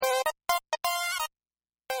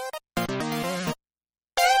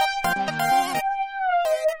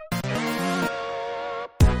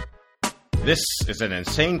This is an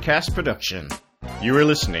Insane Cast production. You are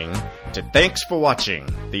listening to Thanks for Watching,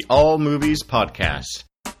 the All Movies Podcast.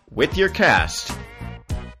 With your cast,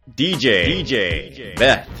 DJ,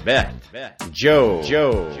 Beth,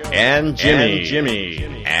 Joe, and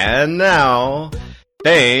Jimmy. And now,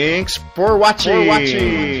 thanks for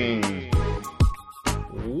watching.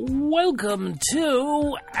 Welcome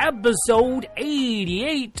to episode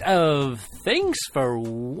 88 of Thanks for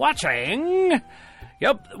Watching.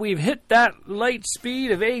 Yep, we've hit that light speed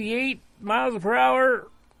of 88 miles per hour.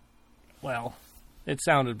 Well, it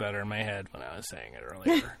sounded better in my head when I was saying it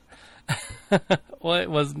earlier. Well, it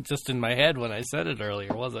wasn't just in my head when I said it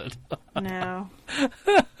earlier, was it? No.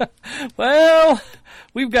 Well,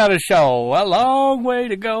 we've got a show, a long way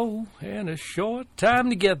to go, and a short time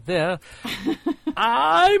to get there.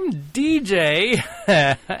 I'm DJ,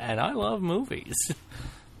 and I love movies.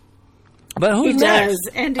 But who's next? Does,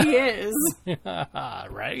 and he is.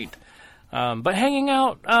 Right. But hanging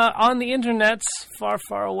out on the internet's far,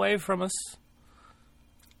 far away from us.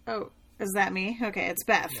 Oh, is that me? Okay, it's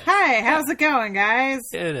Beth. Yes. Hi, how's it going, guys?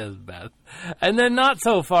 It is Beth. And then not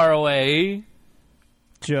so far away.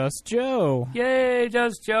 Just Joe. Yay,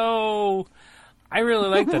 Just Joe. I really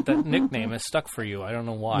like that nickname is stuck for you. I don't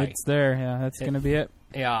know why. It's there, yeah. That's going to be it.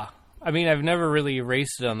 Yeah. I mean, I've never really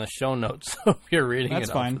erased it on the show notes, so if you're reading that's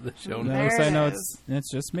it fine. off of the show There notes. I know it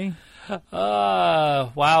it's just me.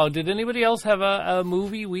 Wow. Did anybody else have a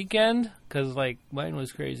movie weekend? Because, mine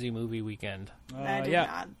was crazy movie weekend. I did yeah,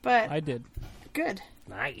 not, but I did. good.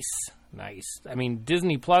 Nice. I mean,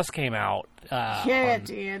 Disney Plus came out. Yeah, it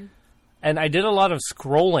did. And I did a lot of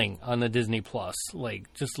scrolling on the Disney Plus,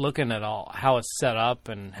 just looking at how it's set up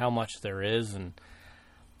and how much there is. And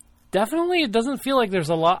definitely it doesn't feel like there's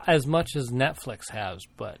a lot as much as Netflix has,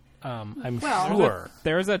 but I'm sure.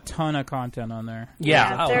 There's a ton of content on there.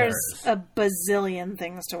 Yeah, there's a bazillion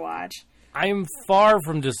things to watch. I'm far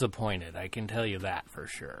from disappointed, I can tell you that for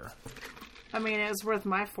sure. I mean, it's worth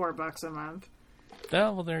my $4 a month.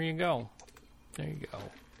 Oh, well, there you go.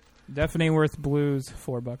 Definitely worth Blue's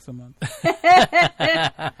 $4 a month.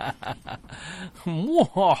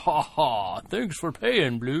 Thanks for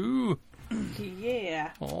paying, Blue.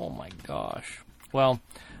 Yeah. Oh, my gosh. Well,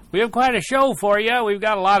 we have quite a show for you. We've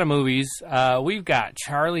got a lot of movies. We've got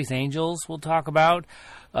Charlie's Angels we'll talk about.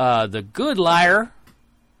 The Good Liar.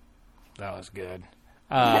 That was good.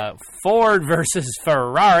 Ford versus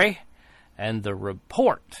Ferrari. And The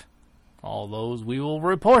Report. All those we will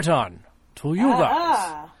report on to you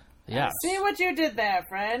guys. Yes. I see what you did there,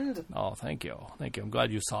 friend. Oh, thank you. I'm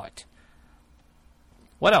glad you saw it.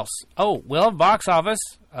 What else? Oh, we'll have box office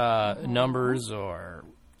numbers or,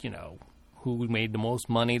 who made the most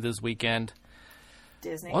money this weekend.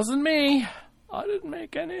 Disney. Wasn't me. I didn't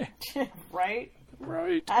make any. Right?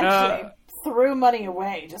 Actually, threw money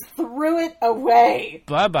away. Just threw it away.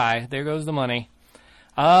 Bye-bye. There goes the money.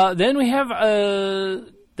 Then we have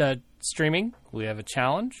the streaming. We have a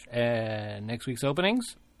challenge. And next week's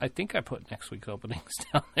openings. I think I put next week's openings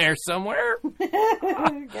down there somewhere.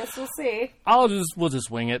 Guess we'll see. We'll just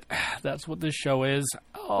wing it. That's what this show is.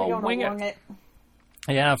 Oh, wing it. it.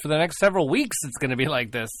 Yeah, for the next several weeks, it's going to be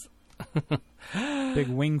like this. Big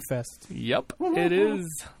wing fest. Yep, it is.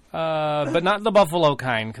 But not the buffalo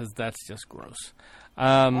kind, because that's just gross.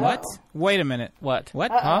 What? Wait a minute. What?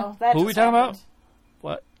 Uh-oh, Huh? Who are we talking about?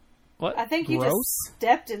 What? I think you Gross? just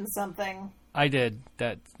stepped in something. I did.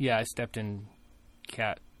 I stepped in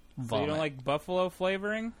cat vomit. So you don't like buffalo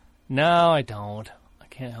flavoring? No, I don't. I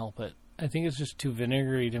can't help it. I think it's just too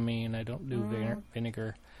vinegary to me, and I don't do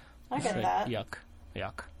vinegar. I get that.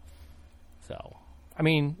 Yuck. So, I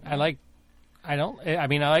mean, I like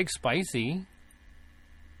spicy.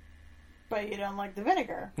 But you don't like the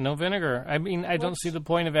vinegar. No vinegar. I mean, I don't see the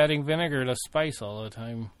point of adding vinegar to spice all the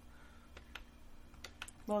time.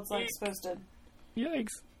 Well, it's supposed to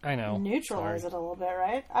Yikes. I know. neutralize it a little bit,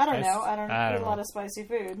 right? I don't know. I don't eat a lot know. of spicy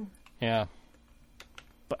food. Yeah.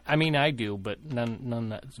 But I mean, I do, but none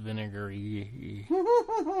that's vinegary.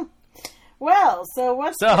 Well, so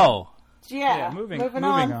what's... moving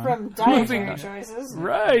on from dietary choices.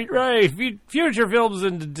 Right. Future films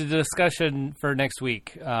into discussion for next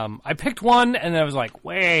week. I picked one, and then I was like,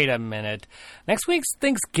 wait a minute. Next week's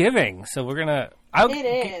Thanksgiving, so we're going to... I'll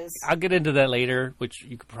get into that later, which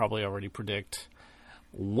you could probably already predict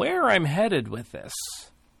where I'm headed with this.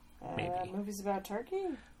 Maybe. Movies about turkey?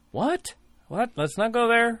 What? Let's not go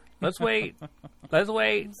there. Let's wait. I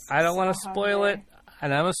don't want to spoil it.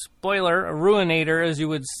 And I'm a spoiler, a ruinator, as you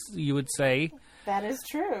would say. That is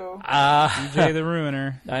true. DJ the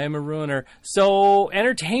Ruiner. I am a ruiner. So,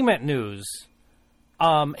 entertainment news.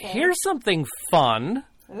 Here's something fun.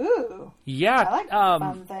 Ooh. Yeah. I like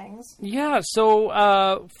fun things. Yeah,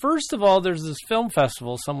 so first of all, there's this film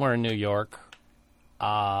festival somewhere in New York.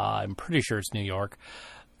 I'm pretty sure it's New York.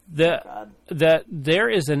 That there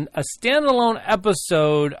is a standalone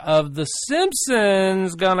episode of The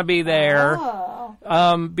Simpsons gonna be there.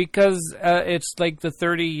 Because it's like the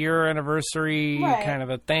 30-year anniversary kind of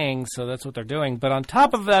a thing, so that's what they're doing. But on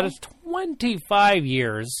top of that, it's 25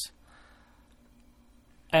 years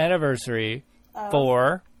anniversary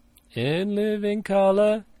for In Living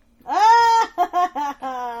Color.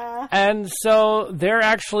 And so they're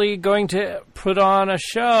actually going to put on a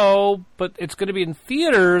show, but it's going to be in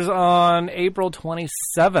theaters on April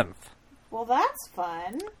 27th. Well, that's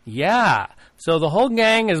fun. Yeah. So the whole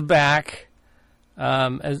gang is back,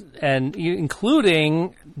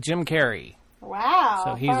 including Jim Carrey. Wow.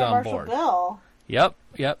 So he's on board. Bill. Yep.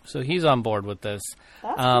 So he's on board with this.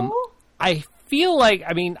 That's cool. I feel like,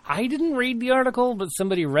 I mean, I didn't read the article, but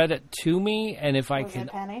somebody read it to me, and if I could... Was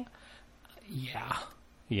it Penny?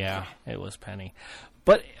 Yeah, it was Penny.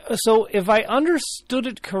 But, so, if I understood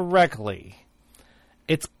it correctly,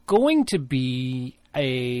 it's going to be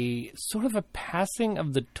a sort of a passing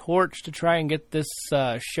of the torch to try and get this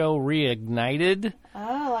show reignited.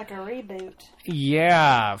 Oh, like a reboot.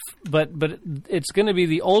 Yeah, but it's going to be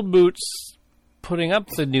the old boots putting up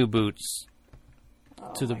the new boots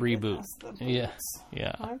to the reboot. Goodness,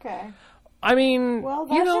 Yeah. Okay. I mean, well,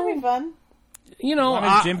 that should be fun. You know, as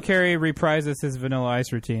long as Jim Carrey reprises his Vanilla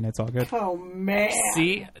Ice routine, it's all good. Oh man!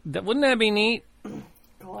 See, wouldn't that be neat?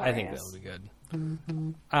 Glorious. I think that would be good.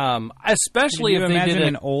 Especially if they imagine did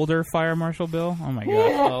an older Fire Marshal Bill. Oh my god!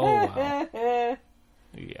 Oh wow!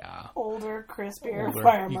 Yeah, older, crispier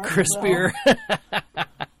Fire Marshal. Crispier.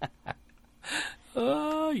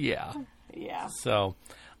 Oh yeah. Yeah. So.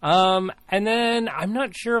 And then I'm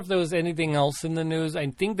not sure if there was anything else in the news. I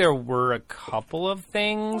think there were a couple of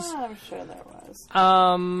things. Oh, I'm sure there was.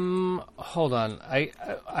 Hold on. I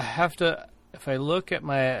have to. If I look at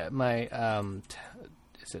my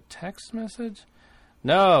is it text message?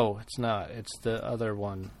 No, it's not. It's the other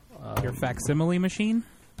one. Your facsimile machine?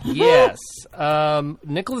 Yes.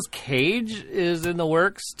 Nicolas Cage is in the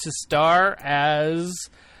works to star as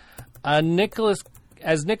Nicolas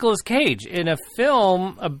Cage in a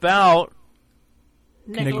film about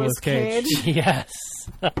Nicolas Cage. Yes.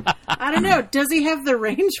 I don't know. Does he have the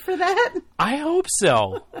range for that? I hope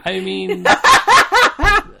so. I mean,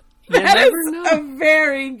 that is a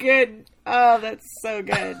very good. Oh, that's so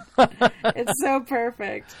good. It's so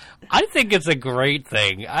perfect. I think it's a great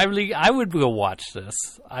thing. I would go watch this.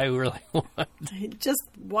 I really would. Just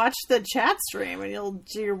watch the chat stream, and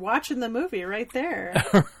you're watching the movie right there.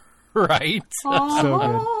 Right. So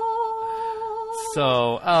good.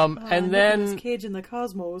 So, and then Nicolas Cage in the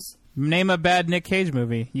Cosmos. Name a bad Nick Cage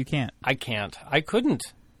movie. You can't. I can't. I couldn't.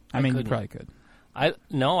 I mean, you probably could. I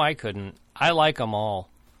couldn't. I like them all.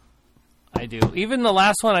 I do. Even the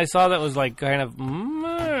last one I saw that was like kind of,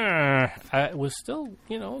 it was still,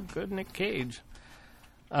 good Nick Cage.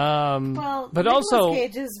 Well, but Nicolas also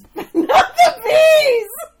Cage is not the bees.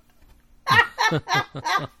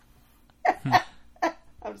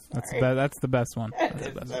 I'm sorry. That's the best one. That's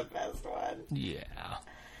the best one. Yeah.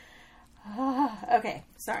 Okay,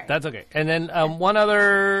 sorry. That's okay. And then one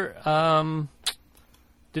other. I'll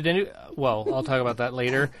talk about that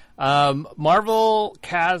later. Marvel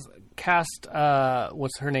cast.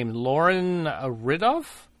 What's her name? Lauren Ridloff.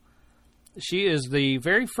 She is the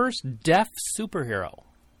very first deaf superhero.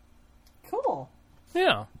 Cool.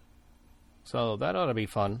 Yeah. So that ought to be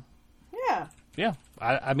fun. Yeah. Yeah.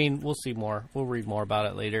 I mean, we'll see more. We'll read more about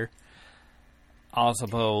it later. I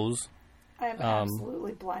suppose. I am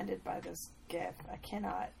absolutely blinded by this GIF. I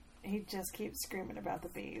cannot. He just keeps screaming about the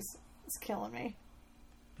bees. It's killing me.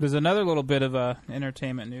 There's another little bit of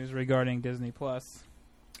entertainment news regarding Disney Plus.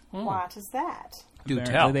 What is that? Do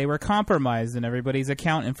Apparently tell. They were compromised and everybody's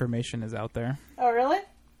account information is out there. Oh, really?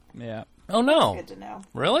 Yeah. Oh, no. That's good to know.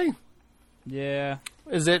 Really? Yeah.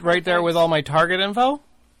 Is it right there with all my Target info?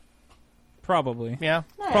 Probably. Yeah.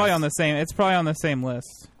 Nice. Probably on the same. It's probably on the same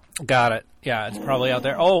list. Got it. Yeah, it's probably out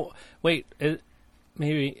there. Oh, wait. Is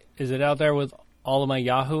it out there with all of my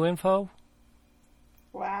Yahoo info?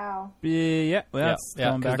 Wow. Yeah. Well, that's yeah,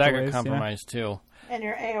 going because back that a ways, got compromised too. And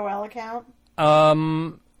your AOL account?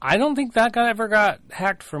 I don't think that ever got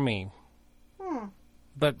hacked for me.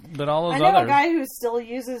 But all those I know others. a guy who still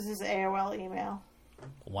uses his AOL email.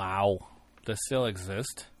 Wow, does still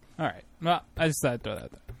exist? All right. Well, I just thought I'd throw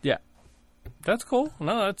that there. Yeah, that's cool.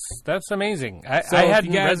 No, that's amazing. So I if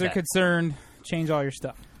hadn't you guys read are that. concerned, change all your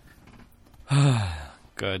stuff.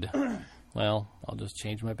 Good. Well, I'll just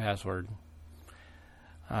change my password.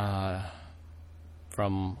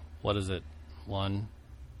 from, what is it, 1,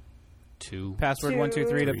 2... Password 1 2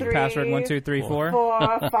 3 to 3, password 1 2 3 4.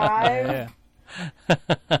 4, 5. Yeah.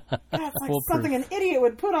 That's like something an idiot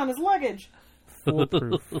would put on his luggage.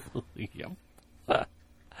 Foolproof. Yep.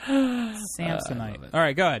 Samsonite. All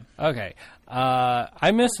right, go ahead. Okay.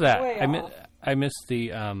 I missed that. Way off. I missed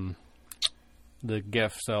the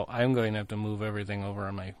GIF, so I'm going to have to move everything over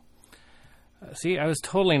on my... see, I was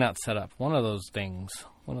totally not set up. One of those things.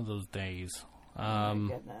 One of those days. Oh,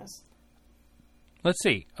 my goodness. Let's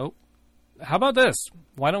see. Oh, how about this?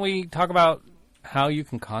 Why don't we talk about how you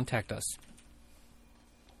can contact us?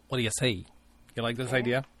 What do you say? You like this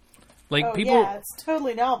idea? Like people... yeah, it's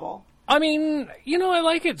totally novel. I mean, I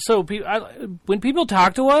like it. So when people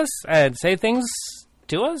talk to us and say things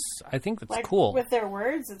to us, I think that's Like, cool. with their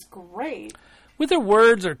words, it's great. With their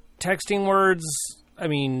words or texting words, I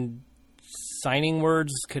mean, signing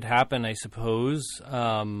words could happen, I suppose.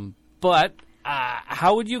 But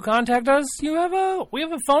how would you contact us? We have a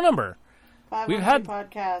phone number. We've had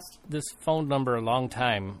podcast. This phone number a long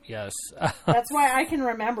time. Yes. That's why I can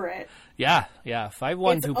remember it. Yeah.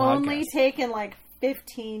 512 It's podcast. only taken like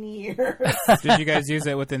 15 years. Did you guys use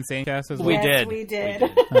it with Insane Cast as well? We Yes, did. we did.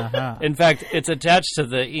 Uh-huh. In fact, it's attached to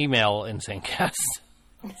the email in Syncast.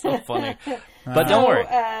 So funny. But don't worry.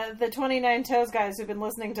 The 29 Toes guys who've been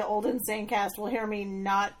listening to old Insane Cast will hear me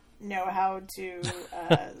not know how to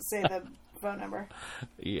say the phone number.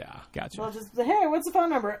 Yeah. Gotcha. They'll just, hey, what's the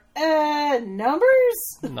phone number?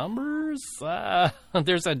 Numbers? Numbers?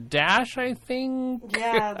 There's a dash, I think.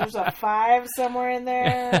 Yeah, there's a 5 somewhere in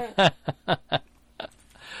there.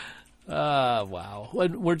 Wow.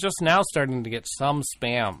 We're just now starting to get some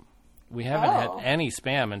spam. We haven't had any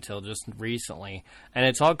spam until just recently. And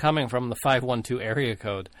it's all coming from the 512 area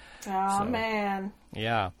code. Oh, man.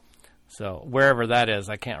 Yeah. So wherever that is,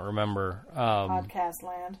 I can't remember. Podcast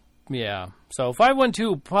land. Yeah. So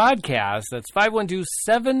 512 podcast, that's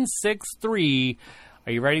 512-763.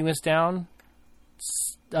 Are you writing this down?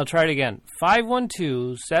 I'll try it again.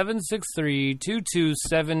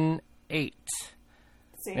 512-763-2278.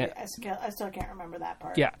 See, Yeah. I still can't remember that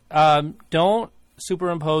part. Yeah. Don't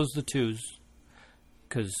superimpose the 2s,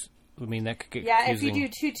 because, I mean, that could get confusing. If you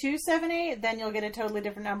do 2278, then you'll get a totally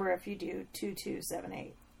different number if you do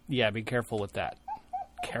 2278. Yeah, be careful with that.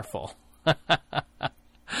 Careful.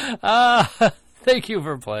 Thank you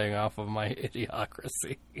for playing off of my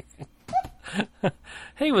idiocracy.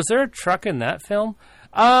 Hey, was there a truck in that film?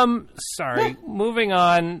 Sorry. Moving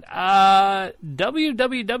on.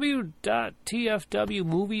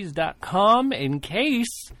 www.tfwmovies.com. In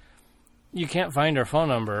case you can't find our phone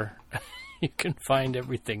number, you can find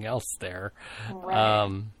everything else there.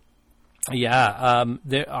 Right.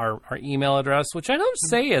 Our email address, which I don't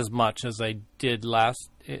say as much as I did last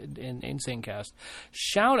in Syncast.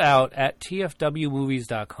 Shout out at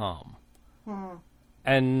tfwmovies.com.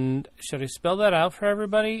 And should I spell that out for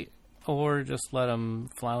everybody, or just let them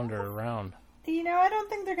flounder around? I don't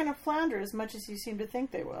think they're going to flounder as much as you seem to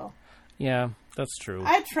think they will. Yeah, that's true.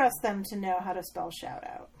 I trust them to know how to spell shout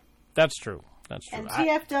out. That's true. That's true. And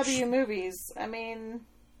TFW movies, I mean,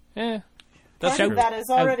 that's part true. of that is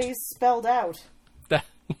already spelled out.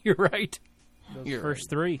 You're right. Those first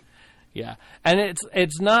 3. Yeah, and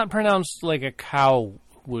it's not pronounced like a cow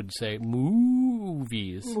would say.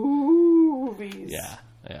 Movies. Movies. Yeah.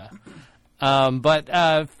 But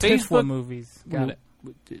Facebook movies. Got it.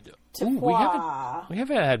 We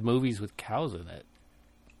haven't had movies with cows in it.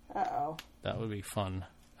 Uh-oh. That would be fun.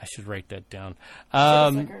 I should write that down.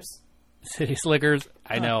 City Slickers.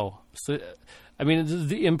 I know. So, I mean, this is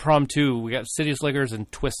the impromptu. We got City Slickers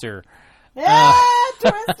and Twister.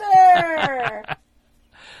 Twister!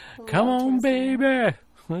 Come on, baby.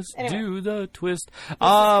 Let's do the twist. This is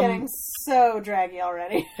getting so draggy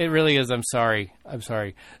already. It really is. I'm sorry.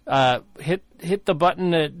 Hit the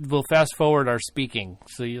button that will fast forward our speaking,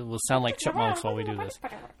 so you will sound like chipmunks while we do this.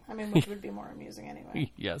 I mean, which would be more amusing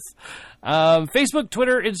anyway. Yes. Facebook,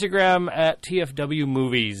 Twitter, Instagram at TFW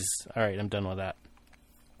Movies. All right, I'm done with that.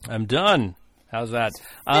 I'm done. How's that?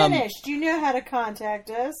 Finished. You know how to contact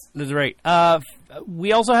us. That's right.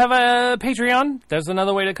 We also have a Patreon. There's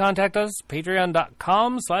another way to contact us.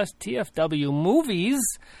 Patreon.com/TFW Movies.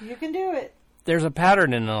 You can do it. There's a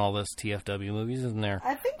pattern in all this TFW Movies, isn't there?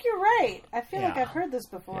 I think you're right. I feel like I've heard this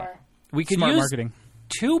before. Yeah. We could Smart use marketing.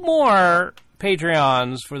 2 more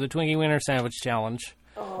Patreons for the Twinkie Wiener Sandwich Challenge.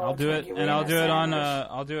 I'll do it, and I'll do it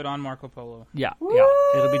on Marco Polo. Yeah,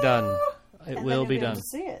 it'll be done. It will be done. To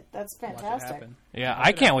see it. That's fantastic. Yeah,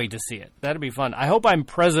 I can't wait to see it. That'll be fun. I hope I'm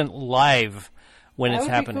present live when it's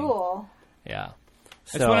happening. That would be cool. Yeah.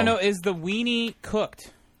 I just want to know, is the weenie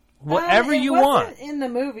cooked? whatever you want. It wasn't in the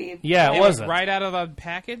movie. Yeah, it wasn't. Right out of a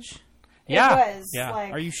package? Yeah. It was. Yeah.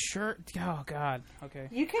 Like, Are you sure? Oh, God. Okay.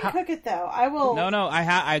 you can cook it, though. I will... No,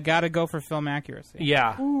 I got to go for film accuracy.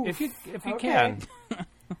 Yeah, Oof, if you okay. can.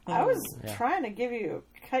 I was trying to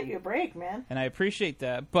cut you a break, man. And I appreciate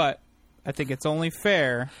that, but I think it's only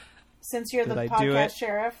fair Since you're the Did I do podcast it?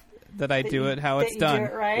 sheriff. that I do it how that it's you done. do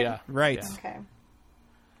it right? Yeah. Right. Yeah. Okay.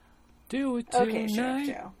 Do it tonight. Okay, Sheriff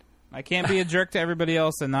Joe. I can't be a jerk to everybody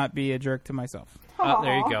else and not be a jerk to myself. Oh,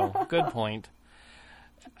 there you Aw. go. Good point.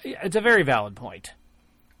 It's a very valid point.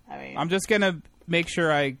 I mean, I'm just going to make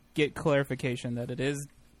sure I get clarification that it is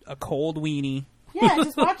a cold weenie. yeah,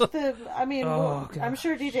 just watch the... I mean, Oh, God. I'm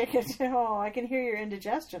sure DJ can... Oh, I can hear your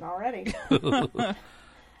indigestion already.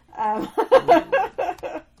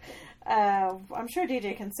 I'm sure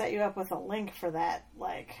DJ can set you up with a link for that,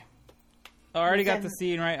 like... I already got Within- the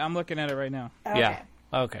scene right. I'm looking at it right now. Okay. Yeah.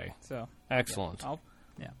 Okay. So, Excellent.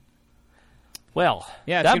 yeah. Well,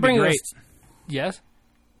 Yeah, it's that gonna be brings great. us. Yes,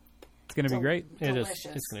 It's going to be great. it is. Delicious.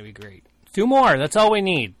 It's going to be great. 2 more. That's all we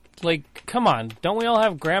need. Like, come on. Don't we all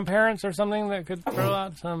have grandparents or something that could throw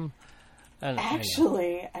out some?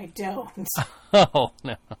 Actually, I don't. Oh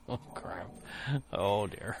no! Oh, crap! Oh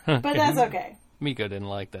dear. But that's okay. Miko didn't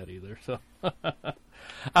like that either. So,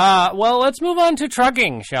 well, let's move on to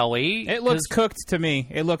trucking, shall we? It looks 'Cause- cooked to me.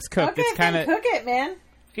 It looks cooked. Okay, It's kind of... cook it, man.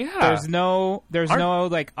 Yeah. There's no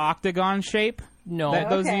like octagon shape no. that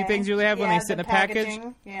those Okay. things usually have when Yeah, they sit in the a package.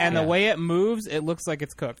 packaging. Yeah. And the Yeah. way it moves, it looks like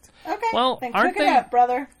it's cooked. Okay, Well, then aren't cook it they- up,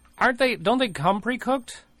 brother. Aren't they? Don't they come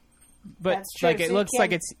pre-cooked? But That's true, like so it you looks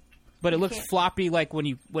like can't- it's, but it looks can't- floppy. Like when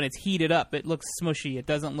it's heated up, it looks smushy. It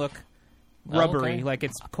doesn't look rubbery Okay. like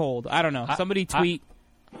it's cold. I don't know. Somebody tweet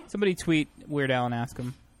Weird Al and ask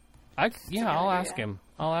him. I'll ask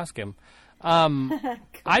him.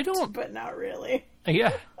 I don't. But not really.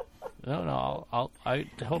 Yeah. No. I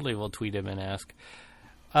totally will tweet him and ask.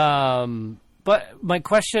 But my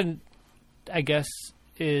question, I guess,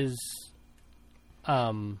 is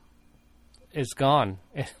gone.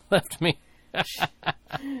 It left me.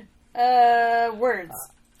 Words.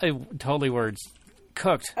 Totally words.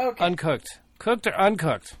 Cooked. Okay. Uncooked. Cooked or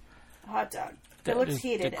uncooked? Hot dog. That It looks is the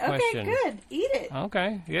heated. Okay, question. good. Eat it.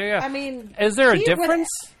 Okay. Yeah. I mean, is there a eat what- difference?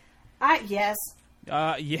 Yes.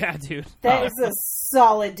 Yeah, dude. That is a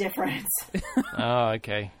solid difference. Oh,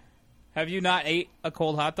 okay. Have you not ate a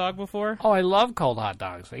cold hot dog before? Oh, I love cold hot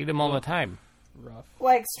dogs. I eat them all the time. Rough.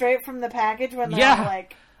 Like straight from the package when they're Yeah.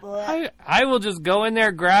 like. bleh. I will just go in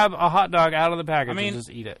there, grab a hot dog out of the package, I mean, and just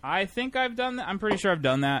eat it. I think I've done that. I'm pretty sure I've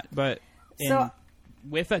done that, but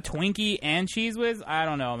with a Twinkie and Cheese Whiz, I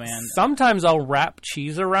don't know, man. Sometimes I'll wrap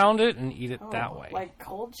cheese around it and eat it that way. Like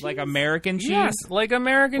cold cheese. Like American cheese. Yes, like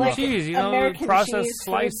American Like cheese. You American know, processed cheese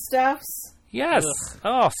slice. stuffs. Yes.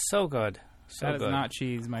 Oh, so good. So That is good. not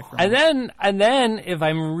cheese, my friend. And then, if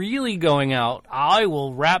I'm really going out, I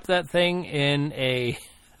will wrap that thing in a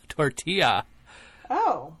tortilla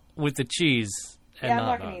Oh. with the cheese. And Yeah, I'm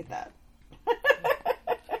not hot going to dog. eat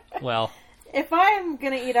that. Well, If I'm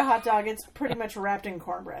going to eat a hot dog, it's pretty much wrapped in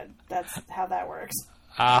cornbread. That's how that works.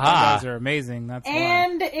 Hot aha. dogs are amazing. That's why.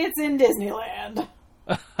 And it's in Disneyland.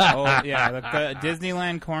 Oh yeah, the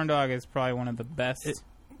Disneyland corn dog is probably one of the best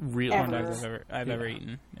Really Ever. corn dogs I've ever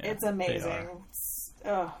eaten. Yeah. It's amazing. are.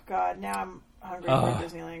 Oh, God. Now I'm hungry for a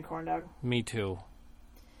Disneyland corn dog. Me too.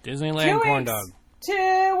 Disneyland 2 corn weeks. dog.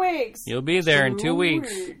 2 weeks. You'll be there in 2 2 weeks.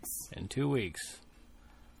 weeks. In 2 weeks.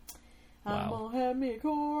 I'm Wow. gonna have me a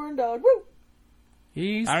corn dog. Woo!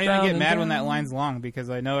 He's I don't even down get and mad when down. that line's long because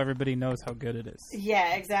I know everybody knows how good it is.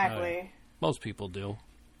 Yeah, exactly. Most people do.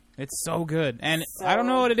 It's so good. And So- I don't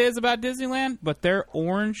know what it is about Disneyland, but their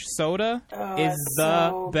orange soda Oh, is it's the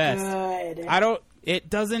so best. Good. It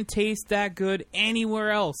doesn't taste that good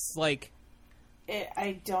anywhere else. Like,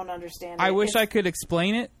 I don't understand it. I wish I could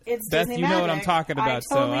explain it. It's Beth, Disney you know what I'm magic. talking I about,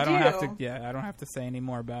 totally so I don't have do. to. Yeah, I don't have to say any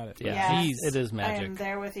more about it. Yeah. Yeah. Jeez. It is I magic. am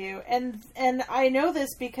there with you. And I know this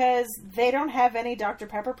because they don't have any Dr.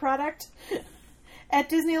 Pepper product at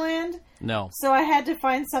Disneyland. No. So I had to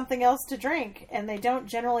find something else to drink. And they don't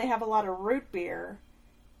generally have a lot of root beer.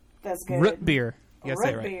 That's good. Root beer. You gotta say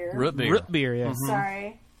it Root right. beer. Root beer. Root beer, yeah.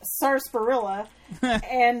 Sorry. Sarsaparilla.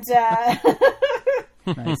 And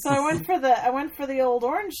Nice. so I went for the old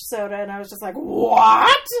orange soda and I was just like,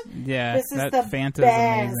 what? Yeah, This is that the Fanta's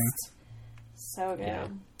best. amazing. So good. Yeah.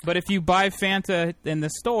 But if you buy Fanta in the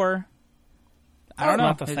store, I don't Oh, know.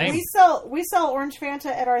 not the same. We sell orange Fanta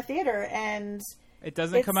at our theater, and It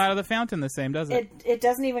doesn't come It's- out of the fountain the same, does it? it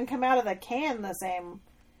doesn't even come out of the can the same.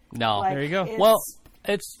 No. Like, There you go. it's Well,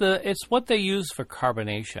 it's what they use for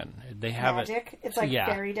carbonation. They have magic. it. It's like yeah.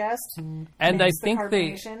 fairy dust. And I Makes the think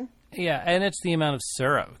carbonation. Yeah, and it's the amount of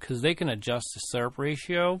syrup, because they can adjust the syrup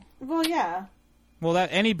ratio. Well, yeah. Well, that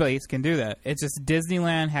any place can do that. It's just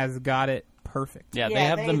Disneyland has got it perfect. Yeah, they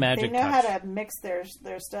have the magic touch. They know touch. how to mix their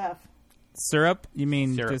stuff. Syrup? You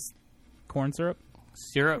mean Syrup. just corn syrup?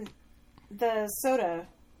 Syrup. The soda.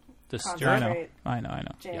 The I syrup. know. I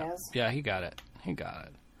know. Jazz. Yeah, he got it.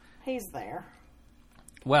 He's there.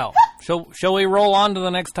 Well, shall we roll on to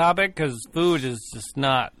the next topic? Because food is just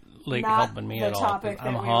not helping me at all.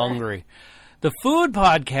 I'm hungry. The food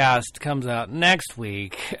podcast comes out next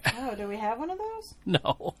week. Oh, do we have one of those?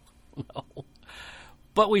 No.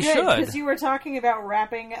 But we Good, should. because you were talking about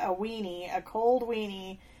wrapping a cold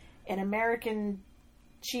weenie, in American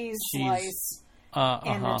cheese slice,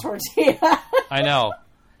 and a tortilla. I know.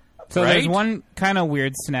 So right? there's one kind of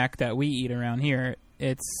weird snack that we eat around here.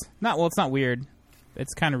 It's not weird.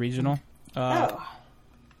 It's kind of regional.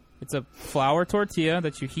 It's a flour tortilla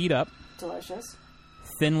that you heat up. Delicious.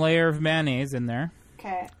 Thin layer of mayonnaise in there.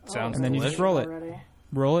 Okay. Sounds and then you just roll it. Already.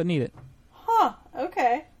 Roll it and eat it. Huh.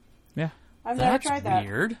 Okay. Yeah. I've never That's tried that.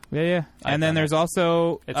 weird. Yeah. And then there's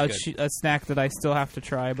also a snack that I still have to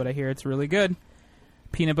try, but I hear it's really good.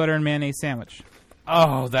 Peanut butter and mayonnaise sandwich.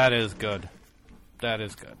 Oh, that is good. That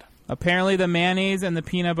is good. Apparently the mayonnaise and the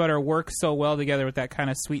peanut butter work so well together with that kind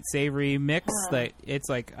of sweet savory mix that it's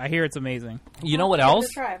like, I hear it's amazing. You know what else?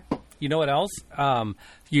 Try. You know what else?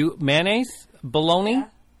 Mayonnaise, bologna,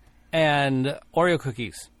 and Oreo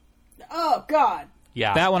cookies. Oh, God.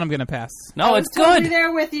 Yeah. That one I'm going to pass. No, it's good. I was totally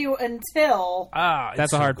there with you until...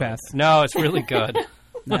 That's a hard pass. No, it's really good.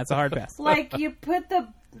 That's a hard pass. Like, you put the...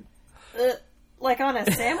 like on a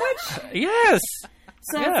sandwich? Yes.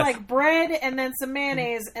 So it's like bread and then some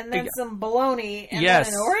mayonnaise and then some bologna and Yes.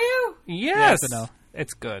 then an Oreo? Yes. Yes, I know.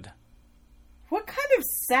 It's good. What kind of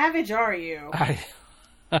savage are you?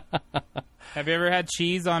 Have you ever had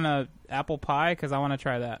cheese on a apple pie? Because I want to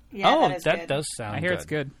try that. Yeah, that is that good. does sound I hear good. it's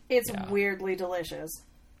good. It's weirdly delicious.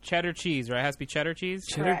 Cheddar cheese, right? It has to be cheddar cheese?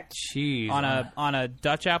 Cheddar Correct. cheese. On a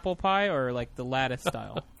Dutch apple pie or like the lattice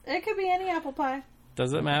style? It could be any apple pie.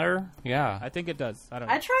 Does it matter? Yeah. I think it does. I don't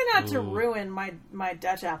know. I try not to ruin my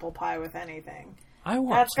Dutch apple pie with anything. I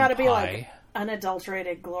want That's got to be like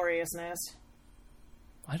unadulterated gloriousness.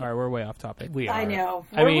 All right, we're way off topic. We are. I know.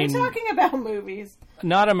 I We're mean, talking about movies.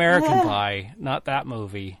 not American Pie. Not that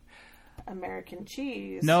movie. American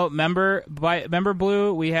cheese. No, remember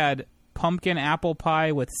Blue? We had pumpkin apple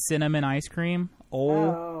pie with cinnamon ice cream.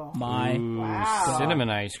 Oh my! Wow. Cinnamon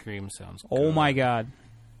ice cream sounds good. Oh my God!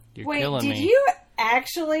 You're Wait, killing did me. you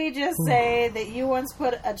actually just say that you once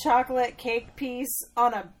put a chocolate cake piece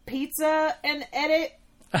on a pizza and ate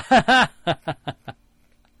it?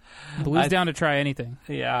 Blue's down to try anything.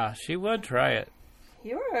 Yeah, she would try it.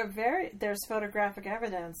 You were there's photographic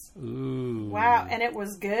evidence. Ooh. Wow, and it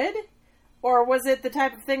was good? Or was it the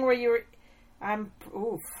type of thing where you were... I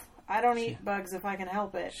don't eat bugs if I can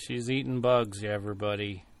help it. She's eating bugs,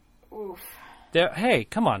 everybody. Oof. Hey,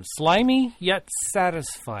 come on. Slimy, yet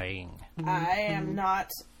satisfying. I am not...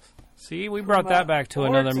 See, we brought that back to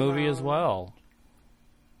another movie as well.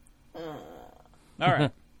 All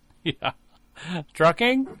right. Yeah.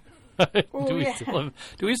 Trucking? Do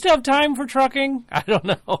we still have time for trucking? I don't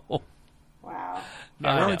know. Wow.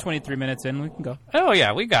 Yeah, we're only 23 minutes in. We can go. Oh,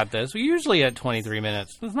 yeah, we got this. We usually at 23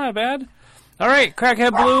 minutes. That's not bad. All right,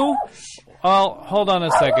 Crackhead Blue. Oh, hold on a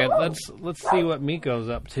second. Let's see what Miko's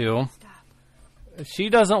up to. She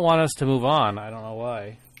doesn't want us to move on. I don't know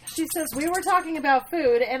why. She says, we were talking about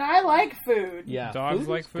food, and I like food. Yeah, Dogs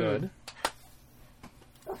like food.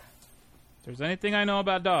 If there's anything I know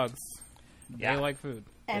about dogs, they like food.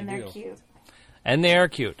 And They they're do. cute. And they are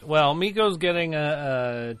cute. Well, Miko's getting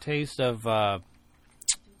a taste of a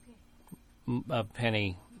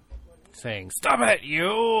Penny saying, "Stop it,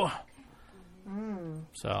 you!"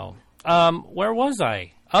 So, where was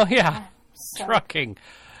I? Oh, yeah. Trucking.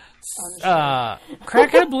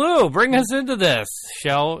 Crackhead Blue, bring us into this,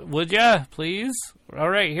 would ya, please? All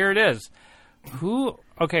right, here it is.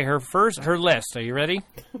 Okay, her list. Are you ready?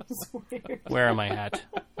 Where am I at?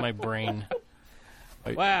 My brain.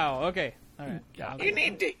 Wow. Okay. All right. Yeah. You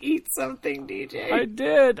need to eat something, DJ. I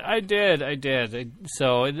did.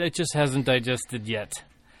 So it just hasn't digested yet.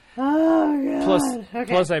 Oh, God.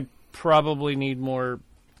 Plus I probably need more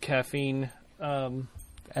caffeine, and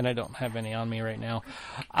I don't have any on me right now.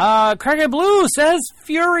 Crackhead Blue says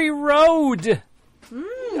Fury Road.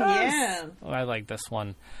 Yeah. Oh, I like this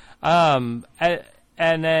one. And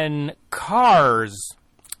then Cars.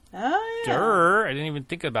 Oh, yeah. I didn't even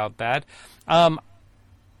think about that.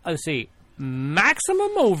 Let's see.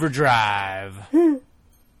 Maximum Overdrive.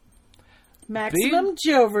 Maximum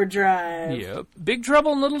Joverdrive. Yep. Big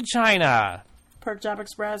Trouble in Little China. Pork Chop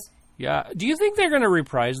Express. Yeah. Do you think they're going to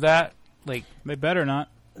reprise that? Like, they better not.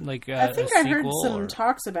 Like, I think I heard some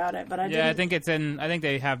talks about it, but I didn't. Yeah, I think it's in. I think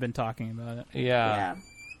they have been talking about it. Yeah.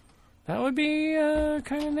 That would be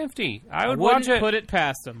kind of nifty. I would watch it. Put it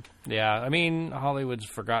past them. Yeah, I mean, Hollywood's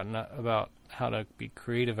forgotten about how to be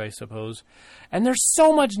creative, I suppose. And there's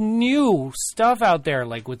so much new stuff out there,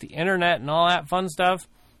 like with the internet and all that fun stuff.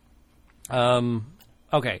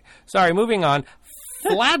 Okay, sorry, moving on.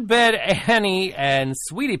 Flatbed Annie and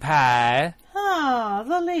Sweetie Pie. Ah,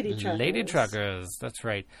 the Lady Truckers. Lady Truckers, that's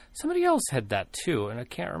right. Somebody else had that too, and I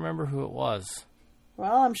can't remember who it was.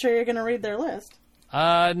 Well, I'm sure you're going to read their list.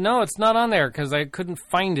 No, it's not on there because I couldn't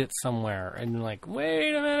find it somewhere. And like,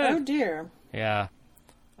 wait a minute. Oh dear. Yeah.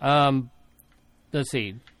 Let's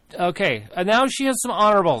see. Okay, now she has some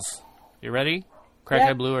honorables. You ready?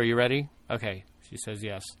 Crackhead Blue, are you ready? Okay, she says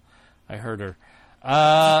yes. I heard her.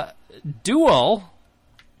 Duel.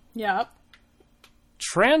 Yep.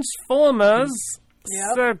 Transformers.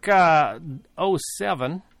 Yep. Circa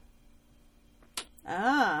 07.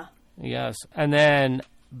 Ah. Yes, and then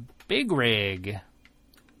Big Rig.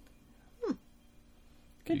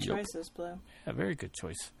 Good choices, Blue. Yeah, very good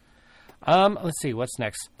choice. Let's see, what's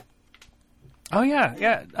next? Oh,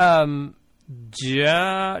 yeah.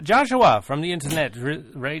 Joshua from the internet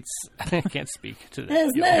writes... I can't speak to this.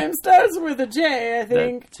 His name starts with a J, I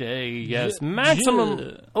think. J, yes.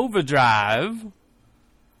 Maximum Overdrive.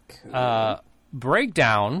 Cool.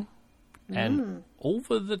 Breakdown. And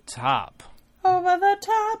Over the Top. Over the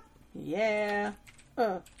Top. Yeah.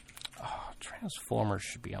 Oh, Transformers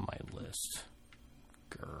should be on my list.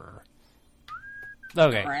 Grr.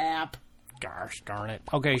 Okay. Crap. Gosh darn it.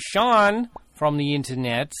 Okay, Sean from the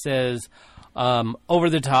internet says Over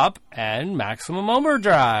the Top and Maximum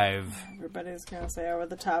Overdrive. Everybody's going to say Over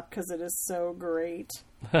the Top because it is so great.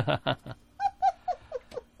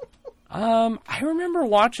 I remember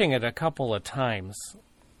watching it a couple of times.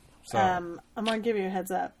 So. I'm going to give you a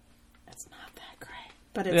heads up. It's not that great.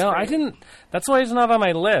 But it's great. I didn't. That's why it's not on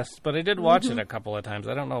my list. But I did watch it a couple of times.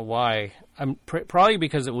 I don't know why. I'm probably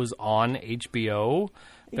because it was on HBO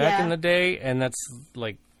back in the day, and that's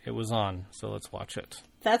like it was on. So let's watch it.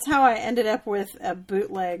 That's how I ended up with a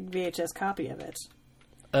bootleg VHS copy of it.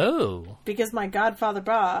 Oh. Because my godfather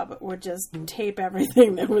Bob would just tape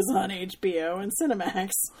everything that was on HBO and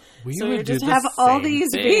Cinemax. So we would just have all these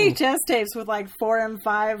VHS tapes with like 4 and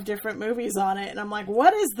 5 different movies on it. And I'm like,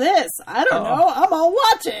 what is this? I don't know. I'm going to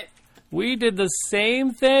watch it. We did the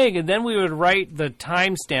same thing. And then we would write the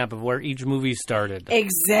timestamp of where each movie started.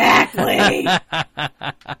 Exactly.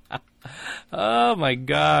 Oh my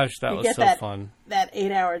gosh. That was so fun. That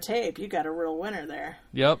 8-hour tape. You got a real winner there.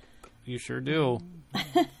 Yep. You sure do.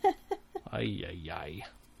 Ay. You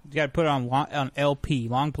got to put it on LP,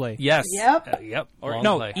 long play. Yes. Yep. Yep. Or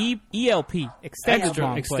no, ELP, extended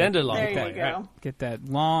long play. Extended long play. There you go. Right. Get that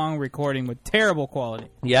long recording with terrible quality.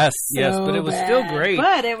 Yes, but it was still great.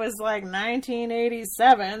 But it was like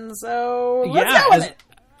 1987, so let's go with it.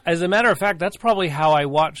 As a matter of fact, that's probably how I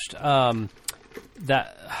watched that.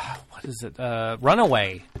 What is it?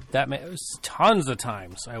 Runaway. It was tons of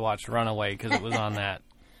times I watched Runaway because it was on that.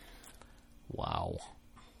 Wow.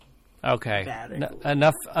 Okay.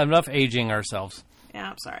 Enough aging ourselves. Yeah,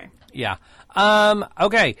 I'm sorry. Yeah.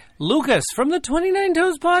 Okay. Lucas from the 29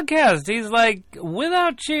 Toes podcast. He's like,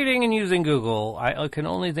 without cheating and using Google, I can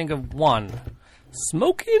only think of one.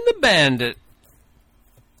 Smokey and the Bandit.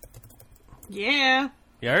 Yeah.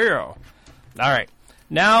 Yeah. All right.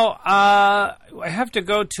 Now, I have to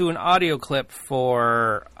go to an audio clip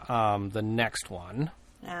for the next one.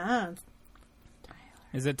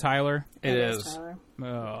 Is it Tyler? It is. Tyler.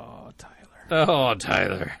 Oh, Tyler. Oh,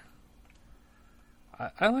 Tyler.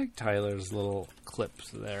 I like Tyler's little clips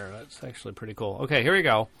there. That's actually pretty cool. Okay, here we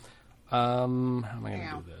go. How am I going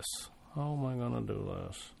to do this? How am I going to do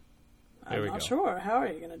this? There we go. I'm not sure. How are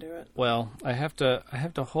you going to do it? Well, I have to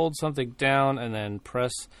hold something down and then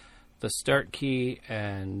press the start key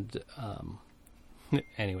and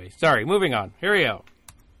anyway, sorry, moving on. Here we go.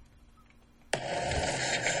 All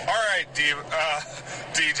right,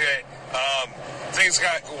 DJ. Things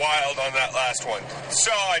got wild on that last one,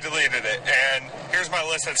 so I deleted it. And here's my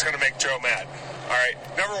list that's going to make Joe mad. All right,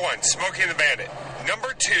 number 1, Smokey and the Bandit.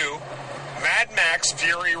 Number 2, Mad Max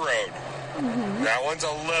Fury Road. Mm-hmm. That one's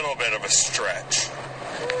a little bit of a stretch.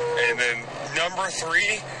 And then number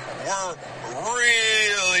 3, we're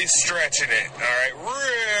really stretching it. All right,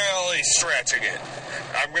 really stretching it.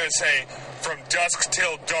 I'm going to say From Dusk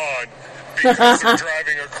Till Dawn. Because they're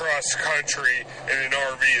driving across country in an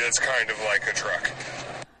RV that's kind of like a truck.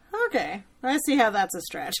 Okay. I see how that's a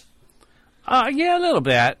stretch. Yeah, a little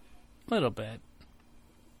bit.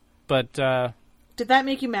 But, did Did that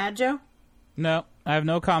make you mad, Joe? No, I have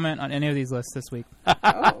no comment on any of these lists this week.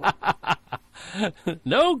 Oh.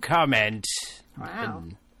 No comment. Wow.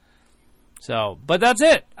 So, but that's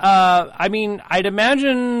it. I mean, I'd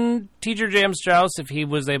imagine Teacher J.M. Strauss, if he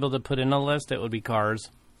was able to put in a list, it would be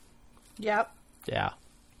Cars. Yep. Yeah.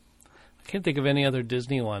 I can't think of any other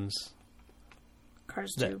Disney ones.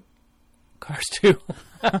 Cars 2. Cars 2.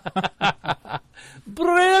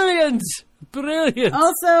 Brilliant! Brilliant!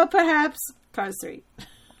 Also, perhaps, Cars 3.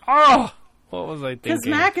 Oh! What was I thinking? Because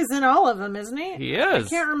Mac is in all of them, isn't he? He is. I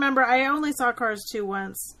can't remember. I only saw Cars 2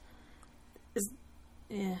 once.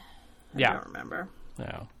 I don't remember.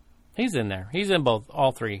 No. He's in there. He's in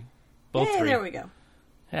all three. Both three. There we go.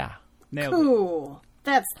 Yeah. Nailed Cool.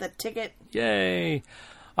 That's the ticket. Yay.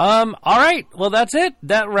 All right. Well, that's it.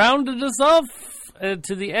 That rounded us off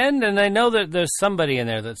to the end. And I know that there's somebody in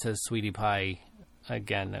there that says Sweetie Pie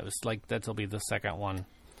again. It was like, that'll be the second one.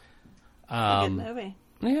 Good movie.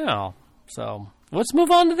 Yeah. So let's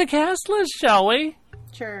move on to the cast list, shall we?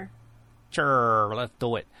 Sure. Sure. Let's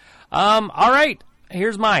do it. All right.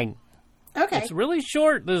 Here's mine. Okay. It's really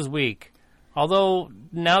short this week. Although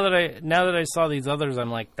now that I saw these others, I'm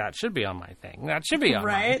like, that should be on my thing. That should be on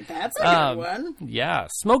right. mine. That's a good one. Yeah,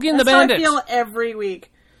 Smokey and the That's Bandit. how I feel every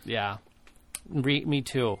week. Yeah, me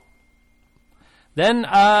too. Then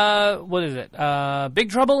what is it? Big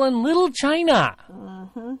Trouble in Little China.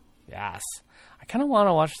 Mm-hmm. Yes, I kind of want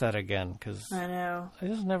to watch that again because I know I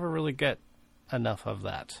just never really get enough of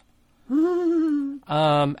that.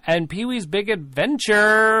 And Pee-wee's Big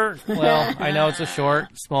Adventure. Well, I know it's a short,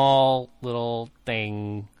 small, little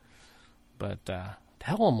thing, but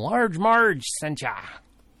tell 'em Large Marge sent ya.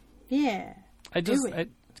 Yeah. It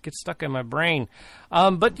gets stuck in my brain.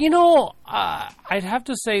 But you know, I'd have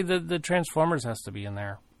to say that the Transformers has to be in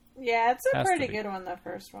there. Yeah, it's a pretty good one, the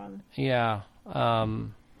first one. Yeah.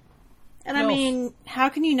 And I mean, how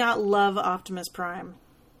can you not love Optimus Prime?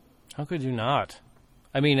 How could you not?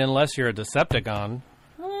 I mean, unless you're a Decepticon.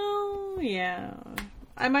 Oh, yeah.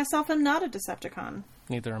 I myself am not a Decepticon.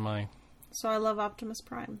 Neither am I. So I love Optimus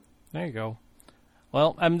Prime. There you go.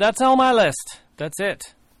 Well, that's all my list. That's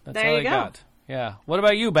it. That's there all you I go. got. Yeah. What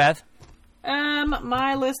about you, Beth?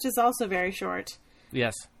 My list is also very short.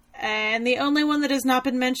 Yes. And the only one that has not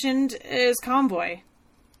been mentioned is Convoy.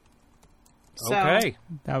 So, Okay.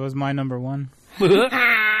 That was my number one.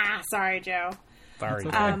 Sorry, Joe. Sorry.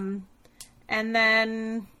 And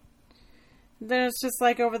then there's just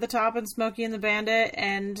like Over the Top and Smokey and the Bandit,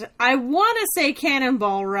 and I want to say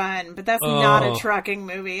Cannonball Run, but that's not a trucking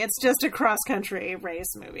movie. It's just a cross-country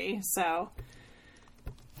race movie. So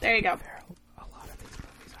there you go. A lot of these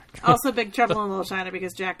movies are trucking. Also Big Trouble in Little China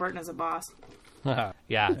because Jack Burton is a boss.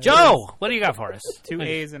 Yeah. Joe, what do you got for us? 2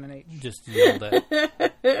 A's and an H. Just yelled it.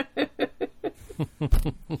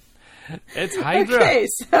 It's Hydra. Okay,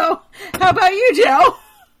 so how about you, Joe?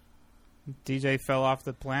 DJ fell off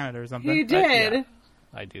the planet or something. You did. Yeah,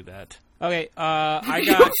 I do that. Okay, I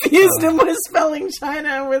You got... confused him with spelling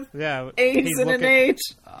China with Yeah, A's and an H.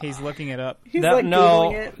 He's looking it up. He's like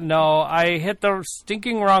Googling it. No, I hit the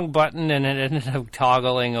stinking wrong button and it ended up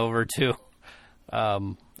toggling over to...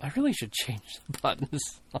 I really should change the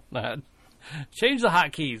buttons on that. Change the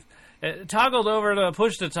hotkeys. It toggled over to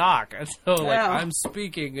push to talk. And so, I'm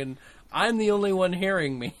speaking and I'm the only one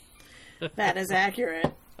hearing me. That is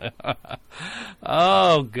accurate.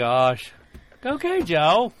 Oh, gosh. Okay,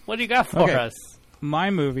 Joe. What do you got for us? My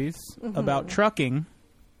movies about trucking.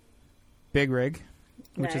 Big Rig,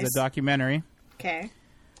 which is a documentary. Okay.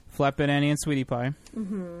 Flatbed Annie and Sweetie Pie.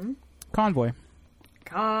 Mm-hmm. Convoy.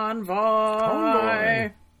 Convoy.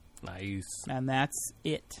 Nice. And that's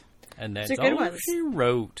it. And that's It's a good all one. she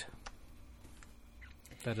wrote.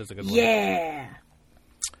 That is a good one. Yeah.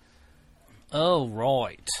 Oh,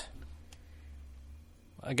 right.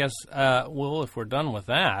 I guess, well, if we're done with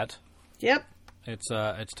that, Yep. it's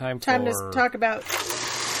time for... Time to talk about...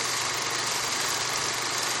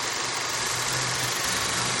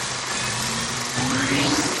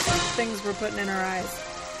 things we're putting in our eyes.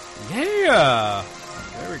 Yeah!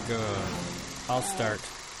 Very good. I'll start.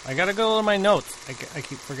 I gotta go to my notes. I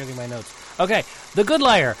keep forgetting my notes. Okay, The Good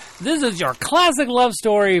Liar. This is your classic love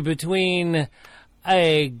story between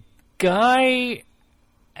a guy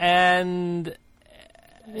and...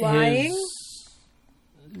 Lying?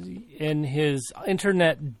 his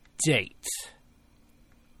internet date.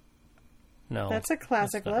 No. That's a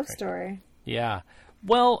classic love story. Yeah.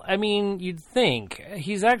 Well, I mean, you'd think.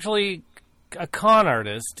 He's actually a con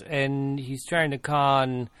artist, and he's trying to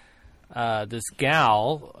con this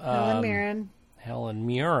gal. Helen Mirren. Helen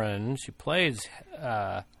Mirren. She plays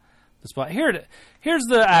the spot. Here's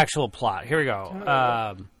the actual plot. Here we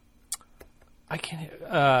go. I can't.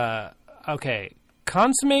 Okay.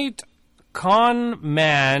 Consummate con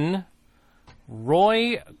man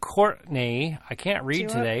Roy Courtney, I can't read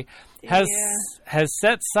today, has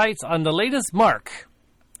set sights on the latest mark,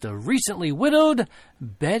 the recently widowed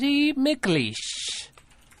Betty McLeish.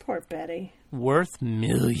 Poor Betty. Worth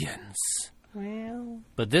millions. Well.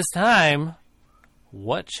 But this time,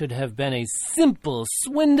 what should have been a simple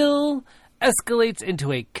swindle escalates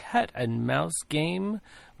into a cat-and-mouse game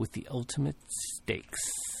with the ultimate stakes.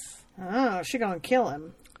 Oh, she gonna kill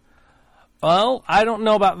him. Well, I don't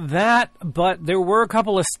know about that, but there were a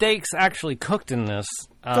couple of steaks actually cooked in this.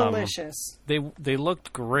 Delicious. They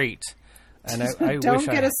looked great. And I don't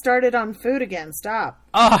get us started on food again. Stop.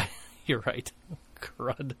 Ah, you're right.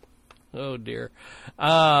 Crud. Oh, dear.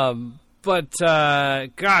 But,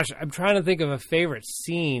 gosh, I'm trying to think of a favorite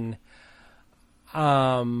scene.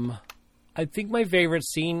 I think my favorite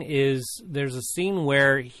scene is there's a scene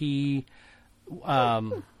where he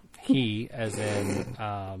as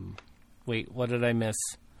in, wait, what did I miss?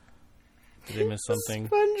 Did I miss something?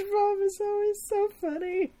 SpongeBob is always so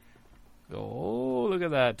funny. Oh, look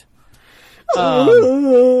at that.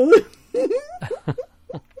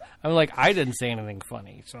 I'm like, I didn't say anything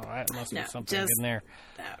funny, so that must be something in there.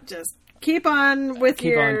 No, just keep on with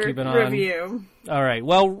your review. All right.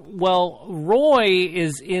 Well, Roy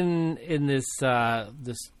is in this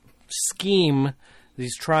this scheme.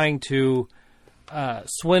 He's trying to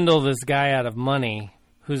swindle this guy out of money,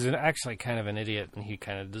 who's actually kind of an idiot, and he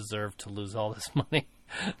kind of deserved to lose all this money.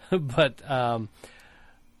 But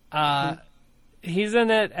he's in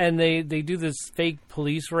it, and they do this fake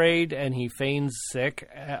police raid, and he feigns sick,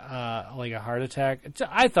 like a heart attack.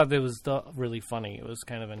 I thought that was really funny. It was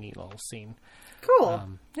kind of a neat little scene. Cool.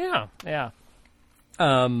 Yeah.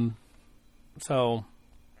 So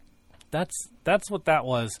that's what that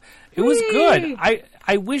was. It was good.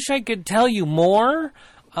 I wish I could tell you more.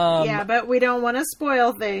 Yeah, but we don't want to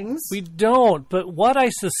spoil things. We don't. But what I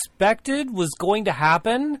suspected was going to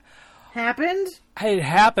happen happened. It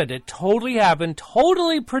happened. It totally happened.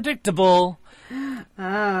 Totally predictable.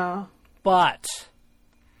 Oh. But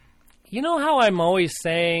you know how I'm always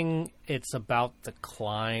saying it's about the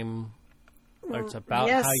climb, or it's about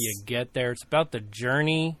how you get there. It's about the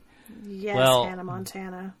journey. Yes, Hannah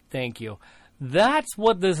Montana. Thank you. That's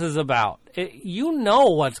what this is about. You know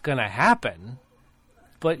what's going to happen,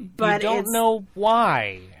 but you don't know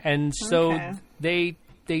why. And so they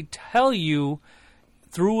tell you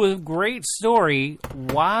through a great story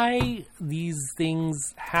why these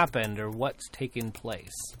things happened or what's taken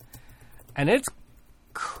place. And it's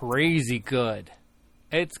crazy good.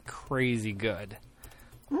 It's crazy good.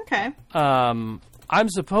 Okay. I'm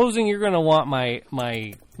supposing you're going to want my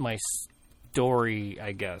story,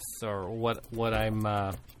 I guess, or what I'm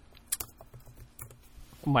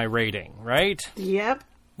my rating, right? Yep.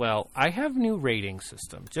 Well, I have new rating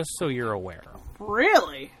system, just so you're aware.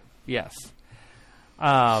 Really? Yes.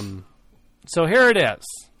 So here it is.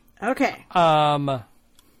 Okay.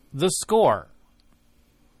 The score.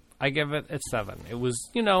 I give it a 7. It was,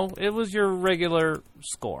 it was your regular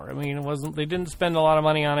score. I mean, they didn't spend a lot of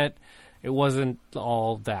money on it. It wasn't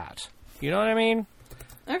all that. You know what I mean?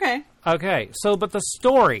 Okay. Okay. So, but the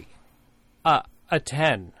story, a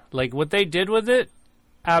 10. Like, what they did with it,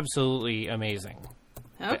 absolutely amazing.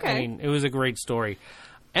 Okay. I mean, it was a great story.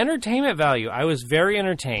 Entertainment value, I was very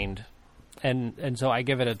entertained, and so I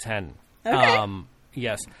give it a 10. Okay.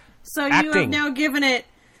 Yes. So you have now given it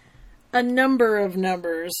a number of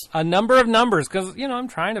numbers. A number of numbers, because, I'm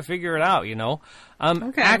trying to figure it out,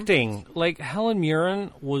 Okay. Acting, like Helen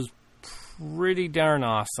Mirren was pretty darn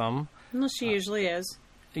awesome. Well, she usually is.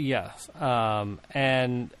 Yes.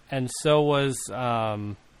 And so was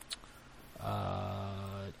Ian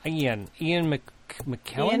McKellen. Ian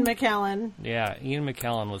McKellen. Yeah, Ian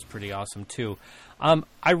McKellen was pretty awesome too.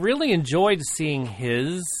 I really enjoyed seeing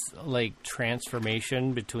his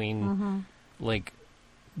transformation between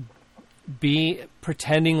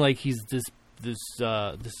pretending like he's this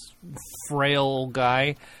frail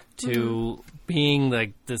guy to being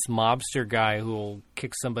like this mobster guy who will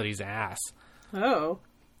kick somebody's ass. Oh.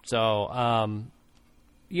 So,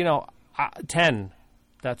 10.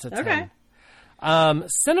 That's a 10. Okay.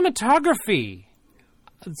 Cinematography.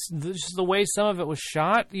 Just the way some of it was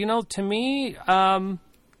shot, to me,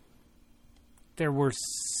 there were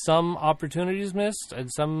some opportunities missed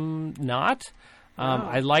and some not.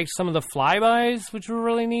 I liked some of the flybys, which were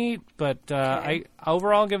really neat, but I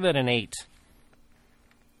overall give it an 8.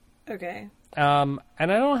 Okay. And I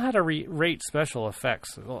don't know how to rate special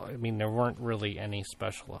effects. Well, I mean, there weren't really any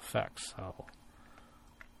special effects, so.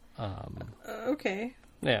 Okay.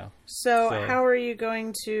 Yeah. So how are you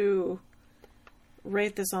going to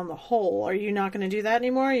rate this on the whole. Are you not going to do that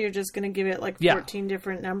anymore? You're just going to give it like 14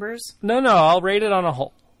 different numbers? No, I'll rate it on the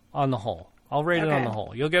whole. I'll rate it on the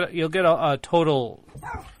whole. You'll get a total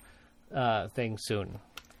thing soon.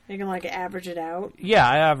 You can like average it out? Yeah,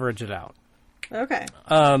 I average it out. Okay.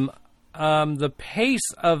 The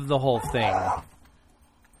pace of the whole thing.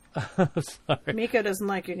 Sorry. Miko doesn't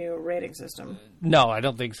like your new rating system. No, I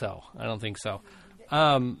don't think so.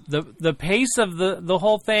 The pace of the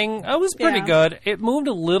whole thing, it was pretty good. It moved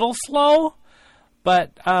a little slow,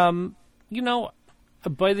 but you know,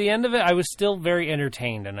 by the end of it, I was still very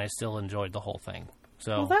entertained, and I still enjoyed the whole thing.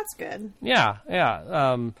 So, well, that's good. Yeah.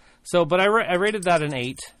 But I rated that an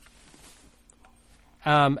 8.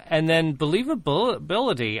 And then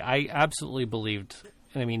believability, I absolutely believed.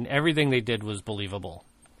 I mean, everything they did was believable.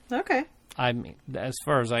 Okay. I mean, as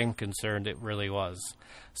far as I'm concerned, it really was.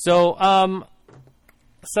 So on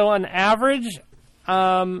average,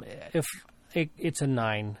 if it's a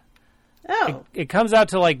 9. Oh. It comes out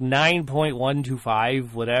to like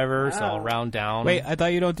 9.125, whatever. Oh. So I'll round down. Wait, I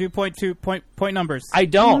thought you don't do point numbers. I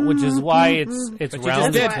don't, which is why it's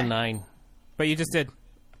rounded to 9. But you just did.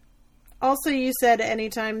 Also, you said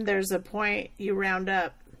anytime there's a point, you round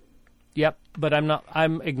up. Yep, but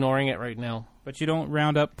I'm ignoring it right now. But you don't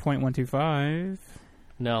round up 0.125.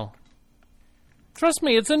 No. Trust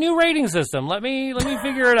me, it's a new rating system. Let me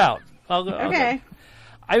figure it out. Okay.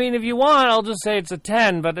 I mean, if you want, I'll just say it's a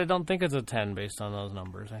 10, but I don't think it's a 10 based on those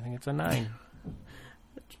numbers. I think it's a 9.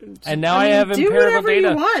 And now I have empirical data. Do whatever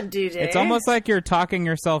you want, DJ. It's almost like you're talking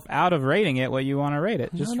yourself out of rating it what you want to rate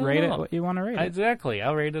it. Just rate it what you want to rate it. Exactly.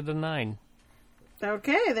 I'll rate it a 9.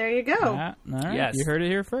 Okay, there you go. All right. Yes. You heard it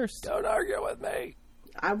here first. Don't argue with me.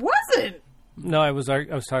 I wasn't. No, I was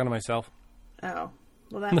talking to myself. Oh.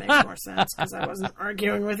 Well, that makes more sense because I wasn't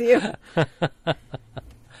arguing with you.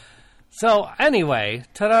 So, anyway,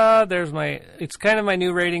 ta-da, it's kind of my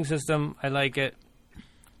new rating system. I like it.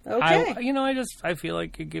 Okay. I feel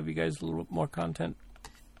like I give you guys a little more content.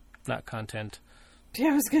 Not content. Yeah,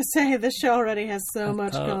 I was going to say, this show already has so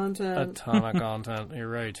much content. A ton of content. You're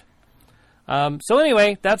right. So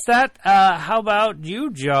anyway, that's that. How about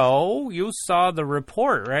you, Joe? You saw the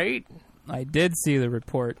report, right? I did see the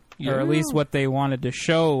report. Or at least what they wanted to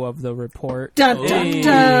show of the report. Dun, dun,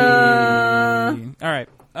 dun. All right.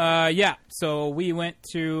 Yeah, so we went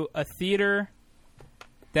to a theater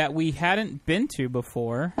that we hadn't been to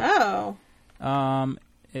before. Oh. I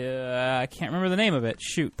can't remember the name of it.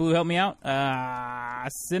 Shoot, Blue, help me out.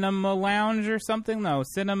 Cinema Lounge or something? No,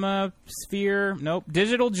 Cinema Sphere. Nope,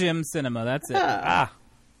 Digital Gym Cinema. That's it.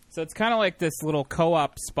 So it's kind of like this little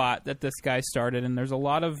co-op spot that this guy started, and there's a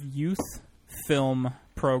lot of youth film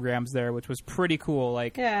programs there, which was pretty cool.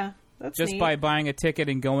 Like, yeah. That's just neat. By buying a ticket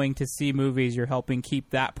and going to see movies, you're helping keep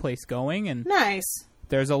that place going. And nice.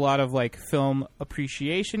 There's a lot of like film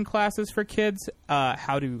appreciation classes for kids,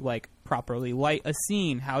 how to like properly light a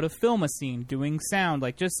scene, how to film a scene, doing sound,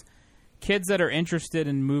 like just kids that are interested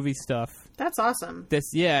in movie stuff. That's awesome.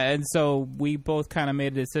 And so we both kind of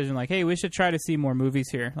made a decision like, hey, we should try to see more movies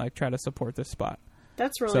here, like try to support this spot.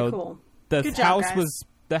 That's really cool.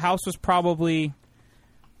 The house was probably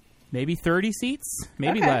maybe 30 seats,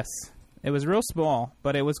 maybe less. It was real small,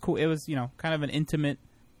 but it was cool. It was, kind of an intimate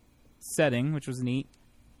setting, which was neat.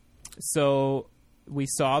 So we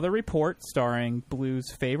saw the report starring Blue's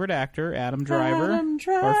favorite actor, Adam Driver.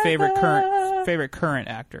 Or favorite current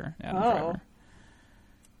actor, Adam Driver.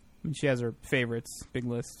 I mean, she has her favorites, big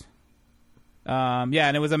list. And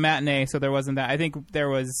it was a matinee, so there wasn't that. I think there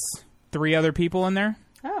was 3 other people in there.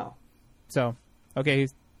 Oh. So, okay,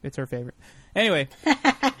 it's her favorite. Anyway,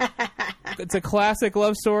 it's a classic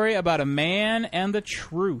love story about a man and the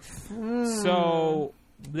truth. So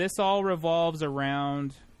this all revolves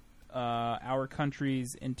around our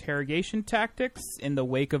country's interrogation tactics in the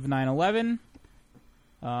wake of 9/11,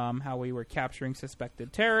 how we were capturing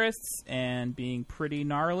suspected terrorists and being pretty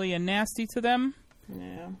gnarly and nasty to them,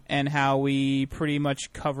 and how we pretty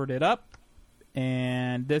much covered it up.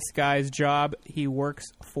 And this guy's job, he works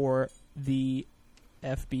for the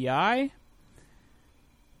FBI.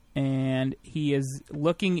 And he is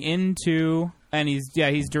looking into, and he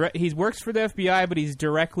works for the FBI, but he's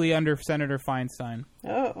directly under Senator Feinstein.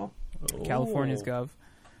 Oh. California's gov.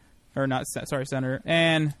 Or not, sorry, Senator.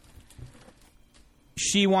 And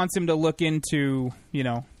she wants him to look into,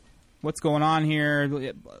 what's going on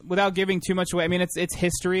here without giving too much away. I mean, it's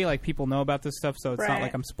history, like people know about this stuff, so it's not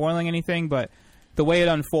like I'm spoiling anything, but the way it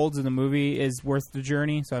unfolds in the movie is worth the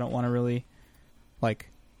journey, so I don't want to really,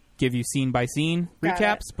 give you scene by scene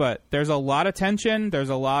recaps, but there's a lot of tension. There's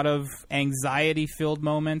a lot of anxiety filled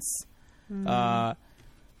moments.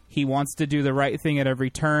 he wants to do the right thing at every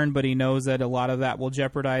turn, but he knows that a lot of that will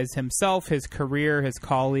jeopardize himself, his career, his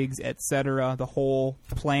colleagues, etc. The whole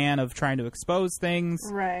plan of trying to expose things.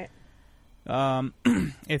 Right.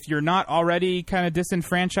 If you're not already kind of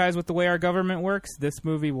disenfranchised with the way our government works, this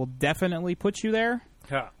movie will definitely put you there.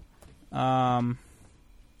 Yeah.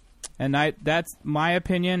 And that's my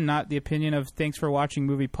opinion, not the opinion of Thanks for Watching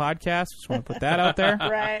Movie Podcast. Just want to put that out there.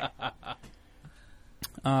 Right.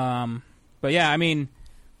 But yeah, I mean,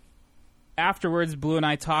 afterwards, Blue and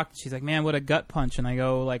I talked. She's like, "Man, what a gut punch!" And I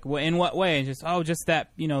go, "Like, in what way?" And just, just that,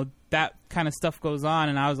 that kind of stuff goes on.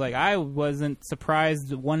 And I was like, I wasn't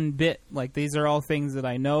surprised one bit. Like, these are all things that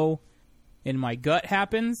I know in my gut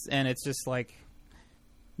happens, and it's just like,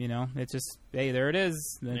 it's just, hey, there it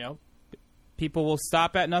is. Yep. People will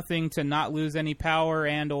stop at nothing to not lose any power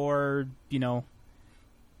and or,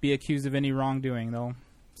 be accused of any wrongdoing. They'll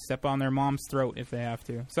step on their mom's throat if they have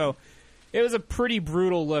to. So it was a pretty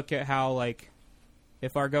brutal look at how, like,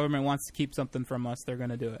 if our government wants to keep something from us, they're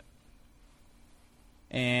going to do it.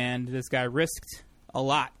 And this guy risked a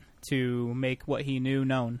lot to make what he knew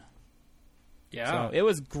known. Yeah. So it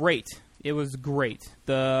was great. It was great.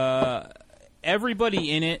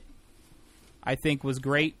 Everybody in it, I think, was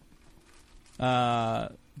great.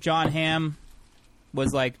 John Hamm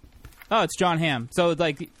was like, oh, it's John Hamm. So,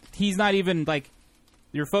 like, he's not even, like,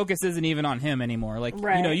 your focus isn't even on him anymore. Like,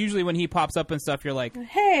 right. Usually when he pops up and stuff, you're like,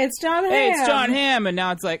 hey, it's John Hamm. Hey, it's John Hamm. And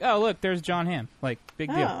now it's like, oh, look, there's John Hamm. Like, big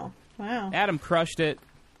deal. Oh, wow. Adam crushed it.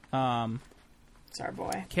 It's our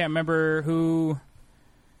boy. Can't remember who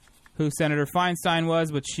Senator Feinstein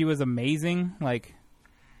was, but she was amazing. Like,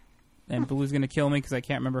 and Blue's going to kill me because I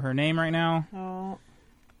can't remember her name right now. Oh.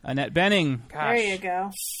 Annette Bening. Gosh. There you go.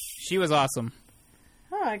 She was awesome.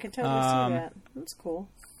 Oh, I can totally see that. That's cool.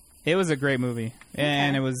 It was a great movie.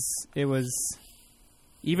 And it was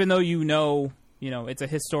even though it's a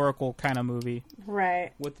historical kind of movie.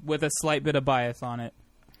 Right. With a slight bit of bias on it.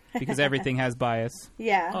 Because everything has bias.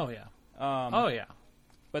 Yeah. Oh yeah. Yeah.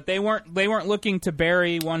 But they weren't looking to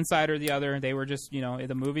bury one side or the other. They were just,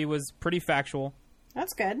 the movie was pretty factual.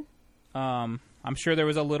 That's good. I'm sure there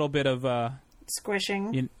was a little bit of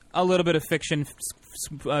squishing. A little bit of fiction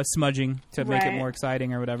smudging to make it more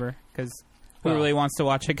exciting or whatever. Because who really wants to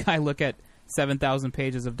watch a guy look at 7,000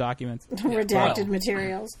 pages of documents? Redacted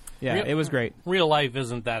materials. Yeah, it was great. Real life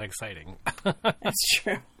isn't that exciting. That's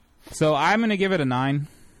true. So I'm going to give it a 9.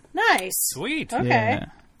 Nice. Sweet. Okay.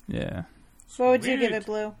 Yeah. So what would you give it,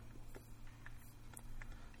 Blue?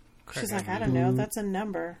 She's like, I don't know. That's a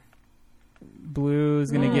number.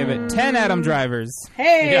 Blue's going to give it 10 Adam Drivers.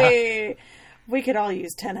 Hey! Yeah. We could all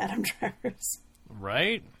use 10 Adam Drivers.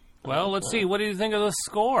 Right? Well, let's see. What do you think of the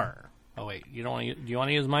score? Oh, wait. Do you want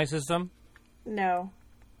to use my system? No.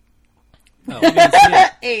 Oh,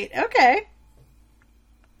 8. Okay.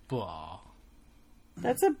 Blah.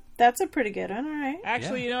 That's a pretty good one. All right.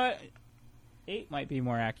 Actually, you know what? 8 might be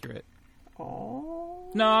more accurate.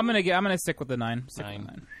 Oh. No, I'm gonna stick with the 9.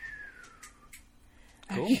 9.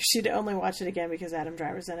 Cool. You should only watch it again because Adam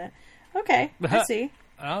Driver's in it. Okay, I see.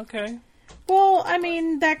 Okay. Well, I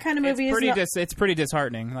mean, that kind of movie it's pretty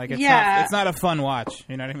disheartening. Like, it's not a fun watch.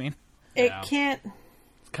 You know what I mean? It can't.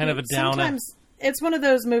 It's kind of a downer. Sometimes it's one of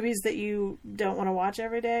those movies that you don't want to watch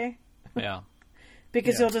every day. Yeah.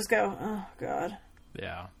 Because you'll just go, oh God.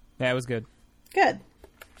 Yeah. Yeah, it was good. Good.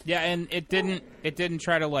 Yeah, and it didn't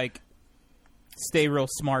try to, like, stay real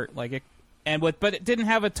smart, like it, but it didn't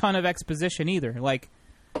have a ton of exposition either. Like,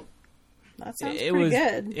 that sounds pretty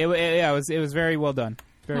good. It was very well done.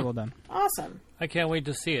 Very well done. Awesome. I can't wait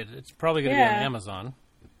to see it. It's probably going to be on Amazon.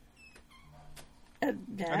 I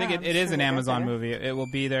think it is an Amazon movie. It will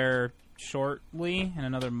be there shortly, in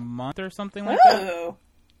another month or something like that. Oh,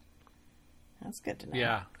 that's good to know.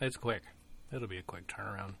 Yeah, it's quick. It'll be a quick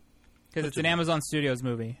turnaround. Because it's an Amazon Studios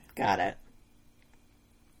movie. Got it.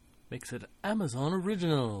 Makes it Amazon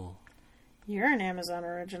original. You're an Amazon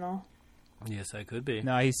original. Yes, I could be.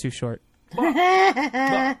 No, he's too short. That's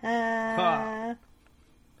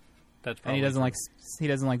probably and he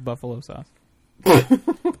doesn't like buffalo sauce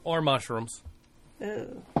or mushrooms.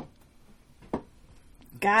 Ooh.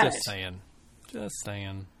 Got it. Just saying.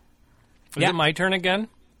 Is it my turn again?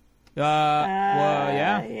 Well,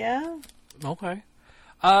 yeah. Yeah. Okay.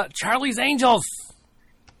 Charlie's Angels.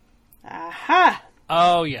 Aha.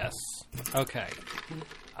 Oh, yes. Okay.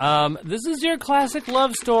 This is your classic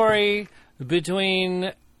love story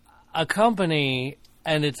between a company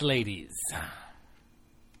and its ladies.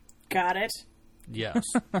 Got it. Yes.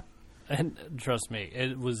 And trust me,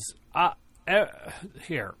 it was...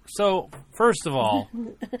 here. So, first of all...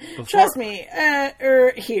 Trust me,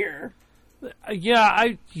 here.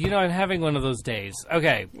 Yeah, I'm having one of those days.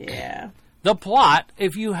 Okay. Yeah. The plot,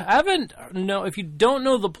 if you don't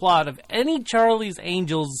know the plot of any Charlie's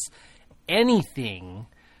Angels anything,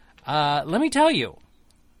 let me tell you.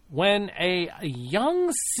 When a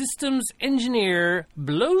young systems engineer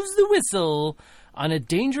blows the whistle on a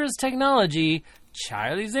dangerous technology,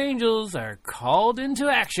 Charlie's Angels are called into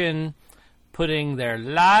action, putting their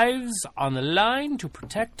lives on the line to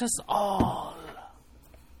protect us all.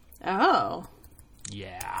 Oh.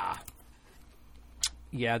 Yeah.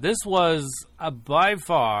 Yeah, this was by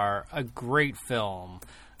far a great film.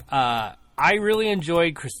 I really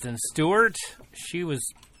enjoyed Kristen Stewart. She was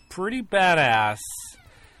pretty badass.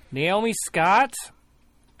 Naomi Scott,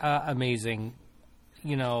 amazing.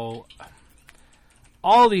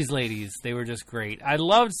 All these ladies, they were just great. I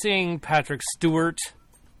loved seeing Patrick Stewart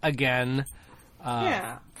again.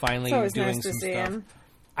 Finally it's doing nice to some see stuff. him.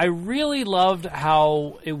 I really loved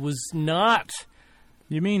how it was not...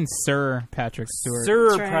 You mean Sir Patrick Stewart.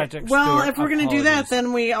 Sir Right. Patrick Well, Stewart. if we're going to do that, Apologies.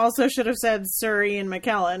 then we also should have said Sir Ian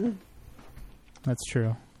McKellen. That's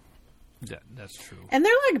true. That's true. And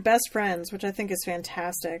they're like best friends, which I think is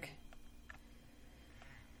fantastic.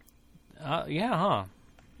 Yeah, huh?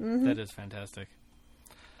 Mm-hmm. That is fantastic.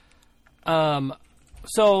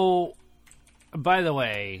 So, by the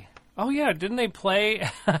way... Oh, yeah, didn't they play...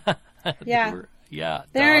 Yeah. Yeah.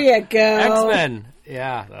 There you go. X-Men.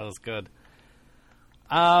 Yeah, that was good.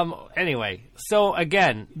 Anyway, so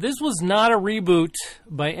again, this was not a reboot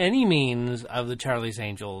by any means of the Charlie's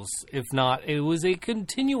Angels. If not, it was a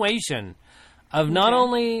continuation of not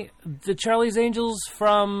only the Charlie's Angels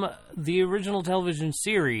from the original television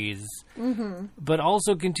series, but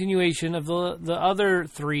also continuation of the other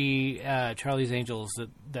three Charlie's Angels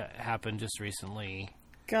that happened just recently.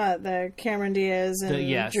 God, the Cameron Diaz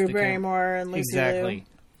and Drew Barrymore and Lucy Exactly.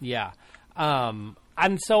 Liu. Yeah.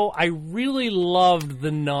 And so I really loved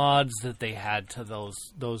the nods that they had to those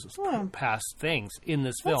past things in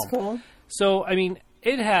this film. That's cool. So, I mean,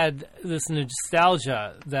 it had this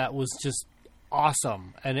nostalgia that was just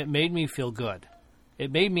awesome, and it made me feel good.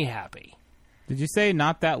 It made me happy. Did you say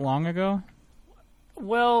not that long ago?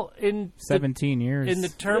 Well, in 17 years. In the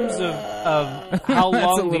terms of how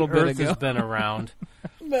long the Earth has been around.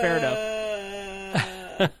 Fair enough.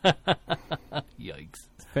 Yikes.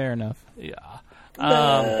 Fair enough. Yeah.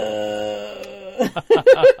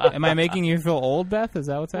 Am I making you feel old, Beth? Is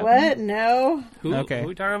that what's happening? What? No. Who are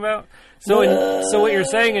we talking about? So what you're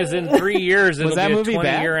saying is in 3 years it'll that be a movie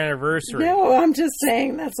 20-year anniversary. No, I'm just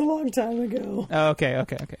saying that's a long time ago. Oh, okay.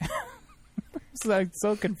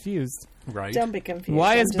 So confused. Right. Don't be confused.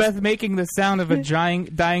 Why is Beth making the sound of a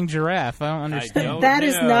dying giraffe? I don't understand. That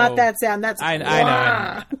is not that sound. That's I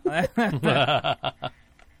know.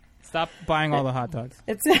 Stop buying all the hot dogs.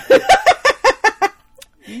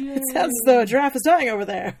 It sounds as though a giraffe is dying over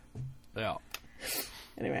there. Yeah.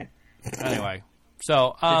 Anyway,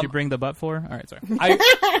 so did you bring the butt for? All right, sorry.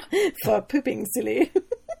 For pooping, silly.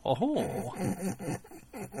 Oh.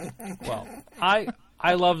 Well,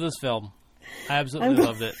 I love this film. I absolutely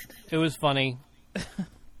loved it. It was funny.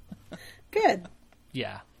 Good.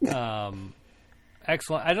 Yeah.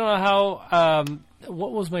 Excellent. I don't know how.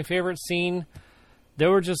 What was my favorite scene? There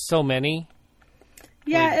were just so many.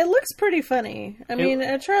 Yeah, it looks pretty funny. I mean,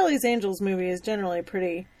 a Charlie's Angels movie is generally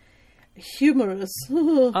pretty humorous.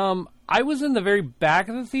 I was in the very back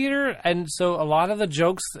of the theater, and so a lot of the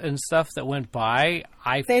jokes and stuff that went by,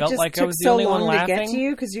 I felt like I was the only one laughing. They just took so long to get to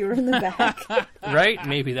you because you were in the back. Right?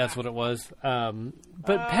 Maybe that's what it was.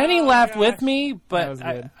 But Penny laughed with me, but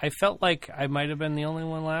I felt like I might have been the only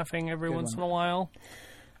one laughing every once in a while.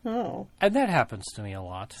 Oh. And that happens to me a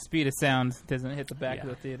lot. Speed of sound doesn't hit the back of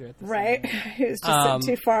the theater at the Right. It was just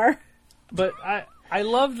too far. But I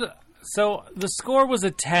loved... So, the score was a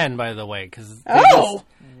 10, by the way.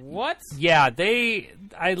 What? Yeah,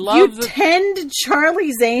 I love You tend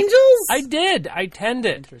Charlie's Angels? I did. I tend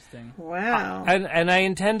it. Interesting. Wow. And I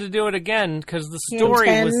intend to do it again, because the story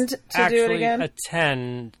was actually a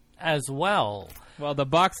 10 as well. Well, the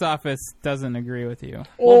box office doesn't agree with you.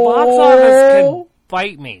 Well, box office can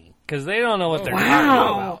bite me, because they don't know what they're talking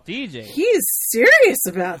about. DJ. He's serious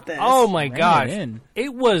about this. Oh my gosh. in.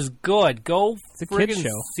 It was good. Go It's a kid's friggin'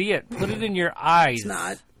 show. see it. Put it in your eyes. It's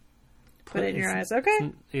not. Put it in your eyes.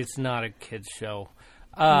 Okay. It's not a kid's show.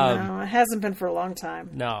 No, it hasn't been for a long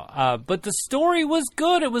time. No, but the story was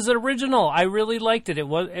good. It was original. I really liked it. It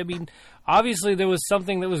was. I mean, obviously there was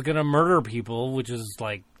something that was going to murder people, which is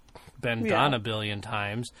like been done a billion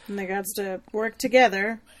times. And they got to work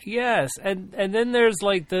together. Yes, and then there's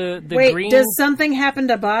like the Wait, green. does something happen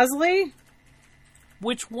to Bosley?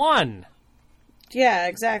 Which one? Yeah,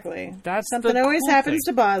 exactly. That's something the always cool happens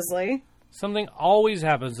thing. to Bosley. Something always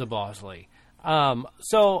happens to Bosley.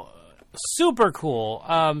 So super cool.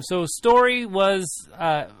 So story was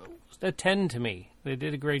a 10 to me. They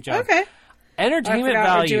did a great job. Okay. Entertainment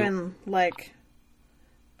value. We're doing like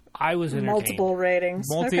I was entertained. Multiple ratings.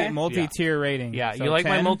 Multi-tier rating. Yeah, so you like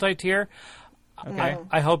 10? my multi-tier? Okay.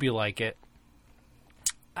 I hope you like it.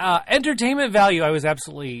 Entertainment value, I was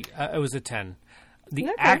absolutely. It was a 10. The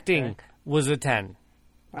acting was a 10.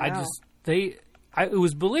 Wow. It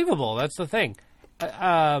was believable. That's the thing.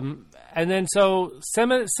 And then so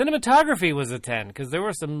cinematography was a 10 because there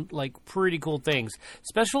were some like pretty cool things.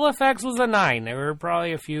 Special effects was a 9. There were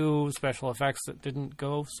probably a few special effects that didn't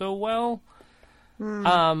go so well.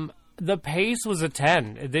 The pace was a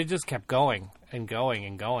 10. They just kept going and going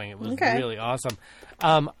and going. It was really awesome.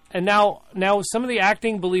 And now some of the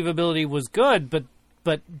acting believability was good, but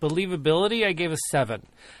believability I gave a 7.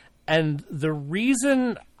 And the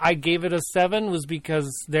reason I gave it a 7 was because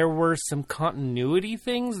there were some continuity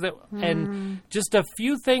things that, and just a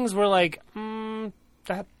few things were like, that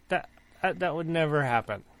would never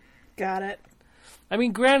happen. Got it. I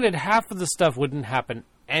mean, granted, half of the stuff wouldn't happen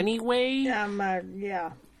anyway.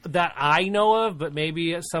 Yeah. That I know of, but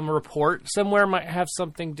maybe some report somewhere might have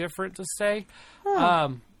something different to say.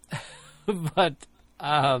 But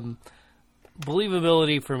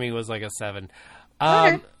believability for me was like a 7.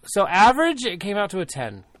 So average, it came out to a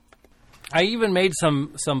 10. I even made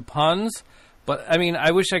some puns, but I mean, I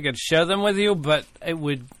wish I could share them with you, but it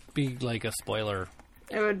would be like a spoiler.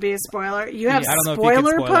 It would be a spoiler. You have I don't know spoiler if you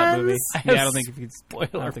could spoil puns? that movie. Yeah, I don't think if you could spoiler.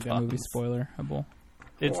 I don't think that movie's spoilerable.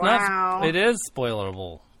 It's Wow. not. It is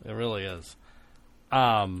spoilerable. It really is.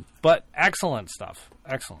 But excellent stuff.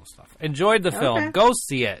 Excellent stuff. Enjoyed the film. Okay. Go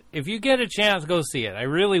see it. If you get a chance, go see it. I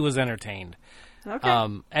really was entertained. Okay.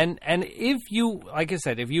 And if you, like I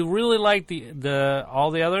said, if you really like the all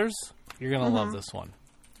the others, you're gonna love this one.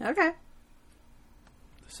 Okay.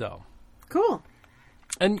 So Cool.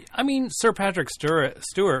 And I mean, Sir Patrick Stewart,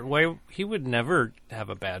 he would never have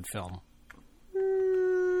a bad film.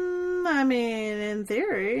 I mean, in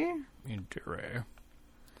theory. In theory.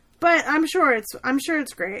 But I'm sure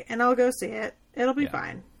it's great, and I'll go see it. It'll be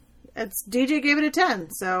fine. It's DJ gave it a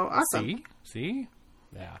 10, so awesome. See,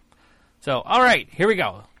 yeah. So, all right, here we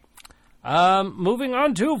go. Moving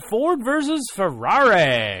on to Ford versus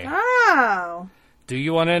Ferrari. Oh. Do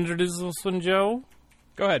you want to introduce this one, Joe?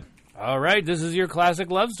 Go ahead. All right, this is your classic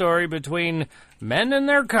love story between men and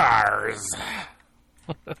their cars.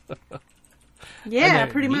 Yeah,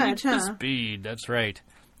 pretty much, huh? Speed, that's right.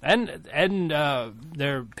 And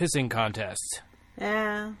their pissing contests.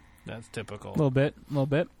 Yeah. That's typical. A little bit.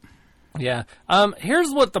 Yeah.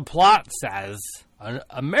 Here's what the plot says. An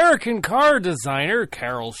American car designer,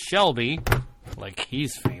 Carroll Shelby, like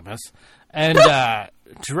he's famous, and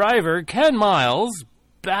driver Ken Miles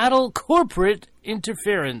battle corporate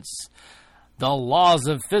interference, the laws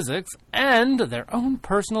of physics, and their own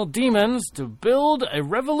personal demons to build a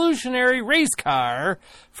revolutionary race car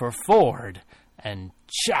for Ford and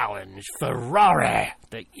challenge Ferrari,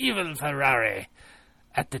 the evil Ferrari,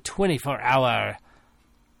 at the 24-hour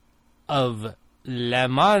of Le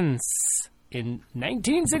Mans in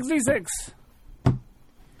 1966.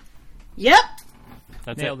 Yep.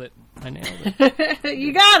 That's Nailed it. I nailed it.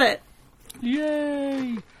 You got it.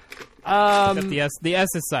 Yay! Except the S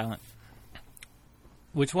is silent.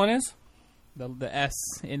 Which one is? The S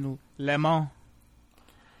in Le Mans.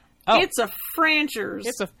 Oh. It's a Frenchers.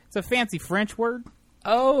 It's a fancy French word.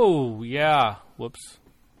 Oh, yeah. Whoops.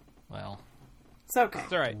 Well. It's okay.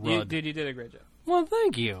 It's all right. You did a great job. Well,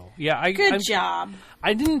 thank you. Yeah, Good job.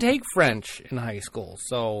 I didn't take French in high school,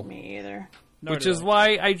 so Me either. which is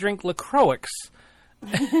why I drink LaCroix.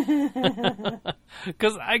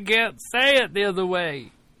 Because I can't say it the other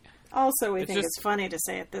way. Also, we think just- it's funny to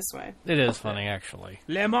say it this way. It is funny, actually.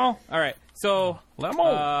 Le Mans. All right. So, Le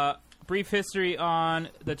Mans. brief history on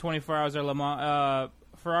the 24 Hours of Le Mans.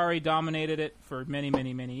 Ferrari dominated it for many,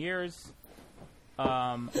 many, many years.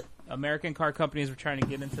 American car companies were trying to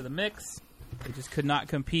get into the mix. They just could not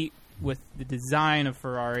compete with the design of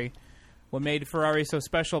Ferrari. What made Ferrari so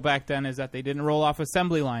special back then is that they didn't roll off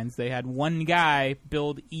assembly lines. They had one guy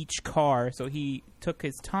build each car, so he took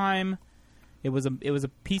his time. It was a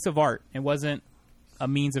piece of art. It wasn't a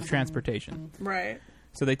means of transportation. Right.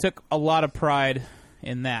 So they took a lot of pride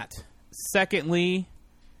in that. Secondly,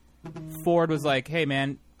 Ford was like, hey,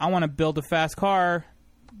 man, I want to build a fast car,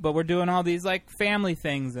 but we're doing all these like family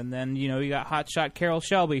things. And then, you got hotshot Carroll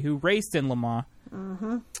Shelby, who raced in Le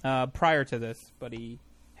Mans prior to this, but he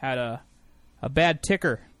had a bad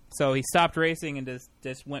ticker. So he stopped racing and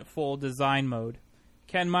just went full design mode.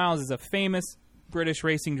 Ken Miles is a famous British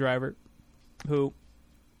racing driver who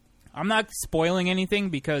I'm not spoiling anything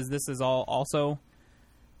because this is all also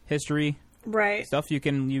history stuff you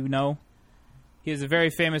know. He is a very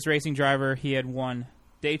famous racing driver. He had won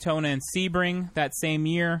Daytona and Sebring that same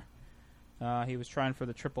year. He was trying for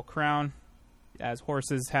the Triple Crown, as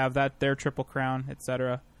horses have their Triple Crown,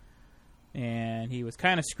 etc. And he was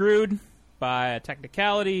kind of screwed by a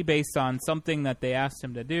technicality based on something that they asked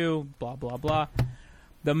him to do, blah, blah, blah.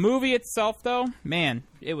 The movie itself, though, man,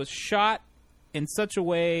 it was shot in such a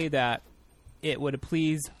way that it would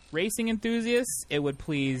please racing enthusiasts, it would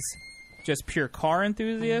please just pure car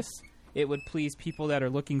enthusiasts, it would please people that are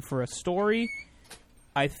looking for a story.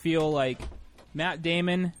 I feel like Matt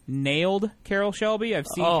Damon nailed Carroll Shelby. I've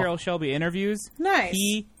seen Carroll Shelby interviews. Nice.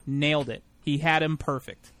 He nailed it. He had him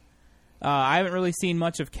perfect. I haven't really seen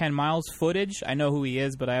much of Ken Miles' footage. I know who he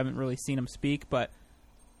is, but I haven't really seen him speak. But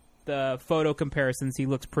the photo comparisons, he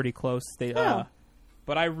looks pretty close. But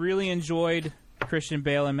I really enjoyed Christian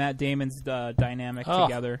Bale and Matt Damon's dynamic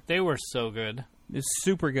together. They were so good. It was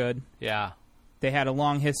super good. Yeah. They had a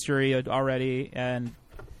long history already, and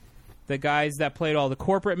the guys that played all the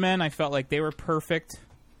corporate men, I felt like they were perfect.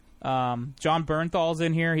 John Bernthal's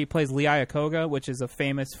in here. He plays Lee Iacocca, which is a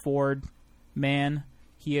famous Ford man.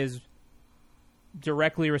 He is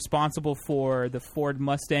directly responsible for the Ford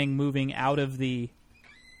Mustang moving out of the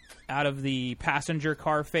passenger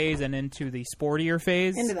car phase and into the sportier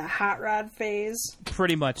phase, into the hot rod phase.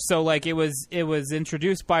 Pretty much. So, like, it was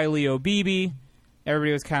introduced by Leo Beebe.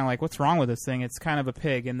 Everybody was kind of like, "What's wrong with this thing? It's kind of a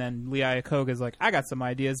pig." And then Lee Iacocca is like, "I got some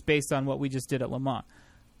ideas based on what we just did at Le Mans."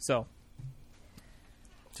 So,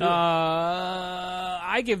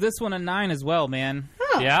 I give this one a 9 as well, man.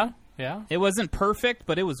 Oh. Yeah. It wasn't perfect,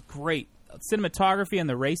 but it was great. Cinematography and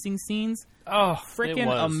the racing scenes,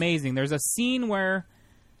 freaking amazing. There's a scene where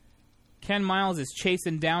Ken Miles is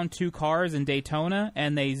chasing down two cars in Daytona,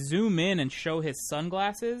 and they zoom in and show his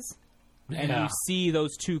sunglasses, and you see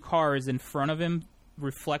those two cars in front of him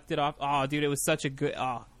reflected off. Oh, dude, it was such a good...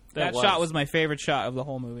 that shot was my favorite shot of the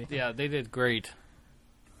whole movie. Yeah, they did great.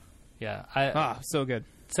 Yeah. So good.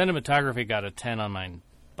 Cinematography got a 10 on mine,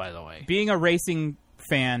 by the way. Being a racing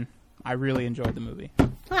fan, I really enjoyed the movie.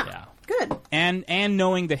 Yeah. Good. And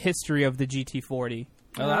knowing the history of the GT40.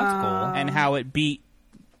 Oh, that's cool. And how it beat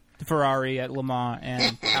Ferrari at Le Mans,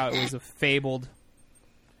 and how it was a fabled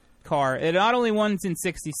car. It not only won in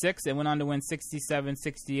 66, it went on to win 67,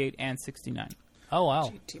 68, and 69. Oh,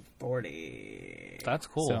 wow. GT40. That's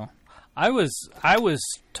cool. So, I was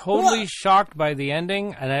totally shocked by the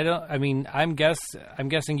ending, and I'm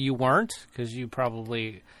guessing you weren't, because you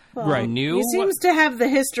probably knew. He seems to have the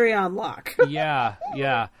history on lock. Yeah.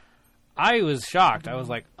 I was shocked. I was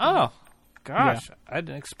like, oh, gosh, I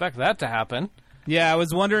didn't expect that to happen. Yeah, I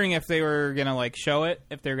was wondering if they were going to, show it,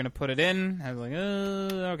 if they were going to put it in. I was like,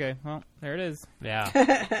 okay, well, there it is.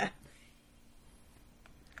 Yeah.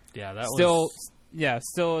 Yeah, that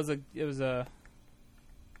still was a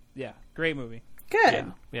great movie.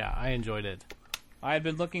 Good. Yeah, I enjoyed it. I had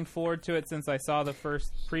been looking forward to it since I saw the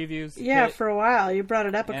first previews. Yeah, for a while. You brought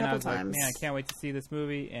it up a couple times. Like, man, I can't wait to see this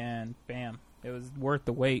movie, and bam, it was worth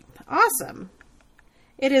the wait. Awesome.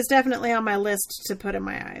 It is definitely on my list to put in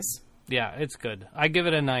my eyes. Yeah, it's good. I give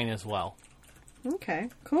it a 9 as well. Okay,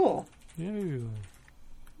 cool. Ew.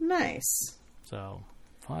 Nice. So,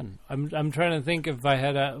 fun. I'm trying to think if I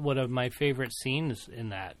had one of my favorite scenes in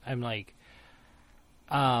that. I'm like,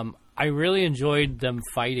 I really enjoyed them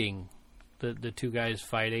fighting, the two guys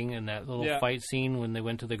fighting in that little fight scene when they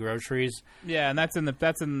went to the groceries. Yeah, and that's in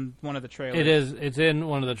one of the trailers. It is. It's in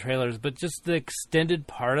one of the trailers, but just the extended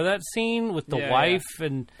part of that scene with the wife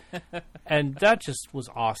and that just was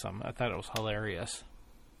awesome. I thought it was hilarious.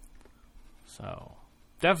 So,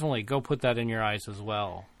 definitely go put that in your eyes as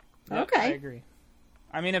well. Yep, okay. I agree.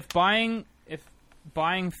 I mean, if buying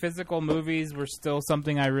physical movies were still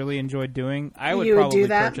something I really enjoyed doing, I would probably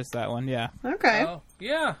purchase that one. Yeah. Okay.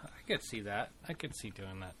 Yeah, I could see that. I could see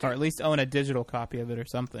doing that too. Or at least own a digital copy of it or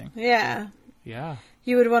something. Yeah. Yeah.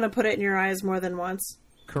 You would want to put it in your eyes more than once.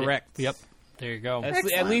 Correct. Yep. There you go.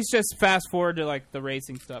 At least just fast forward to the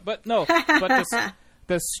racing stuff. But no,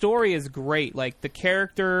 the story is great. Like the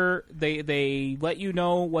character, they let you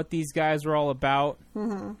know what these guys are all about.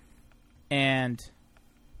 Mm-hmm. And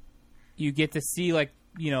you get to see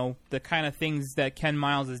the kind of things that Ken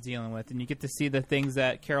Miles is dealing with, and you get to see the things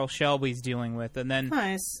that Carroll Shelby's dealing with, and then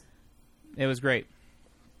nice. It was great.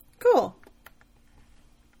 Cool.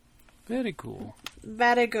 Very cool.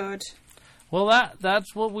 Very good. Well,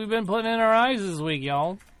 that's what we've been putting in our eyes this week,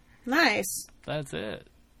 y'all. Nice. That's it.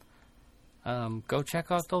 Go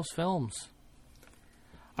check out those films.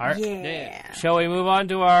 All right. Yeah. Shall we move on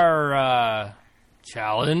to our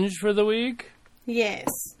challenge for the week? Yes.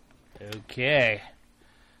 Okay.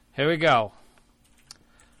 Here we go.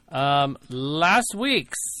 Last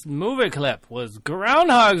week's movie clip was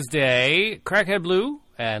Groundhog's Day, Crackhead Blue,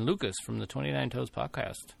 and Lucas from the 29 Toes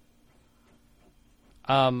podcast.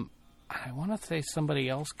 I want to say somebody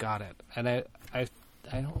else got it, and I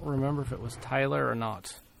don't remember if it was Tyler or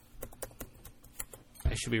not.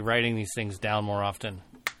 I should be writing these things down more often.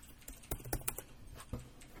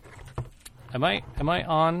 Am I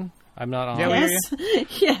on? I'm not on. Yeah, Yes.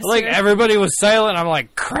 Yes. Like, everybody was silent. I'm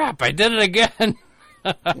like, crap, I did it again.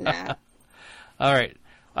 Nah. All right.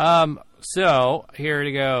 So, here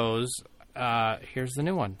it goes. Here's the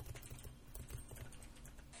new one.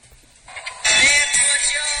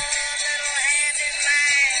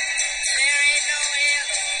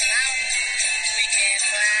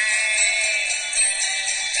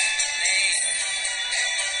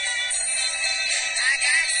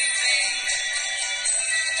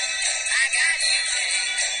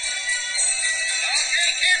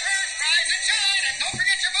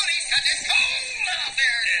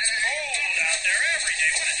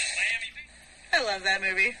 I love that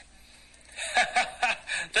movie.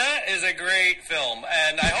 That is a great film,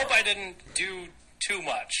 and I hope I didn't do too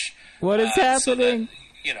much. What is happening?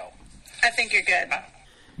 So that, I think you're good.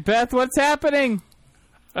 Beth, what's happening?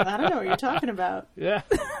 I don't know what you're talking about. Yeah.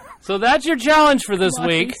 So that's your challenge for this Are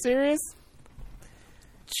you week. serious?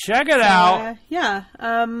 Check it out. Yeah.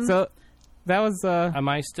 So that was Am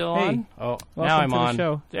I still Hey, on? Oh, welcome now I'm to the on.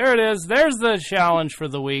 show. There it is. There's the challenge for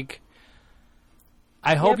the week.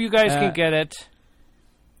 I hope you guys can get it.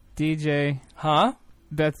 DJ. Huh?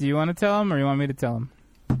 Beth, do you want to tell him or you want me to tell him?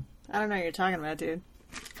 I don't know what you're talking about, dude.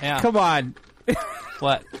 Yeah. Come on.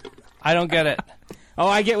 What? I don't get it. Oh,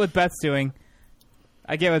 I get what Beth's doing.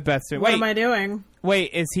 Wait, What am I doing?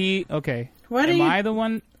 wait, is he okay? What am are you? I the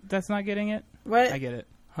one that's not getting it? What? I get it.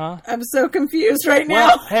 Huh? I'm so confused right now.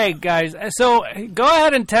 Well, hey, guys. So go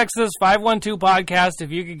ahead and text us 512-podcast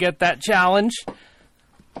if you could get that challenge.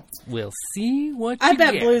 We'll see what you I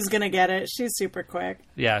bet get. Blue's gonna get it. She's super quick.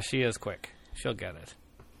 Yeah, she is quick. She'll get it.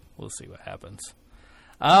 We'll see what happens.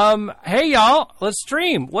 Hey, y'all. Let's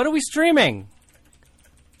stream. What are we streaming?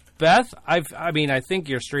 Beth, I think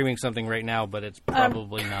you're streaming something right now, but it's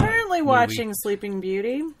probably not. Currently watching Sleeping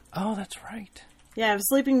Beauty. Oh, that's right. Yeah, I have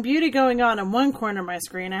Sleeping Beauty going on in one corner of my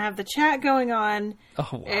screen. I have the chat going on Oh,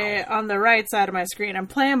 wow. on the right side of my screen. I'm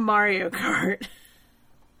playing Mario Kart.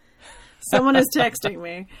 Someone is texting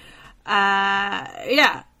me.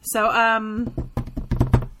 Yeah. So,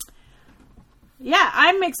 yeah,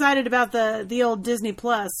 I'm excited about the old Disney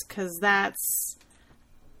Plus because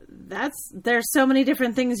there's so many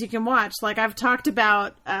different things you can watch. Like I've talked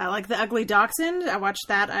about, like The Ugly Dachshund. I watched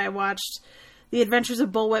that. I watched The Adventures of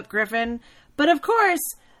Bullwhip Griffin. But of course,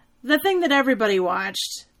 the thing that everybody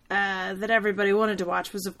watched, that everybody wanted to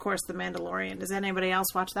watch, was of course The Mandalorian. Does anybody else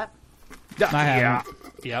watch that? I haven't.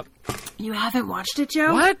 Yep. You haven't watched it,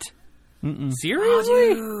 Joe? What? Oh,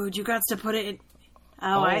 Seriously? dude, you got to put it in.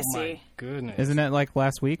 Oh, I see. My goodness. Isn't it like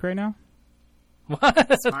last week right now?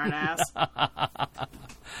 Smart ass. I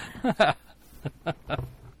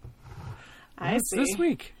It's see. this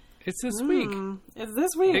week. It's this week. It's this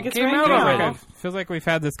week. It It's came right out now. already. Feels like we've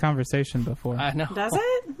had this conversation before. I know. Does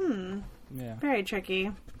it? Yeah. Very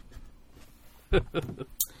tricky.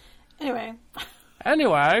 Anyway.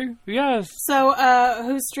 Anyway, yes. So,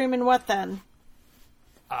 who's streaming what then?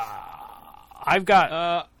 I've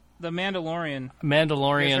got The Mandalorian.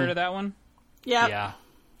 Mandalorian. You guys heard of that one? Yep.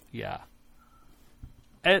 Yeah.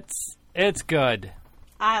 It's good.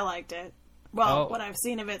 I liked it. Well, Oh. what I've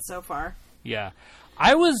seen of it so far. Yeah.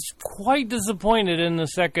 I was quite disappointed in the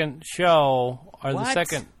second show, or the What?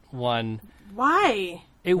 second one. Why?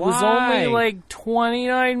 It was Why? only like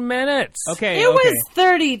 29 minutes. Okay. It was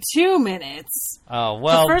 32 minutes. Oh,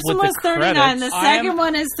 well, The first with one was the 39. credits, The second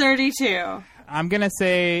one is 32. I'm going to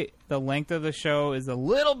say the length of the show is a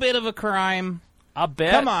little bit of a crime. I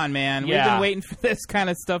bet. Come on, man. We've Yeah. been waiting for this kind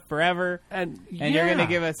of stuff forever. And You're going to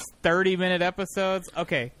give us 30-minute episodes?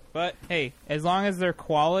 Okay. But, hey, as long as they're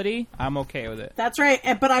quality, I'm okay with it. That's right.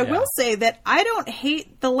 But I Yeah. will say that I don't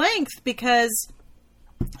hate the length because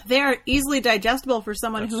they are easily digestible for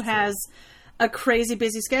someone who has a crazy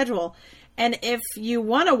busy schedule. And if you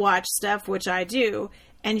want to watch stuff, which I do,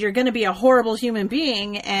 and you're going to be a horrible human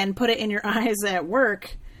being and put it in your eyes at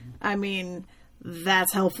work, I mean,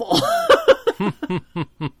 that's helpful.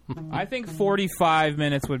 I think 45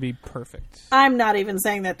 minutes would be perfect. I'm not even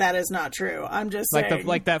saying that that is not true. I'm just saying.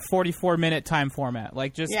 Like that 44-minute time format.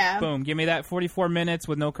 Like, just, Yeah. boom, give me that 44 minutes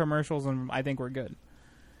with no commercials, and I think we're good.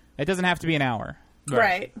 It doesn't have to be an hour.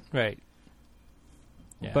 Right. Right.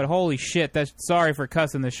 Yeah. But holy shit, sorry for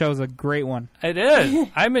cussing. The show's a great one. It is.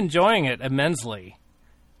 I'm enjoying it immensely.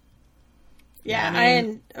 Yeah,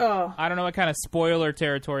 I don't know what kind of spoiler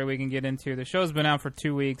territory we can get into. The show's been out for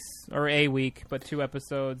 2 weeks, or a week, but 2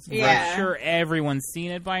 episodes. Yeah. I'm sure everyone's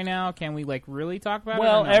seen it by now. Can we, really talk about it?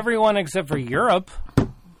 Well, or no? everyone except for Europe.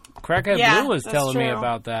 Crackhead Blue was telling me true.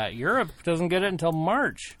 about that. Europe doesn't get it until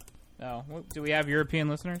March. Oh, do we have European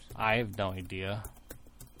listeners? I have no idea.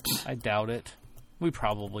 I doubt it. We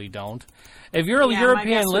probably don't. If you're a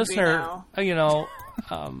European listener,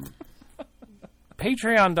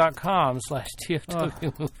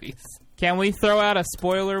 patreon.com/TFW movies. Can we throw out a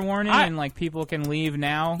spoiler warning and people can leave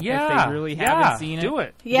now if they really haven't seen it? Do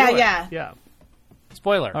it. Yeah.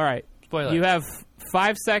 Spoiler. All right. Spoiler. You have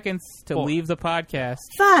 5 seconds to leave the podcast.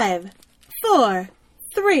 5, 4,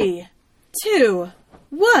 3, 2,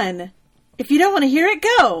 1. If you don't want to hear it,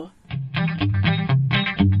 go.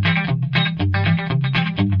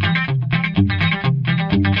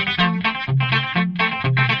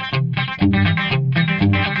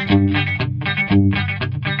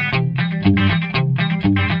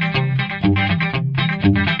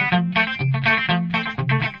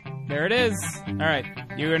 There it is. All right.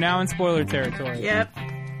 You are now in spoiler territory. Yep.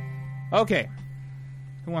 Okay.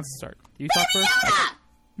 Who wants to start? You talk first?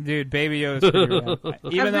 Dude, Baby Yoda's pretty rad.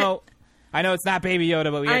 Even though I know it's not Baby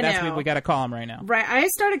Yoda, but that's what we got to call him right now. Right. I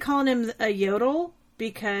started calling him a yodel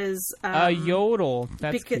because... a yodel.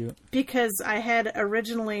 That's cute. Because I had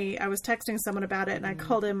originally... I was texting someone about it, and I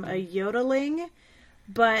called him a yodeling,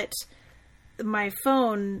 but my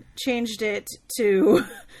phone changed it to...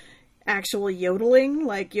 actual yodeling,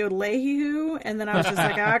 like yodel-a-hoo, and then I was just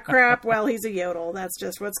like, crap, well, he's a yodel. That's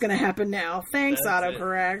just what's going to happen now. Thanks,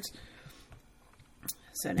 autocorrect.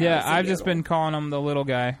 So now I've just been calling him the little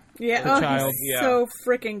guy. Yeah, the child. He's so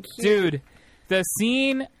freaking cute. Dude, the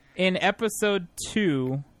scene in episode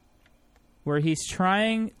 2 where he's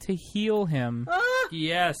trying to heal him.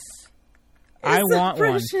 Yes. I want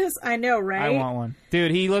one. I know, right? I want one.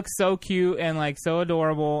 Dude, he looks so cute and so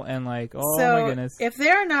adorable and my goodness. If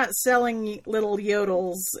they're not selling little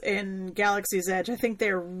yodels in Galaxy's Edge, I think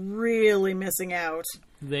they're really missing out.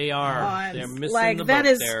 They are. They're missing the boat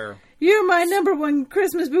there. You're my number one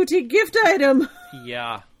Christmas boutique gift item.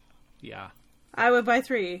 Yeah. I would buy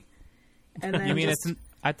 3. And then you mean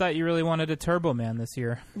I thought you really wanted a Turbo Man this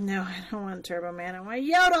year. No, I don't want Turbo Man. I want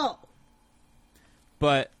Yodel.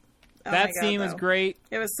 But that scene was great.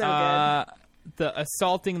 It was so good. The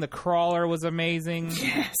assaulting the crawler was amazing.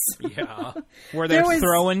 Yes. Yeah. Where they're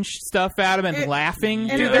throwing stuff at him and laughing.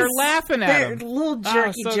 Dude, they're laughing at him. Little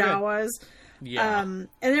jerky so Jawas. Yeah. And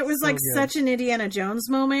it was such an Indiana Jones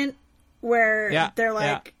moment where they're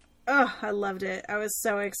like, oh, I loved it. I was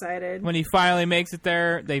so excited. When he finally makes it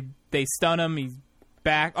there, they stun him. He's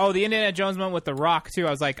back. Oh, the Indiana Jones moment with the rock, too.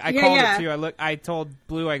 I was like, I called it, too. I told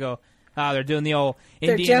Blue, I go, they're doing the old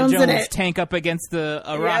Indiana Jones tank up against a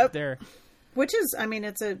rock there. Which is, I mean,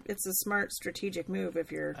 it's a smart strategic move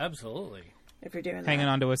if you're... Absolutely. If you're doing hanging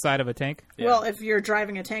onto a side of a tank. Yeah. Well, if you're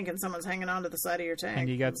driving a tank and someone's hanging onto the side of your tank, and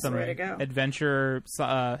you got some adventure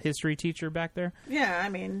history teacher back there. Yeah, I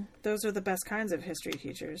mean, those are the best kinds of history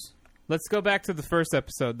teachers. Let's go back to the first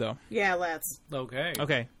episode, though. Yeah, let's.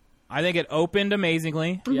 Okay. I think it opened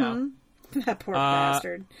amazingly. Mm-hmm. Yeah. That poor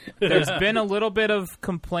bastard. There's been a little bit of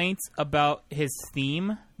complaints about his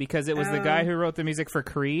theme because it was the guy who wrote the music for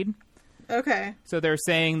Creed. Okay. So they're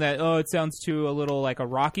saying that it sounds too a little like a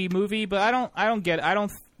Rocky movie, but I don't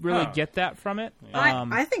really get that from it.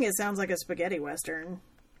 I think it sounds like a spaghetti western.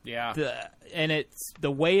 Yeah. And it's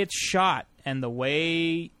the way it's shot and the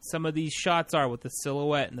way some of these shots are with the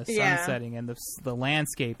silhouette and the sun setting and the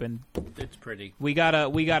landscape, and it's pretty. We got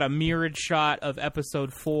a mirrored shot of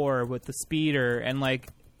episode 4 with the speeder, and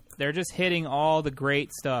they're just hitting all the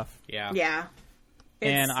great stuff. Yeah. Yeah.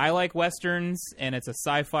 And I like westerns, and it's a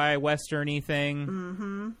sci-fi western-y thing.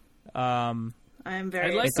 Mm-hmm. I'm very.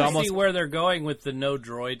 I'd like to see where they're going with the no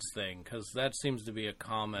droids thing, because that seems to be a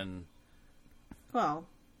common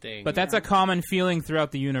thing. But that's a common feeling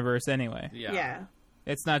throughout the universe, anyway. Yeah.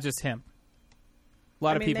 It's not just him. A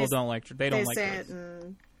lot of people don't like. They don't like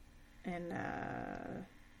droids. And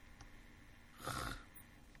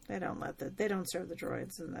they don't serve the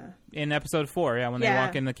droids in episode 4. When they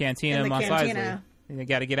walk in the cantina, Mos Eisley. You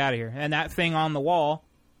got to get out of here. And that thing on the wall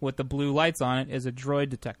with the blue lights on it is a droid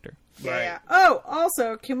detector. Yeah. Oh,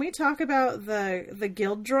 also, can we talk about the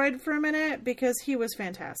guild droid for a minute? Because he was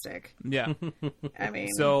fantastic. Yeah. I mean...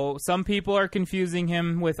 So, some people are confusing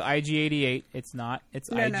him with IG-88. It's not. It's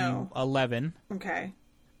IG-11. Okay.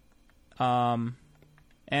 And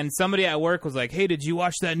And somebody at work was like, "Hey, did you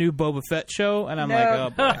watch that new Boba Fett show?" And I'm like, "Oh,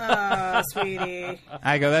 boy." Oh, sweetie.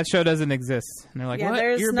 I go, "That show doesn't exist." And they're like, Yeah, "What?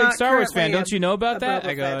 there's You're a not big Star Wars fan. currently Don't you know about a that?" Boba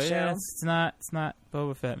I go, Fett "Yeah, show." it's not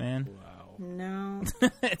Boba Fett, man. No.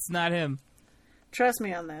 It's not him." Trust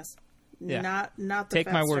me on this. Yeah. Not the Take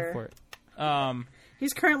my word Fetster. for it.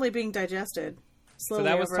 He's currently being digested slowly So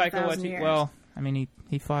that was over Taika 1,000 Waititi. years. Well, I mean,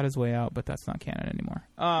 he fought his way out, but that's not canon anymore.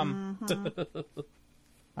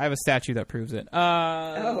 I have a statue that proves it.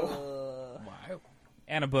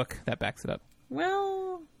 And a book that backs it up.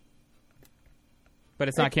 Well, But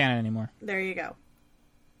it's not canon anymore. there you go.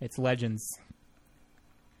 It's Legends.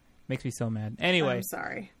 Makes me so mad. Anyway. I'm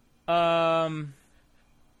sorry.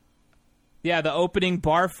 Yeah, the opening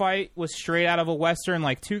bar fight was straight out of a Western.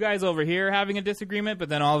 Like, two guys over here having a disagreement, but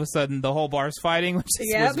then all of a sudden the whole bar's fighting, which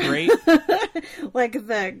was great. Like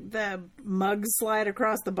the mugs slide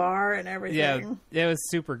across the bar and everything. Yeah, it was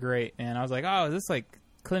super great, man. I was like, oh, is this like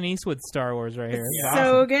Clint Eastwood Star Wars right here? It's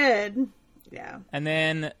so awesome. good. Yeah. And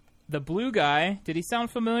then the blue guy, did he sound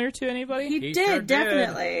familiar to anybody? He sure did, did.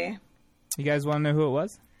 definitely. You guys want to know who it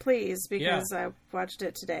was? Please, because I watched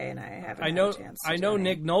it today and I haven't had a chance to I know do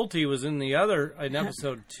Nick Nolte was in the other in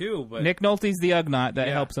episode 2, but Nick Nolte's the Ugnaught that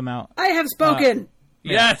Yeah. helps him out. I have spoken.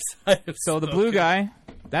 yes. So the blue guy,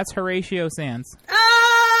 that's Horatio Sands.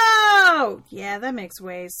 Oh! Yeah, that makes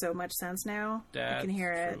way so much sense now. I can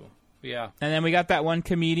hear it. Yeah. And then we got that one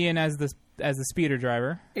comedian as the speeder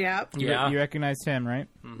driver. Yeah. You recognized him, right?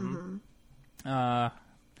 Mm-hmm.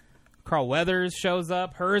 Carl Weathers shows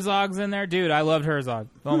up. Herzog's in there. Dude, I loved Herzog.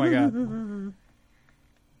 Oh, my God.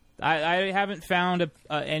 I haven't found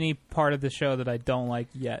any part of the show that I don't like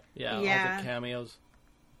yet. Yeah, all Yeah. the cameos.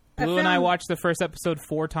 Blue and I watched the first episode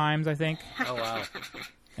 4 times, I think. Oh, wow.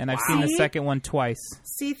 And I've seen the See? second one twice.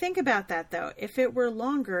 See, think about that, though. If it were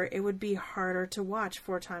longer, it would be harder to watch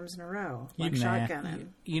 4 times in a row, like Nah. shotgunning.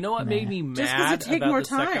 You know what made me Just 'cause mad it take about more the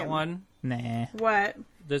second time. one? Nah. What?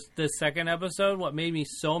 This second episode, what made me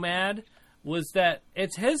so mad was that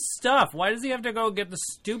it's his stuff. Why does he have to go get the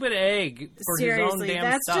stupid egg for Seriously, his own damn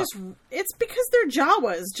that's stuff? it's because they're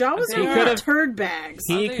Jawas. Jawas He are could've- turd bags.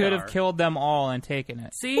 He they could have are. killed them all and taken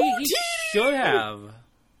it, See, he should have.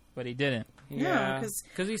 but he didn't. Yeah, 'cause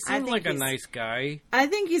because he I seemed think like a he's- nice guy. I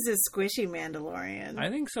think he's a squishy Mandalorian. I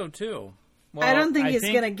think so too. Well, I don't think he's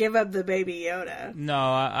going to give up the baby Yoda.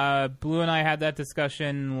 No, Blue and I had that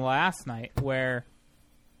discussion last night where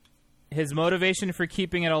his motivation for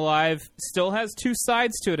keeping it alive still has 2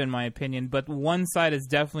 sides to it, in my opinion, but one side is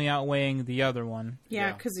definitely outweighing the other one. Yeah,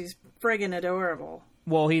 Yeah. because he's friggin' adorable.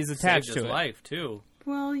 Well, he's Saved attached his to it. life too.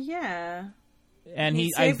 Well, yeah. And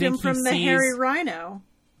He I saved think him from he the sees, hairy rhino.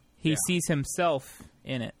 he Yeah. sees himself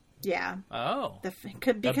in it. Yeah. Oh, Because he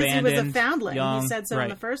was a Abandoned, foundling. young, He said so in right.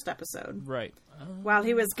 the first episode. Right. While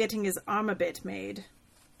he was getting his armabit made.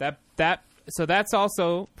 So that's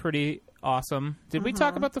also pretty awesome. Did we Mm-hmm.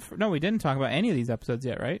 talk about no, we didn't talk about any of these episodes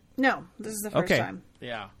yet, right? No, this is the first Okay. time.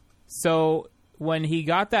 yeah. So when he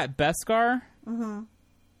got that Beskar,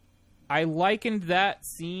 I likened that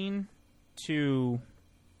scene to,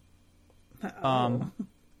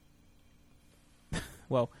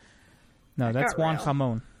 well, no, that's got Juan real.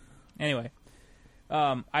 Jamon. Anyway,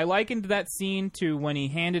 I likened that scene to when he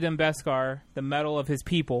handed him Beskar, the medal of his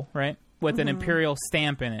people, right, with an Imperial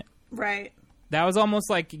stamp in it. Right. That was almost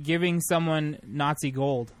like giving someone Nazi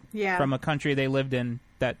gold Yeah. from a country they lived in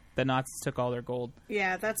that the Nazis took all their gold.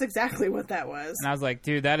 Yeah, that's exactly what that was. And I was like,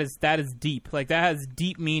 dude, that is deep. Like, that has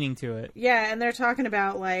deep meaning to it. Yeah, and they're talking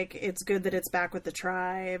about, like, it's good that it's back with the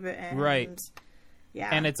tribe. And, Right. Yeah.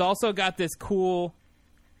 And it's also got this cool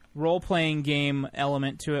role-playing game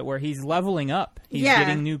element to it where he's leveling up. He's Yeah.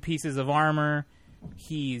 getting new pieces of armor.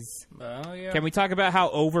 He's... Oh yeah. Can we talk about how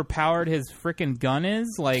overpowered his freaking gun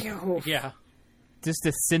is? Like, Oof. Yeah. just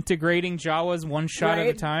disintegrating Jawas one shot at a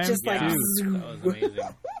Right? time? Just like, Dude. That was amazing.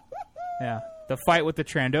 Yeah. The fight with the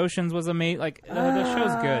Trandoshans was amazing. Like, the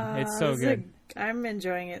show's good. It's so good. I'm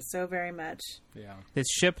enjoying it so very much. Yeah. His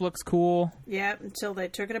ship looks cool. Yeah, until they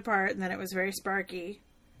took it apart, and then it was very sparky.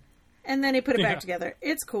 And then he put it back together.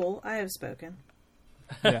 It's cool. I have spoken.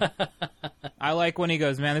 Yeah. I like when he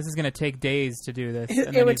goes, man, this is going to take days to do this. And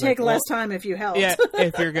It then would he's take like, less well, time if you helped. Yeah,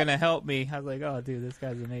 if you're going to help me. I was like, oh, dude, this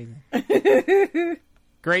guy's amazing.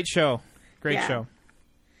 Great show. Great Yeah. show.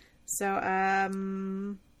 So,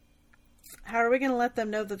 how are we going to let them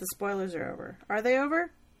know that the spoilers are over? Are they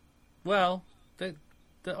over? Well, the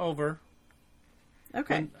over.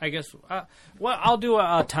 Okay. I guess. Well, I'll do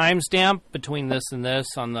a timestamp between this and this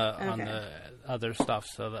on the other stuff,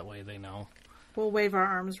 so that way they know. We'll wave our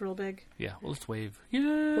arms real big. Yeah, we'll just wave.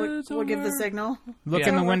 Yeah, We'll give the signal. Look Yeah.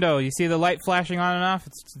 in the window. You see the light flashing on and off?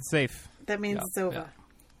 It's safe. That means it's over.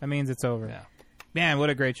 That means it's over. Yeah. Man, what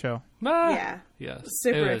a great show. Yeah. Yes.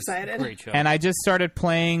 Super excited. Great show. And I just started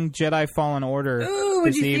playing Jedi Fallen Order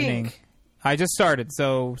this evening. Think? I just started.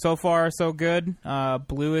 So far, so good.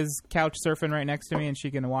 Blue is couch surfing right next to me, and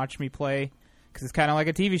she can watch me play because it's kind of like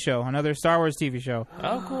a TV show, another Star Wars TV show.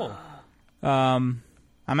 Oh, cool. I'm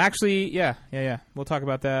actually, yeah. We'll talk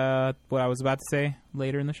about what I was about to say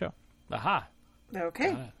later in the show. Aha.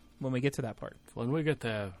 Okay. When we get to that part. When we get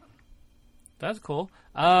there. That's cool.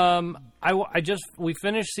 We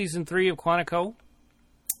finished season 3 of Quantico.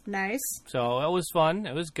 Nice. So it was fun.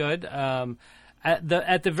 It was good. At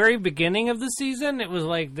the very beginning of the season, it was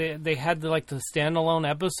like they had the standalone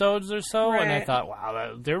episodes or so, right. and I thought,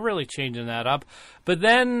 wow, they're really changing that up. But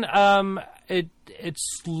then it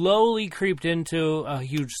slowly creeped into a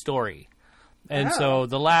huge story, and so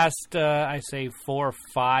the last I say 4 or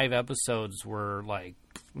 5 episodes were like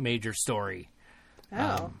major story.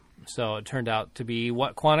 Oh. So it turned out to be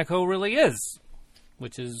what Quantico really is,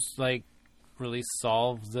 which is like really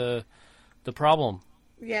solve the problem.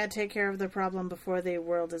 Yeah, take care of the problem before the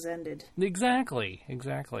world is ended. Exactly.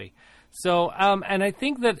 So, and I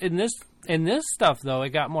think that in this stuff though, it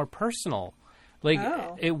got more personal. Like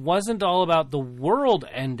it wasn't all about the world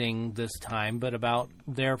ending this time, but about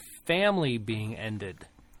their family being ended.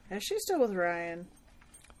 Is she still with Ryan?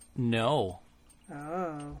 No.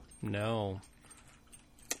 Oh. No.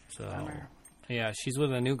 So, bummer. Yeah, she's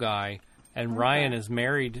with a new guy, and Ryan is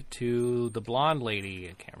married to the blonde lady.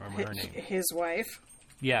 I can't remember her name. His wife?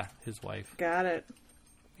 Yeah, his wife. Got it.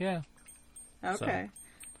 Yeah. Okay.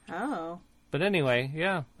 So. Oh. But anyway,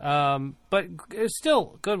 yeah. But it's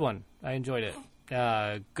still a good one. I enjoyed it.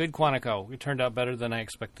 Good Quantico. It turned out better than I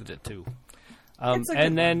expected it to. And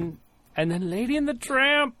then Lady and the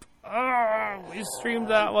Tramp. Oh, we streamed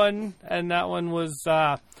that one, and that one was.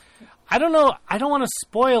 I don't know. I don't want to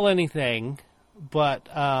spoil anything, but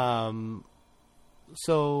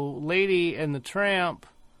so Lady and the Tramp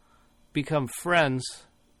become friends.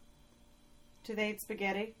 Do they eat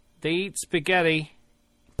spaghetti? They eat spaghetti.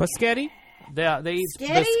 Paschetti? They eat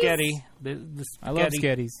biscotti. I love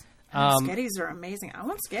sketties. Sketties are amazing. I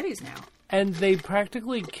want sketties now. And they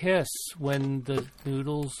practically kiss when the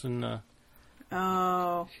noodles and the...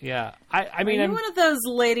 Oh. Yeah. I mean, Are you I'm one of those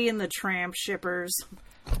Lady and the Tramp shippers?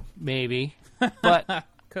 maybe. But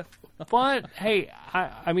hey,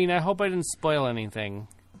 I mean, I hope I didn't spoil anything.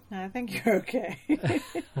 I think you're okay.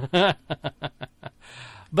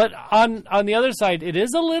 But on the other side, it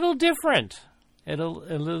is a little different.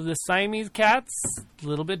 The Siamese cat's a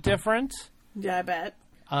little bit different. Yeah, I bet.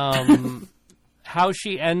 How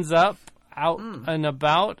she ends up out and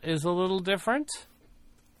about is a little different.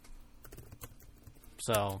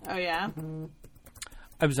 So. Oh, yeah?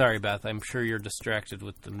 I'm sorry, Beth. I'm sure you're distracted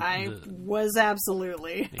with the... I was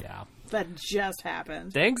absolutely. Yeah. That just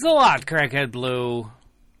happened. Thanks a lot, Crackhead Blue.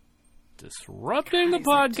 Disrupting the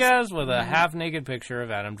podcast with a half-naked picture of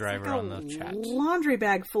Adam Driver on the chat. Laundry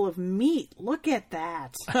bag full of meat. Look at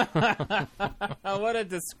that. What a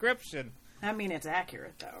description. I mean, it's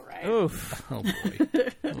accurate, though, right? Oof. Oh,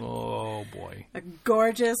 boy. Oh, boy. A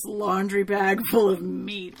gorgeous laundry bag full of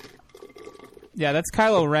meat. Yeah, that's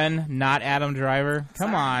Kylo Ren, not Adam Driver.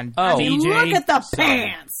 Come on, Oh. I mean, DJ. look at the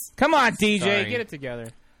pants. Come on, DJ. Sorry. Get it together.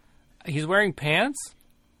 He's wearing pants?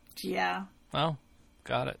 Yeah. Oh,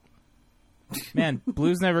 got it. Man,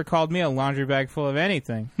 Blue's never called me a laundry bag full of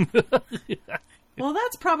anything. Well,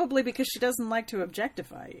 that's probably because she doesn't like to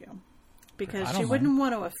objectify you. Because she wouldn't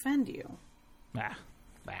want to offend you. Ah.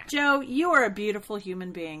 Joe, you are a beautiful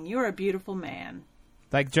human being. You are a beautiful man.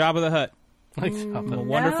 Like Jabba the Hutt. Like, A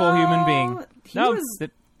wonderful human being.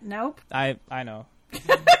 Nope. I know.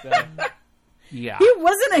 yeah. He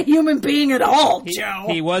wasn't a human being at all, Joe.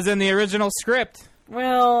 He was in the original script.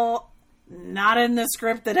 Well, not in the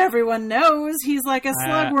script that everyone knows. He's like a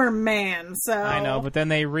slugworm man, so... I know, but then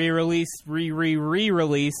they re-released,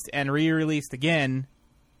 re-released, and re-released again.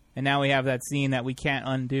 And now we have that scene that we can't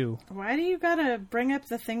undo. Why do you gotta bring up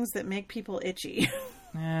the things that make people itchy?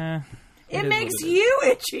 It makes you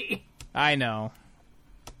itchy. I know.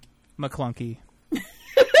 McClunky.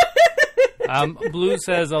 Blue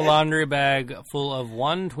says a laundry bag full of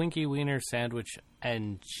one Twinkie Wiener sandwich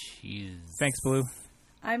and cheese. Thanks, Blue.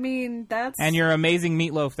 I mean, that's... And your amazing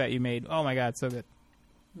meatloaf that you made. Oh my god, so good.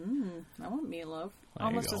 I want meatloaf. There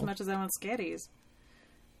Almost you as go. much as I want sketties.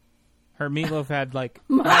 Her meatloaf had had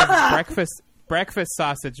breakfast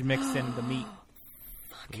sausage mixed in the meat.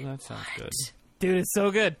 Ooh, that sounds good. Dude, it's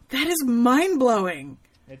so good. That is mind-blowing.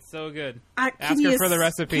 It's so good. Ask her for the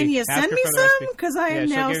recipe. Can you Ask send her me for the some? recipe. Because I am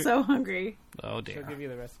Yeah, now she'll so hungry. Oh, She'll dear. give you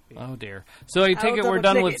the recipe. Oh, dear. So I take it we're double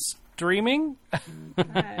done click with it. streaming?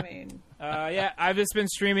 I mean... yeah, I've just been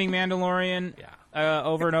streaming Mandalorian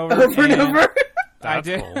over and over. Over and over? That's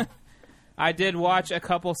cool. I did watch a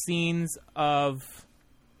couple scenes of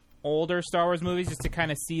older Star Wars movies just to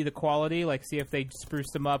kind of see the quality, like see if they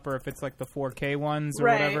spruced them up or if it's like the 4K ones or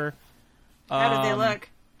whatever. How did they look?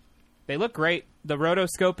 They look great. The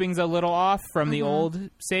rotoscoping's a little off from the old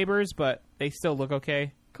sabers, but they still look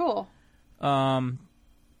okay. Cool.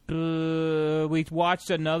 We watched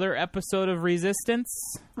another episode of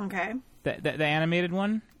Resistance. Okay. The animated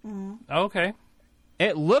one. Mm-hmm. Okay.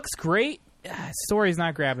 It looks great. Story's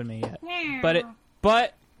not grabbing me yet.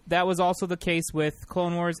 But that was also the case with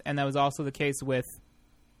Clone Wars, and that was also the case with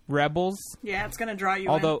Rebels. Yeah, it's going to draw you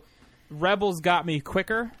Although Rebels got me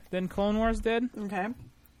quicker than Clone Wars did. Okay.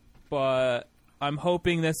 But I'm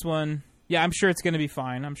hoping this one... Yeah, I'm sure it's going to be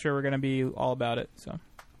fine. I'm sure we're going to be all about it. So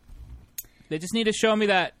they just need to show me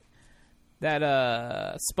that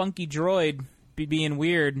spunky droid being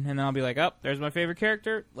weird, and then I'll be like, oh, there's my favorite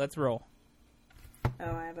character. Let's roll.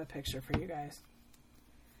 Oh, I have a picture for you guys.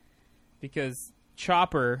 Because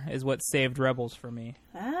Chopper is what saved Rebels for me.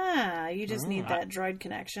 Ah, you just need that droid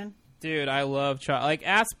connection. Dude, I love Chopper. Like,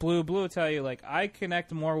 ask Blue. Blue will tell you, like, I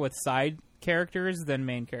connect more with side characters than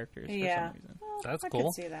main characters for some reason. Well, That's I cool.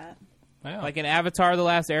 can see that. Yeah. Like in Avatar The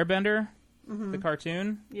Last Airbender, the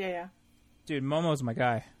cartoon. Yeah. Dude, Momo's my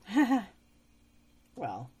guy.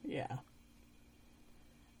 Well, yeah.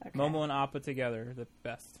 Okay. Momo and Appa together are the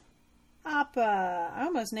best. Appa. I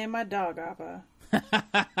almost named my dog Appa.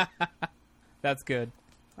 That's good.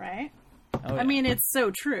 Right? Oh, yeah. I mean, it's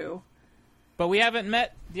so true. But we haven't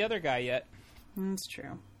met the other guy yet. It's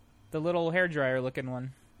true. The little hairdryer looking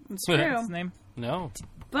one. It's true. What's his name? No.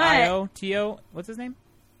 But T.O. What's his name?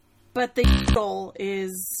 But the goal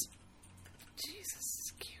is...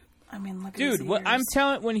 Jesus, cute. I mean, look at his Dude, what ears. I'm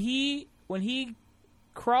telling... When he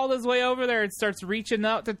crawled his way over there and starts reaching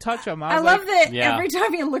out to touch him, I love that Yeah. every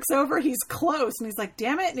time he looks over, he's close. And he's like,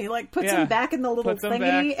 damn it. And he like puts him back in the little Puts him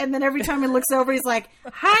thingy. back. And then every time he looks over, he's like,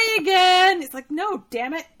 hi again. He's like, no,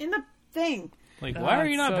 damn it. In the thing. Like, why are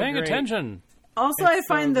you not so paying great. attention? Also, It's I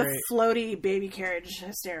find so the great. floaty baby carriage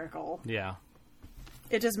hysterical. Yeah.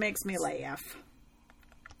 It just makes me laugh.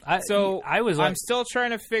 I'm still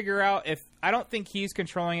trying to figure out if... I don't think he's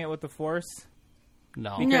controlling it with the Force.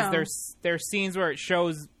 No. Because there's scenes where it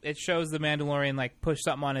shows the Mandalorian like push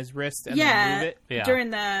something on his wrist and then move it. Yeah.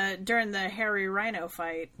 During the Harry Rhino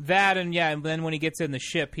fight. That and then when he gets in the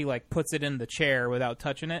ship, he like puts it in the chair without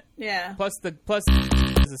touching it. Yeah. Plus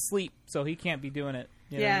is asleep, so he can't be doing it.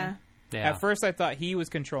 You know what I mean? Yeah. At first, I thought he was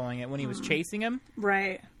controlling it when he was chasing him.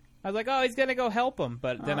 Right. I was like, oh, he's gonna go help him,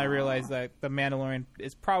 but then I realized that the Mandalorian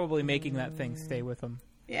is probably making that thing stay with him.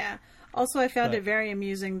 Yeah. Also, I found it very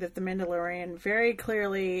amusing that the Mandalorian very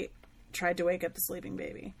clearly tried to wake up the sleeping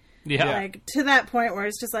baby. Yeah. Like, to that point where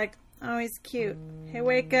it's just like, oh, he's cute. Hey,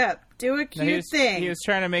 wake up. Do a cute thing. He was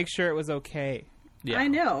trying to make sure it was okay. Yeah. I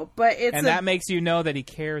know, but it's that makes you know that he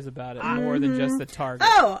cares about it more than just the target.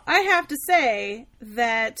 Oh, I have to say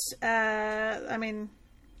that, I mean,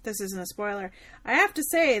 this isn't a spoiler. I have to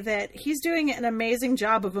say that he's doing an amazing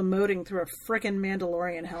job of emoting through a frickin'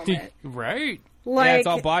 Mandalorian helmet. Right. Like, yeah,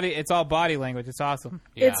 it's all body language. It's awesome.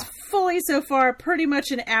 Yeah. It's fully so far pretty much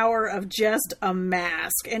an hour of just a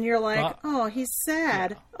mask, and you're like, oh, he's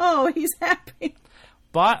sad. Yeah. Oh, he's happy.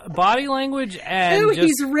 Body language and ooh, just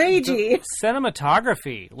he's ragey. The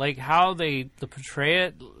cinematography, like how they portray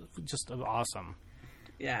it, just awesome.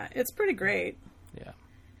 Yeah, it's pretty great. Yeah,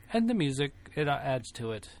 and the music, it adds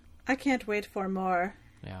to it. I can't wait for more.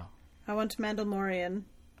 Yeah, I want Mandalorian.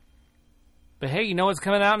 But hey, you know what's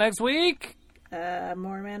coming out next week?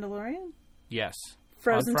 More Mandalorian? Yes.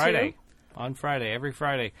 Frozen on Friday. 2? On Friday, every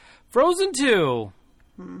Friday. Frozen 2.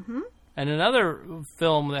 Mm-hmm. And another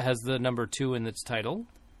film that has the number 2 in its title.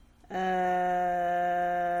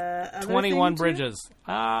 21 Bridges.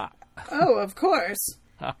 Oh, of course.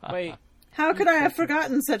 Wait. How could I have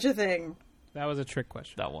forgotten such a thing? That was a trick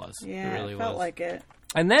question. That was. Yeah, it really felt was. like it.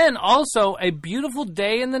 And then also A Beautiful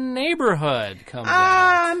Day in the Neighborhood comes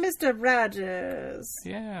out. Mr. Rogers.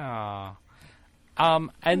 Yeah.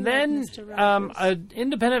 And then an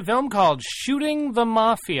independent film called Shooting the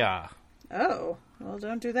Mafia. Oh, well,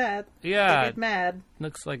 don't do that. Yeah. They get mad.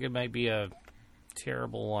 Looks like it might be a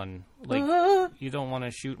terrible one. Like, you don't want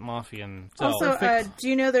to shoot mafia. So. Also, do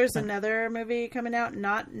you know there's another movie coming out?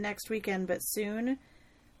 Not next weekend, but soon.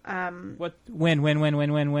 What? When?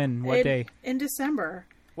 What day? In December.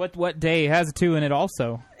 What day? It has a 2 in it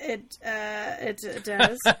also. It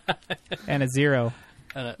does. And a 0.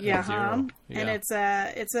 Yeah, yeah. And it's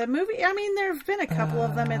a movie. I mean, there have been a couple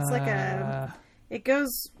of them. It's like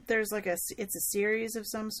there's like it's a series of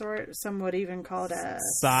some sort. Some would even call it a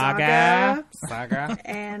saga.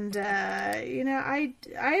 And I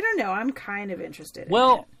don't know. I'm kind of interested.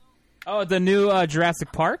 Well, in it. Oh, the new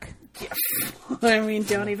Jurassic Park? I mean,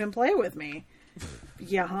 don't even play with me.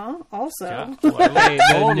 Yeah, huh? Also.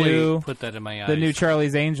 Yeah. Wait, Put that in my eyes. The new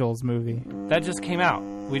Charlie's Angels movie. That just came out.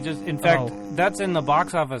 In fact, that's in the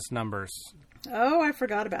box office numbers. Oh, I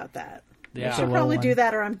forgot about that. Yeah. I should probably do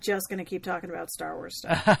that, or I'm just going to keep talking about Star Wars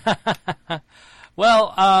stuff.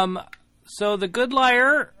 Well, so The Good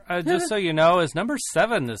Liar, just so you know, is number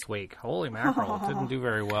 7 this week. Holy mackerel. It didn't do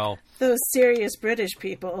very well. Those serious British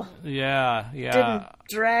people. Yeah. Didn't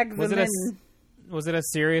drag them in. Was it a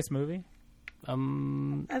serious movie? I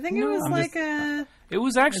think it was It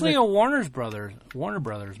was actually a Warner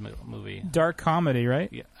Brothers movie. Dark comedy, right?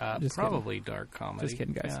 Yeah, probably kidding. Dark comedy. Just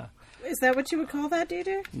kidding, guys. Yeah. Is that what you would call that,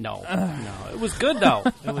 DJ? No. It was good though.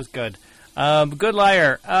 It was good. Good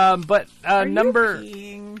Liar. But Are number.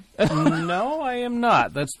 You No, I am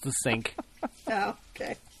not. That's the sink. Oh,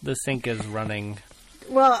 okay. The sink is running.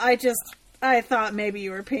 Well, I thought maybe you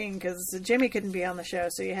were peeing because Jimmy couldn't be on the show,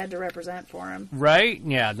 so you had to represent for him. Right?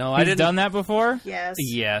 Yeah. No, I didn't. Done that before? Yes.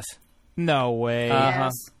 Yes. No way.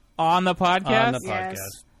 Yes. On the podcast? On the podcast.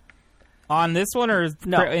 Yes. On this one or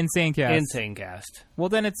Insane Cast? Insane Cast. Well,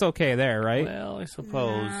 then it's okay there, right? Well, I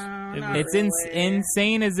suppose. No, It not was- really.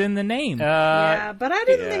 insane is in the name. Yeah, but I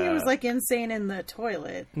didn't think it was like insane in the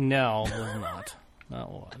toilet. No, it was not.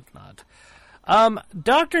 No, it was not.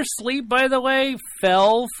 Dr. Sleep, by the way,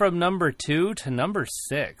 fell from number 2 to number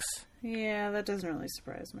 6. Yeah, that doesn't really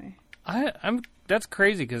surprise me. That's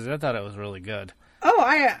crazy because I thought it was really good. Oh,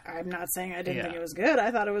 I'm not saying I didn't think it was good.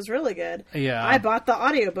 I thought it was really good. Yeah. I bought the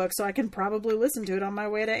audiobook so I can probably listen to it on my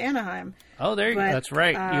way to Anaheim. Oh, there you go. That's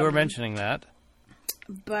right. You were mentioning that.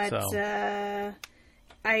 But I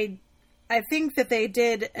think that they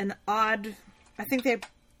did an odd... I think they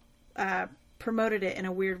promoted it in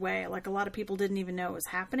a weird way. Like, a lot of people didn't even know it was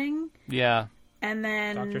happening. Yeah. And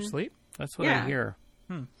then... Dr. Sleep? That's what I hear.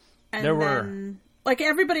 And There were. then, like,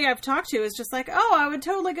 everybody I've talked to is just like, oh, I would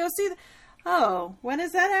totally go see... Oh, when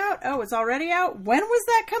is that out? Oh, it's already out? When was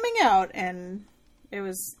that coming out? And it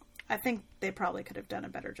was... I think they probably could have done a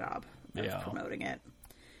better job of promoting it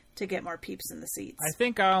to get more peeps in the seats. I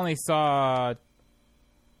think I only saw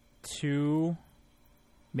 2,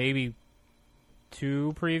 maybe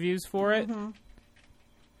 2 previews for it. Mm-hmm.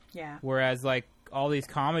 Yeah. Whereas, like, all these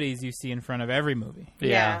comedies you see in front of every movie.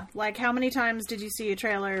 Yeah. Like, how many times did you see a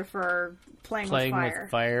trailer for Playing with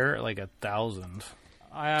Fire? Like 1,000.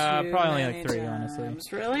 Probably only like 3, honestly.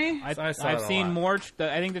 Really? I've seen more.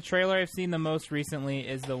 I think the trailer I've seen the most recently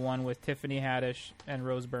is the one with Tiffany Haddish and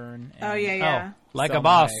Rose Byrne. And yeah. Like Selma a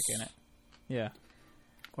Boss. Hayek in it. Yeah.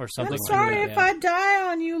 Or something. I'm sorry like if that. I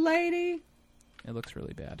die on you, lady. It looks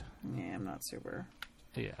really bad. Yeah, I'm not super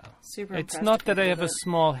Yeah. super It's impressed not that I with have a it.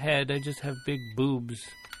 small head. I just have big boobs.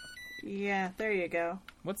 Yeah, there you go.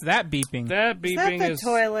 What's that beeping? That Is that beeping the is...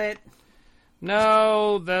 toilet?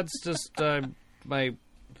 No, that's just my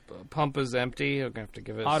pump is empty. I'm going to have to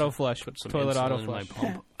give it Auto flush. Put some Toilet insulin auto in my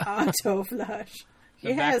flush. pump. Auto flush. The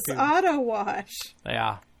Yes, back tube. auto wash.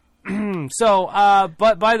 Yeah. So,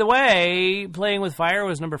 but by the way, Playing with Fire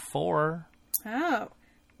was number 4. Oh,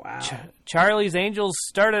 wow. Charlie's Angels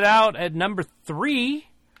started out at number 3.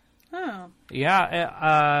 Oh,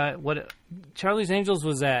 Yeah. Charlie's Angels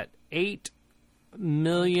was at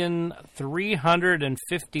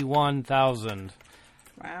 8,351,000.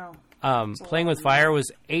 wow. Playing with Fire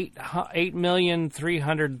was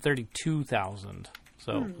 8,332,000.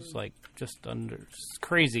 So it's like just under. It's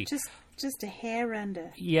crazy. Just a hair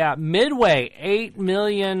under. Yeah, Midway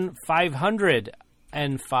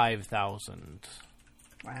 8,505,000.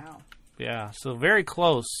 Wow. Yeah, so very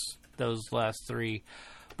close those last 3.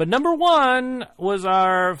 But number 1 was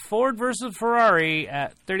our Ford versus Ferrari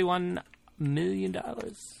at $31 million.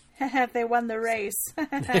 They won the race.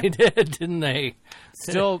 They did, didn't they?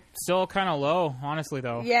 Still kind of low, honestly,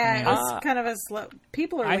 though. Yeah, I it mean, was kind of a slow...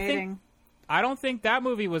 People are waiting. I don't think that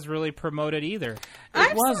movie was really promoted either.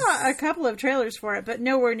 I saw a couple of trailers for it, but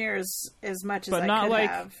nowhere near as much as But I not could like,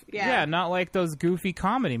 have. yeah, not like those goofy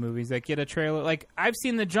comedy movies that get a trailer. Like, I've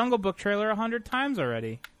seen the Jungle Book trailer 100 times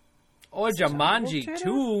already. Oh, Jumanji Trailer?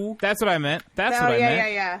 2. That's what I meant. That's what I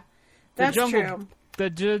meant. Yeah. That's Jungle- true. The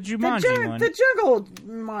Jumanji one. The Jungle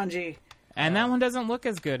Manji. And that one doesn't look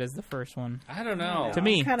as good as the first one. I don't know. To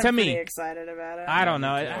me. I'm kind of pretty excited about it. I don't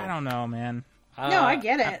know. I don't know, man. No, I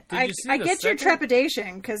get it. Did you see I the get your second?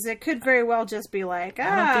 trepidation because it could very well just be like,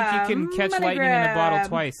 I don't think you can catch money lightning in a bottle grab.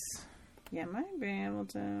 twice. You might be able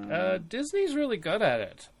to. Disney's really good at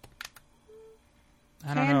it.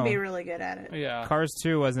 I don't know. Can be really good at it. Yeah. Cars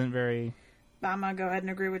 2 wasn't very... I'm going to go ahead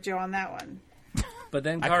and agree with Joe on that one. But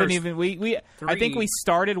then I Cars couldn't even... I think we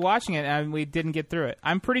started watching it and we didn't get through it.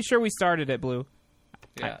 I'm pretty sure we started it, Blue.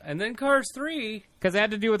 Yeah, and then Cars 3... Because it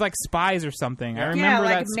had to do with, like, spies or something. I remember yeah,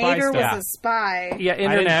 like that spy Mater stuff. was a spy. Yeah,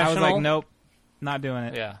 international. I was like, nope, not doing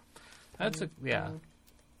it. Yeah. That's a... Yeah.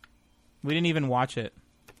 We didn't even watch it.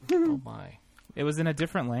 Oh, my. It was in a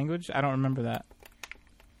different language? I don't remember that.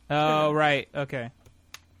 Oh, right. Okay.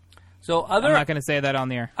 So I'm not going to say that on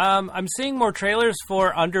the air. I'm seeing more trailers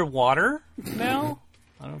for Underwater now.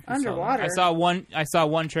 I don't know if you Underwater? I saw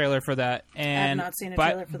one trailer for that. And I have not seen a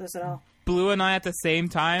trailer for this at all. Blue and I at the same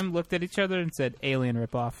time looked at each other and said, Alien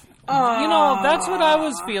ripoff. You know, that's what I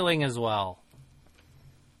was feeling as well.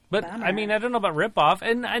 But, Bummer. I mean, I don't know about ripoff.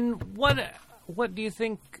 And what do you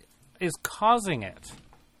think is causing it?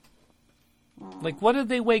 Like, what did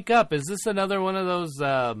they wake up? Is this another one of those...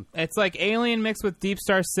 It's like Alien mixed with Deep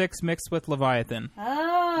Star 6 mixed with Leviathan.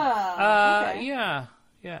 Oh, okay. Yeah.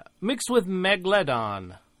 Mixed with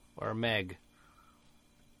Megalodon. Or Meg.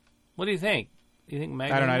 What do you think? Do you think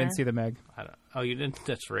Meg? I don't know. I there? didn't see the Meg. I don't. Oh, you didn't?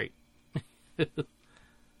 That's right.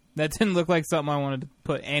 That didn't look like something I wanted to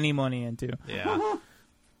put any money into. Yeah.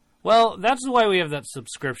 Well, that's why we have that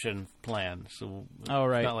subscription plan. So Oh,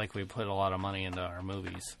 right. It's not like we put a lot of money into our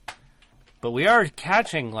movies. But we are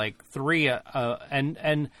catching like 3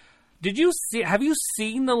 and did you see have you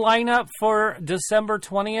seen the lineup for December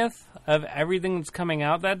 20th of everything that's coming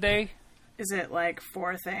out that day? Is it like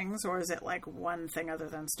 4 things, or is it like one thing other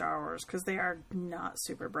than Star Wars? Because they are not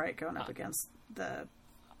super bright going up against the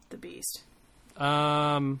Beast.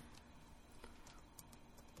 Hold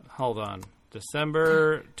on.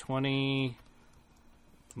 December 20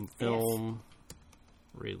 film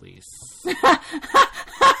release.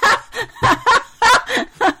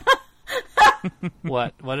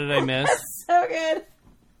 What? What did I miss? So good.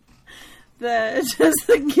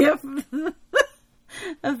 The gif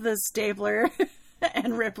of the stapler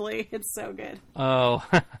and Ripley. It's so good. Oh,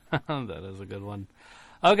 that is a good one.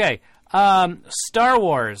 Okay. Star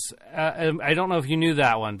Wars. I don't know if you knew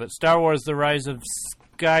that one, but Star Wars: The Rise of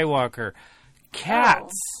Skywalker.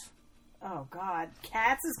 Cats. Oh God.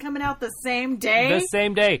 Cats is coming out the same day? The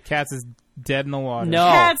same day. Cats is dead in the water. No.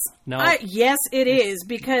 Cats. No. Yes, it is.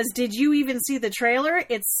 Because did you even see the trailer?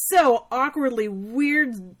 It's so awkwardly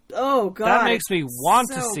weird. Oh God. That makes me want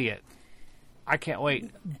to see it. I can't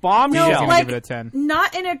wait. Bombshell. No, like, give it a 10.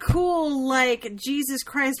 Not in a cool, like, Jesus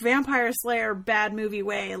Christ Vampire Slayer bad movie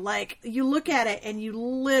way. Like, you look at it and you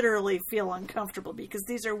literally feel uncomfortable because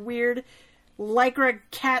these are weird Lycra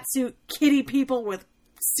catsuit kitty people with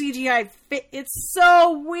CGI fit. It's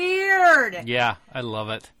so weird. Yeah, I love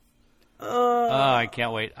it. Oh, I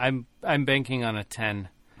can't wait. I'm banking on a 10.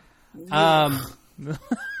 No. I'm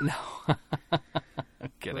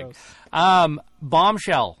kidding.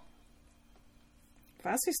 Bombshell.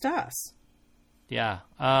 Fancy Stas. Yeah.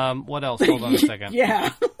 What else? Hold on a second.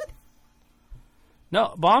 Yeah.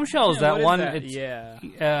 No, Bombshell is Yeah, that what is one. that? It's,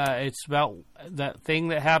 Yeah. it's about that thing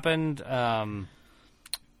that happened. Can't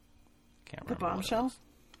remember. The Bombshell?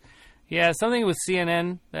 Yeah, something with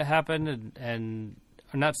CNN that happened, and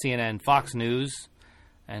or not CNN, Fox News,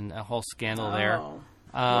 and a whole scandal there.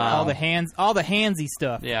 All the handsy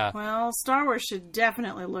stuff. Yeah. Well, Star Wars should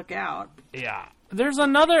definitely look out. Yeah. There's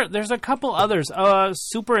a couple others.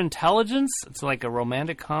 Super Intelligence. It's like a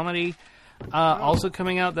romantic comedy. Also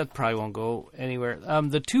coming out that probably won't go anywhere.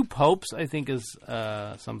 The Two Popes, I think, is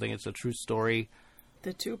something. It's a true story.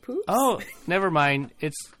 The Two Poops? Oh, never mind.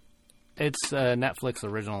 It's a Netflix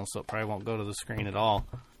original, so it probably won't go to the screen at all.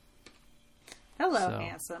 Hello, So.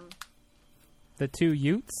 handsome. The Two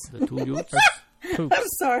Utes? The Two Utes. Poops. I'm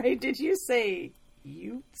sorry, did you say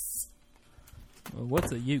Utes?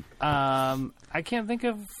 What's a Ute? I can't think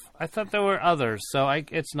of. I thought there were others, so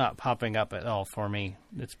it's not popping up at all for me.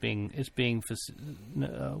 It's being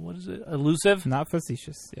what is it? Elusive. Not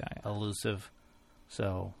facetious. Yeah. Elusive.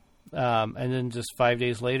 So, and then just 5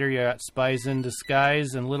 days later, you got Spies in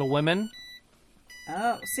Disguise and Little Women.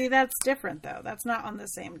 Oh, see, that's different, though. That's not on the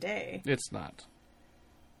same day. It's not.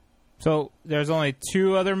 So there's only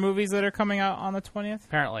 2 other movies that are coming out on the 20th?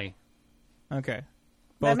 Apparently. Okay.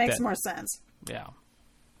 That makes dead. more sense. Yeah.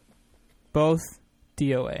 Both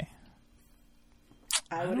DOA.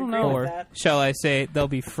 I would don't agree know. with Or that. shall I say they'll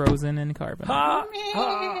be frozen in carbon?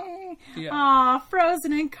 Yeah. Aw,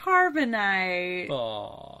 frozen in carbonite.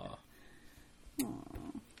 Oh.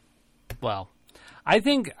 Well, I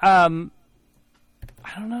think I don't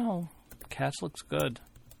know. Cats looks good.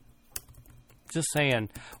 Just saying.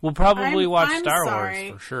 We'll probably watch I'm Star sorry.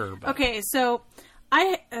 Wars for sure. But Okay, so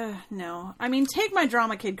no. I mean, take my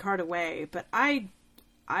drama kid card away, but I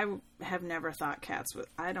I have never thought cats.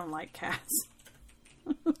 I don't like cats.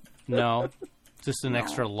 No, just an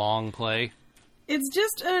extra long play. It's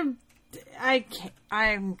just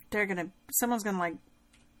someone's gonna like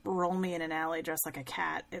roll me in an alley dressed like a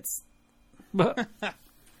cat. It's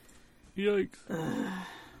yikes.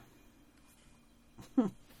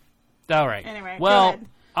 All right. Anyway, well,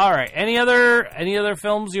 all right. Any other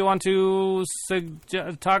films you want to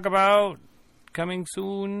talk about coming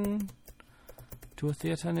soon to a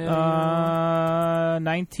theater near you?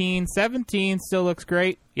 1917 still looks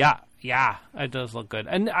great. Yeah, it does look good.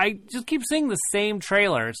 And I just keep seeing the same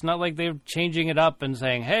trailer. It's not like they're changing it up and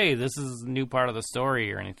saying, "Hey, this is a new part of the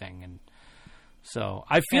story" or anything. And so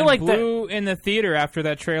I feel like Blue in the theater after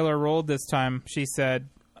that trailer rolled this time. She said,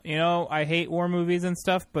 "You know, I hate war movies and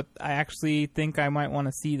stuff, but I actually think I might want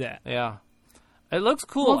to see that." Yeah, it looks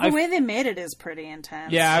cool. Well, the way they made it is pretty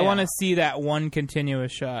intense. Yeah, I want to see that one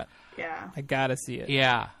continuous shot. Yeah, I gotta see it.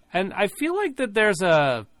 Yeah, and I feel like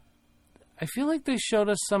that I feel like they showed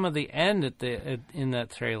us some of the end in that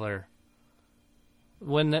trailer.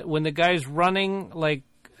 When the guy's running like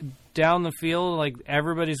down the field, like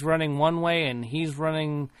everybody's running one way and he's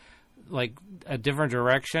running like a different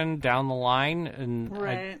direction down the line, and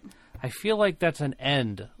right. I feel like that's an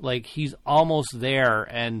end. Like he's almost there,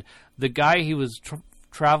 and the guy he was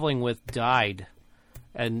traveling with died,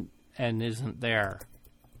 and isn't there.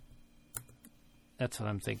 That's what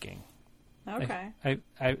I'm thinking. Okay.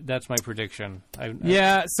 I that's my prediction.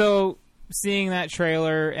 Yeah, so seeing that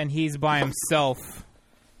trailer and he's by himself,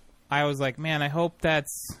 I was like, man, I hope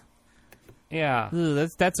that's a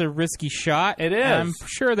risky shot. It is. And I'm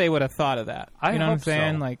sure they would have thought of that. You know what I'm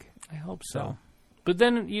saying? So. Like, I hope so. But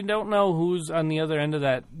then you don't know who's on the other end of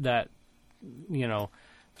that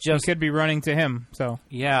just could be running to him. So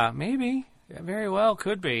yeah, maybe. Yeah, very well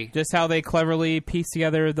could be. Just how they cleverly piece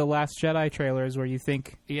together the Last Jedi trailers where you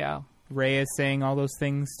think Rey is saying all those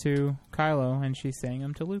things to Kylo and she's saying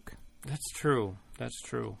them to Luke. That's true.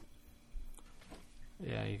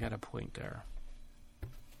 Yeah, you got a point there.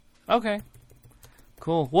 Okay.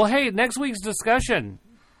 Cool. Well, hey, next week's discussion.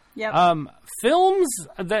 Yep. Films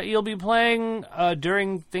that you'll be playing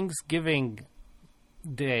during Thanksgiving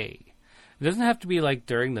Day. It doesn't have to be like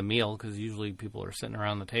during the meal because usually people are sitting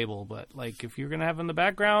around the table. But like if you're going to have in the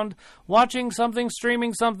background watching something,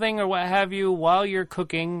 streaming something, or what have you while you're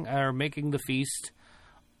cooking or making the feast,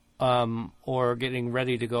 or getting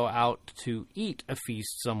ready to go out to eat a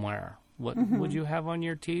feast somewhere, what would you have on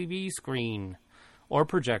your TV screen or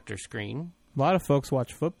projector screen? A lot of folks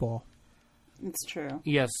watch football. It's true.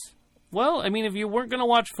 Yes. Well, I mean, if you weren't going to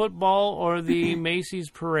watch football or the Macy's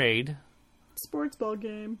parade. Sports ball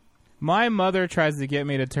game. My mother tries to get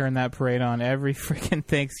me to turn that parade on every freaking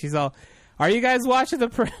thing. She's all, are you guys watching the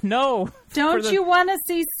parade? No. Don't you want to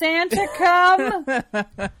see Santa come?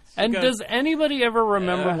 And does anybody ever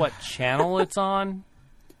remember what channel it's on?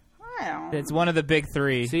 I don't. It's one of the big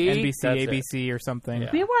three. See? NBC, That's ABC, or something. Yeah.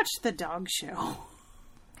 We watched the dog show.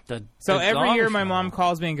 So every year my mom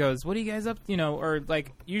calls me and goes, what are you guys up to? Or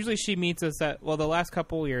like, usually she meets us at, well, the last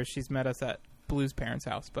couple of years she's met us at Blue's parents'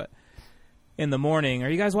 house, but in the morning, are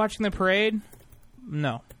you guys watching the parade?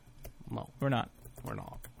 No, we're not.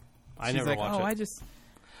 I never watch it.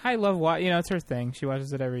 I love watching. It's her thing. She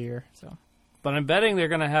watches it every year. So, but I'm betting they're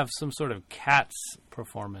going to have some sort of Cats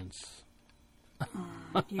performance.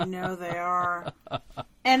 You know they are.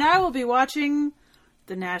 And I will be watching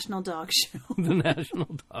the National Dog Show. The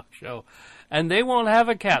National Dog Show, and they won't have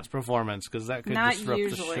a Cats performance because that could disrupt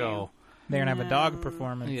the show. They're gonna have a dog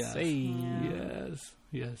performance. Yes. Hey.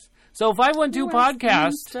 Yes. So 512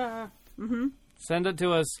 podcast. Send it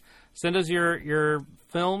to us. Send us your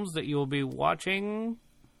films that you will be watching.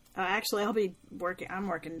 Actually, I'll be working. I'm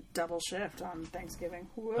working double shift on Thanksgiving.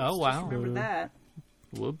 Whoops, oh wow! Just remember that.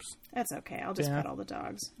 Whoops. That's okay. I'll just pet all the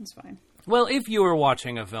dogs. It's fine. Well, if you were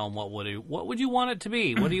watching a film, what would you want it to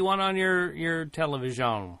be? What do you want on your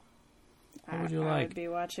television? What would you like? I would be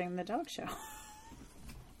watching the dog show.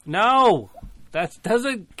 No, that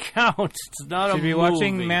doesn't count. It's not Should a be movie.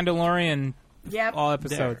 watching Mandalorian. Yep. All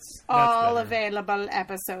episodes. All available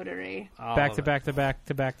episodery. Back to back to back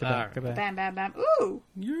to back to back to back. Bam, bam, bam. Ooh.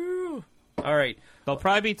 Yeah. All right. There'll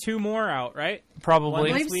probably be 2 more out, right?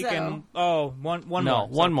 Probably. I This week so. and one more. No,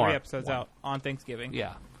 one more. 3 episodes out on Thanksgiving.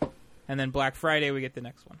 Yeah. And then Black Friday we get the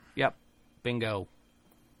next one. Yep. Bingo.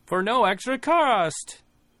 For no extra cost.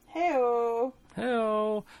 Hey-o.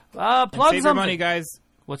 Hey-o. Save Plug your something. money, guys.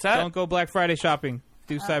 What's that? Don't go Black Friday shopping.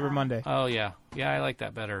 Do Cyber Monday. Oh, yeah. Yeah, I like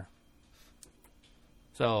that better.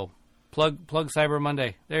 So, plug Cyber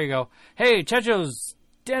Monday. There you go. Hey, Checho's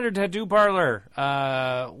Standard Tattoo Parlor.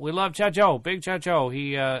 We love Checho. Big Checho.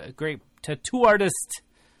 He, great tattoo artist.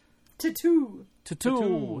 Tattoo.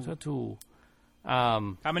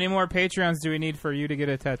 How many more Patreons do we need for you to get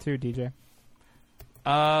a tattoo, DJ?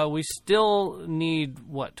 We still need,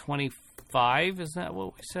 25? Is that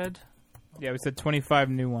what we said? Yeah, we said 25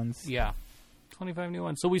 new ones. Yeah, 25 new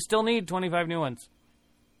ones. So we still need 25 new ones.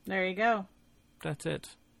 There you go. That's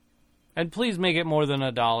it. And please make it more than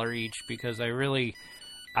 $1 each, because I really...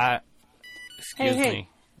 excuse me.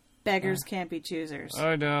 Beggars can't be choosers.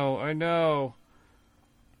 I know.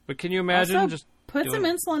 But can you imagine also, just... Put some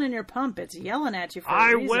insulin in your pump. It's yelling at you for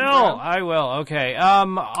a reason, I will. Okay.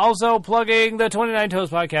 Also plugging the 29 Toes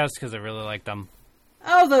podcast because I really like them.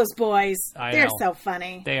 Oh, those boys. They're know. so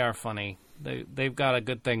funny. They are funny. They've got a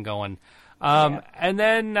good thing going. And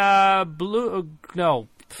then no.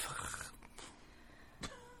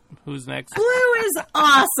 Who's next? Blue is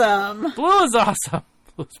awesome. Blue is awesome.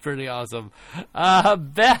 Blue's pretty awesome.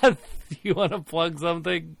 Beth, you want to plug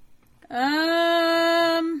something?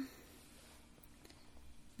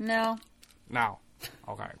 No. No.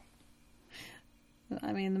 Okay.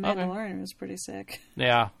 I mean, The Mandalorian was pretty sick.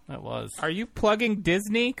 Yeah, it was. Are you plugging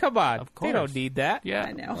Disney? Come on. Of course. They don't need that. Yeah.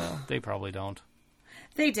 I know. Well, they probably don't.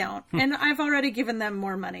 They don't. And I've already given them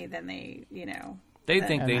more money than they, They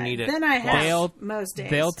think they need it. Than I have most days.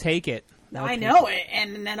 They'll take it. I know it.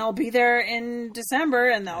 And then I'll be there in December,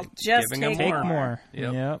 and they'll just take more.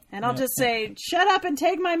 Yep. And I'll just say, shut up and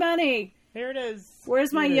take my money. Here it is.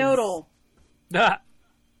 Where's my yodel?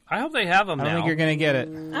 I hope they have them now. I don't think you're going to get it.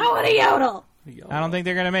 I want a yodel. I don't think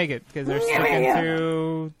they're going to make it because they're sticking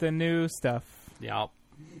to the new stuff. Yep.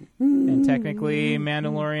 And technically,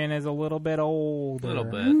 Mandalorian is a little bit older. A little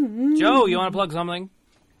bit. Joe, you want to plug something?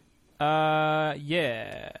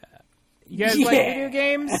 Yeah. You guys like video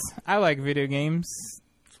games? I like video games.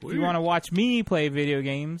 Sweet. If you want to watch me play video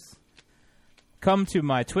games, come to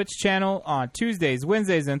my Twitch channel on Tuesdays,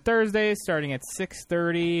 Wednesdays, and Thursdays starting at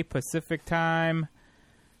 6:30 Pacific time.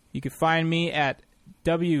 You can find me at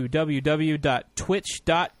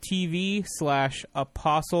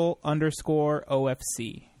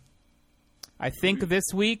www.twitch.tv/apostle_OFC. I think this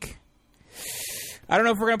week, I don't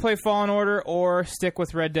know if we're going to play Fallen Order or stick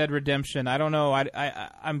with Red Dead Redemption. I don't know. I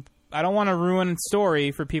don't want to ruin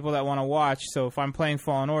story for people that want to watch. So if I'm playing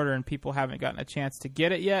Fallen Order and people haven't gotten a chance to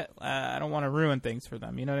get it yet, I don't want to ruin things for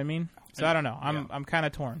them. You know what I mean? So I don't know. I'm kind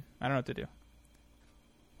of torn. I don't know what to do.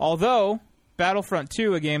 Although Battlefront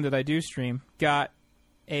 2, a game that I do stream, got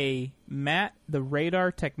a Matt the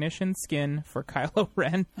Radar Technician skin for Kylo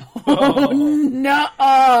Ren. Oh,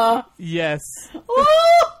 no! Yes.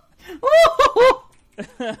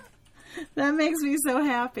 That makes me so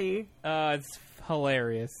happy. It's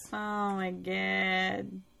hilarious. Oh my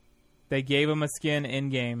god. They gave him a skin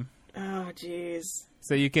in-game. Oh, jeez.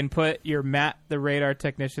 So you can put your Matt the Radar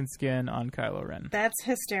Technician skin on Kylo Ren. That's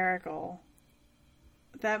hysterical.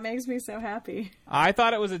 That makes me so happy. I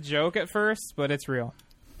thought it was a joke at first, but it's real.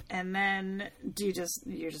 And then you're just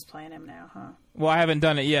playing him now, huh? Well, I haven't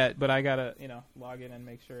done it yet, but I gotta, log in and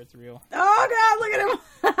make sure it's real. Oh god, look at him!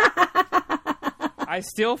 I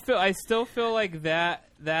still feel like that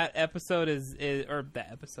episode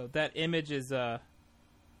that image is what's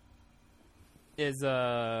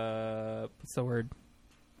the word?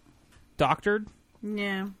 Doctored?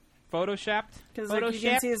 Yeah. Photoshopped? Because you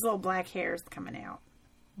can see his little black hairs coming out.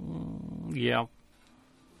 Yeah.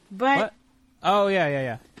 But what? Oh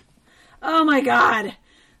yeah. Oh my god,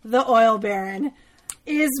 the oil baron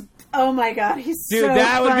is. Oh my god, he's dude. So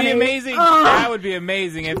that would funny. be amazing. Oh. That would be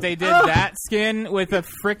amazing if they did that skin with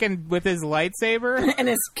his lightsaber and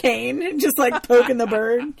his cane, just like poking the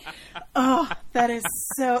bird. Oh, that is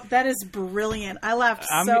brilliant. I laughed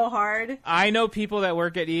so hard. I know people that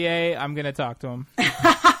work at EA. I'm gonna talk to them.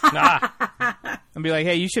 And be like,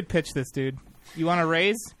 hey, you should pitch this, dude. You want a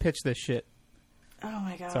raise? Pitch this shit. Oh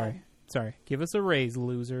my god. Sorry. Give us a raise,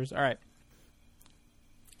 losers. All right.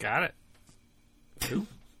 Got it. Cool.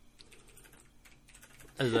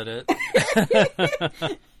 Is that it?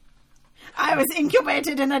 I was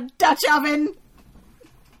incubated in a Dutch oven.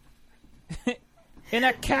 In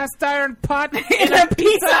a cast iron pot. In a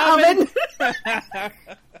pizza oven.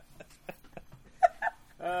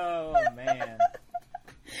 Oh, man.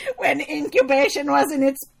 When incubation was in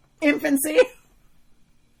its infancy.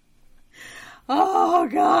 Oh,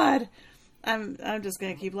 God. I'm just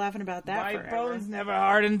going to keep laughing about that my forever. bones never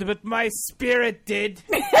hardened, but my spirit did.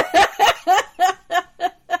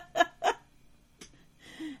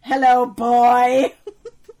 Hello, boy.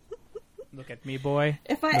 Look at me, boy.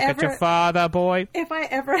 Look at your father, boy. If I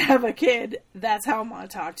ever have a kid, that's how I'm going to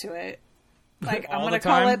talk to it. Like, I'm going to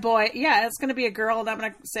call it boy. Yeah, it's going to be a girl, and I'm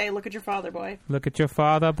going to say, look at your father, boy. Look at your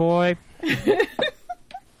father, boy.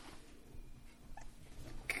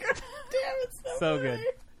 So good.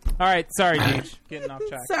 All right, sorry, Deej. Getting off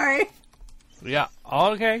track. Sorry. Yeah.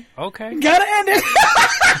 Okay. Gotta end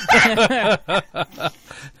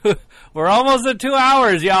it. We're almost at 2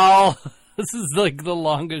 hours, y'all. This is like the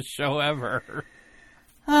longest show ever.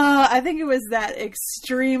 I think it was that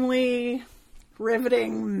extremely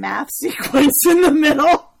riveting math sequence in the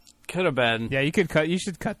middle. Could have been. Yeah, you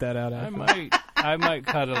should cut that out. I might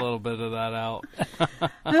cut a little bit of that out.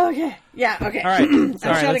 Okay. Yeah. Okay. All right. I'm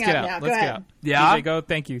Sorry. shutting Let's get up out. now. Let's Go get ahead. out. Yeah. DJ, go.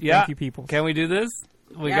 Thank you. Yeah. Thank you, people. Can we do this?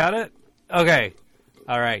 We Yeah. got it. Okay.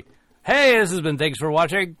 All right. Hey, this has been Thanks for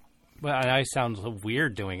Watching. Well, I sound so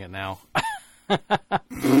weird doing it now.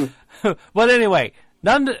 But anyway,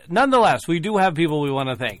 nonetheless, we do have people we want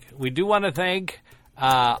to thank. We do want to thank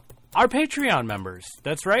our Patreon members.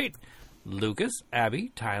 That's right. Lucas,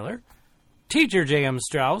 Abby, Tyler, Teacher J.M.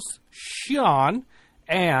 Strauss, Sean,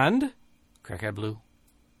 and Crackhead Blue.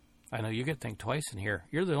 I know you get thanked twice in here.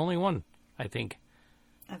 You're the only one, I think.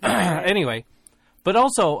 Anyway, but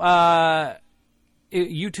also,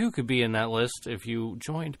 you too could be in that list if you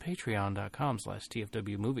joined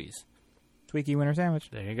patreon.com/TFWmovies. Tweaky Winter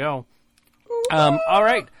Sandwich. There you go. All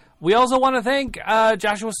right. We also want to thank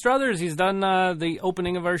Joshua Struthers. He's done the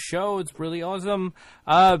opening of our show. It's really awesome.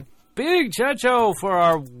 Big Checho for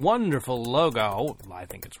our wonderful logo. I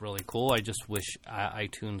think it's really cool. I just wish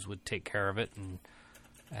iTunes would take care of it and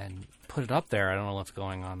put it up there. I don't know what's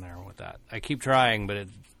going on there with that. I keep trying, but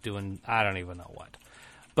it's doing, I don't even know what.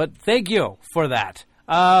 But thank you for that.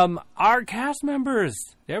 Our cast members.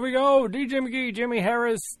 There we go. DJ McGee, Jimmy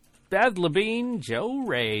Harris, Beth Levine, Joe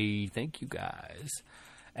Ray. Thank you guys.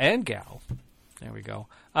 And gal. There we go.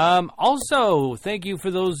 Also, thank you for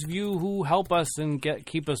those of you who help us and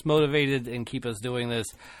keep us motivated and keep us doing this.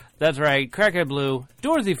 That's right. Crackhead Blue,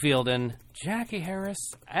 Dorothy Fielden, Jackie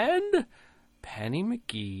Harris, and Penny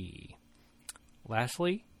McGee.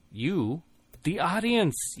 Lastly, you, the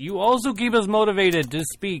audience. You also keep us motivated to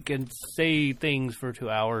speak and say things for 2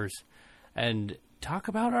 hours and talk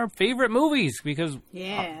about our favorite movies because,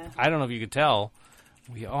 I don't know if you could tell,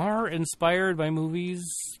 we are inspired by movies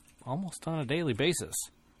almost on a daily basis.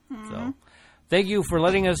 So, thank you for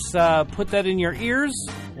letting us put that in your ears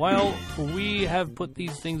while we have put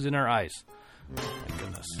these things in our eyes. Thank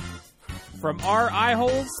goodness. From our eye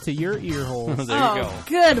holes to your ear holes. There you go.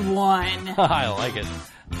 Good one. I like it.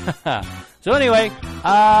 So anyway,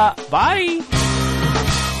 bye.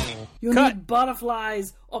 You need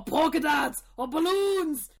butterflies or polka dots or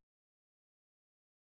balloons.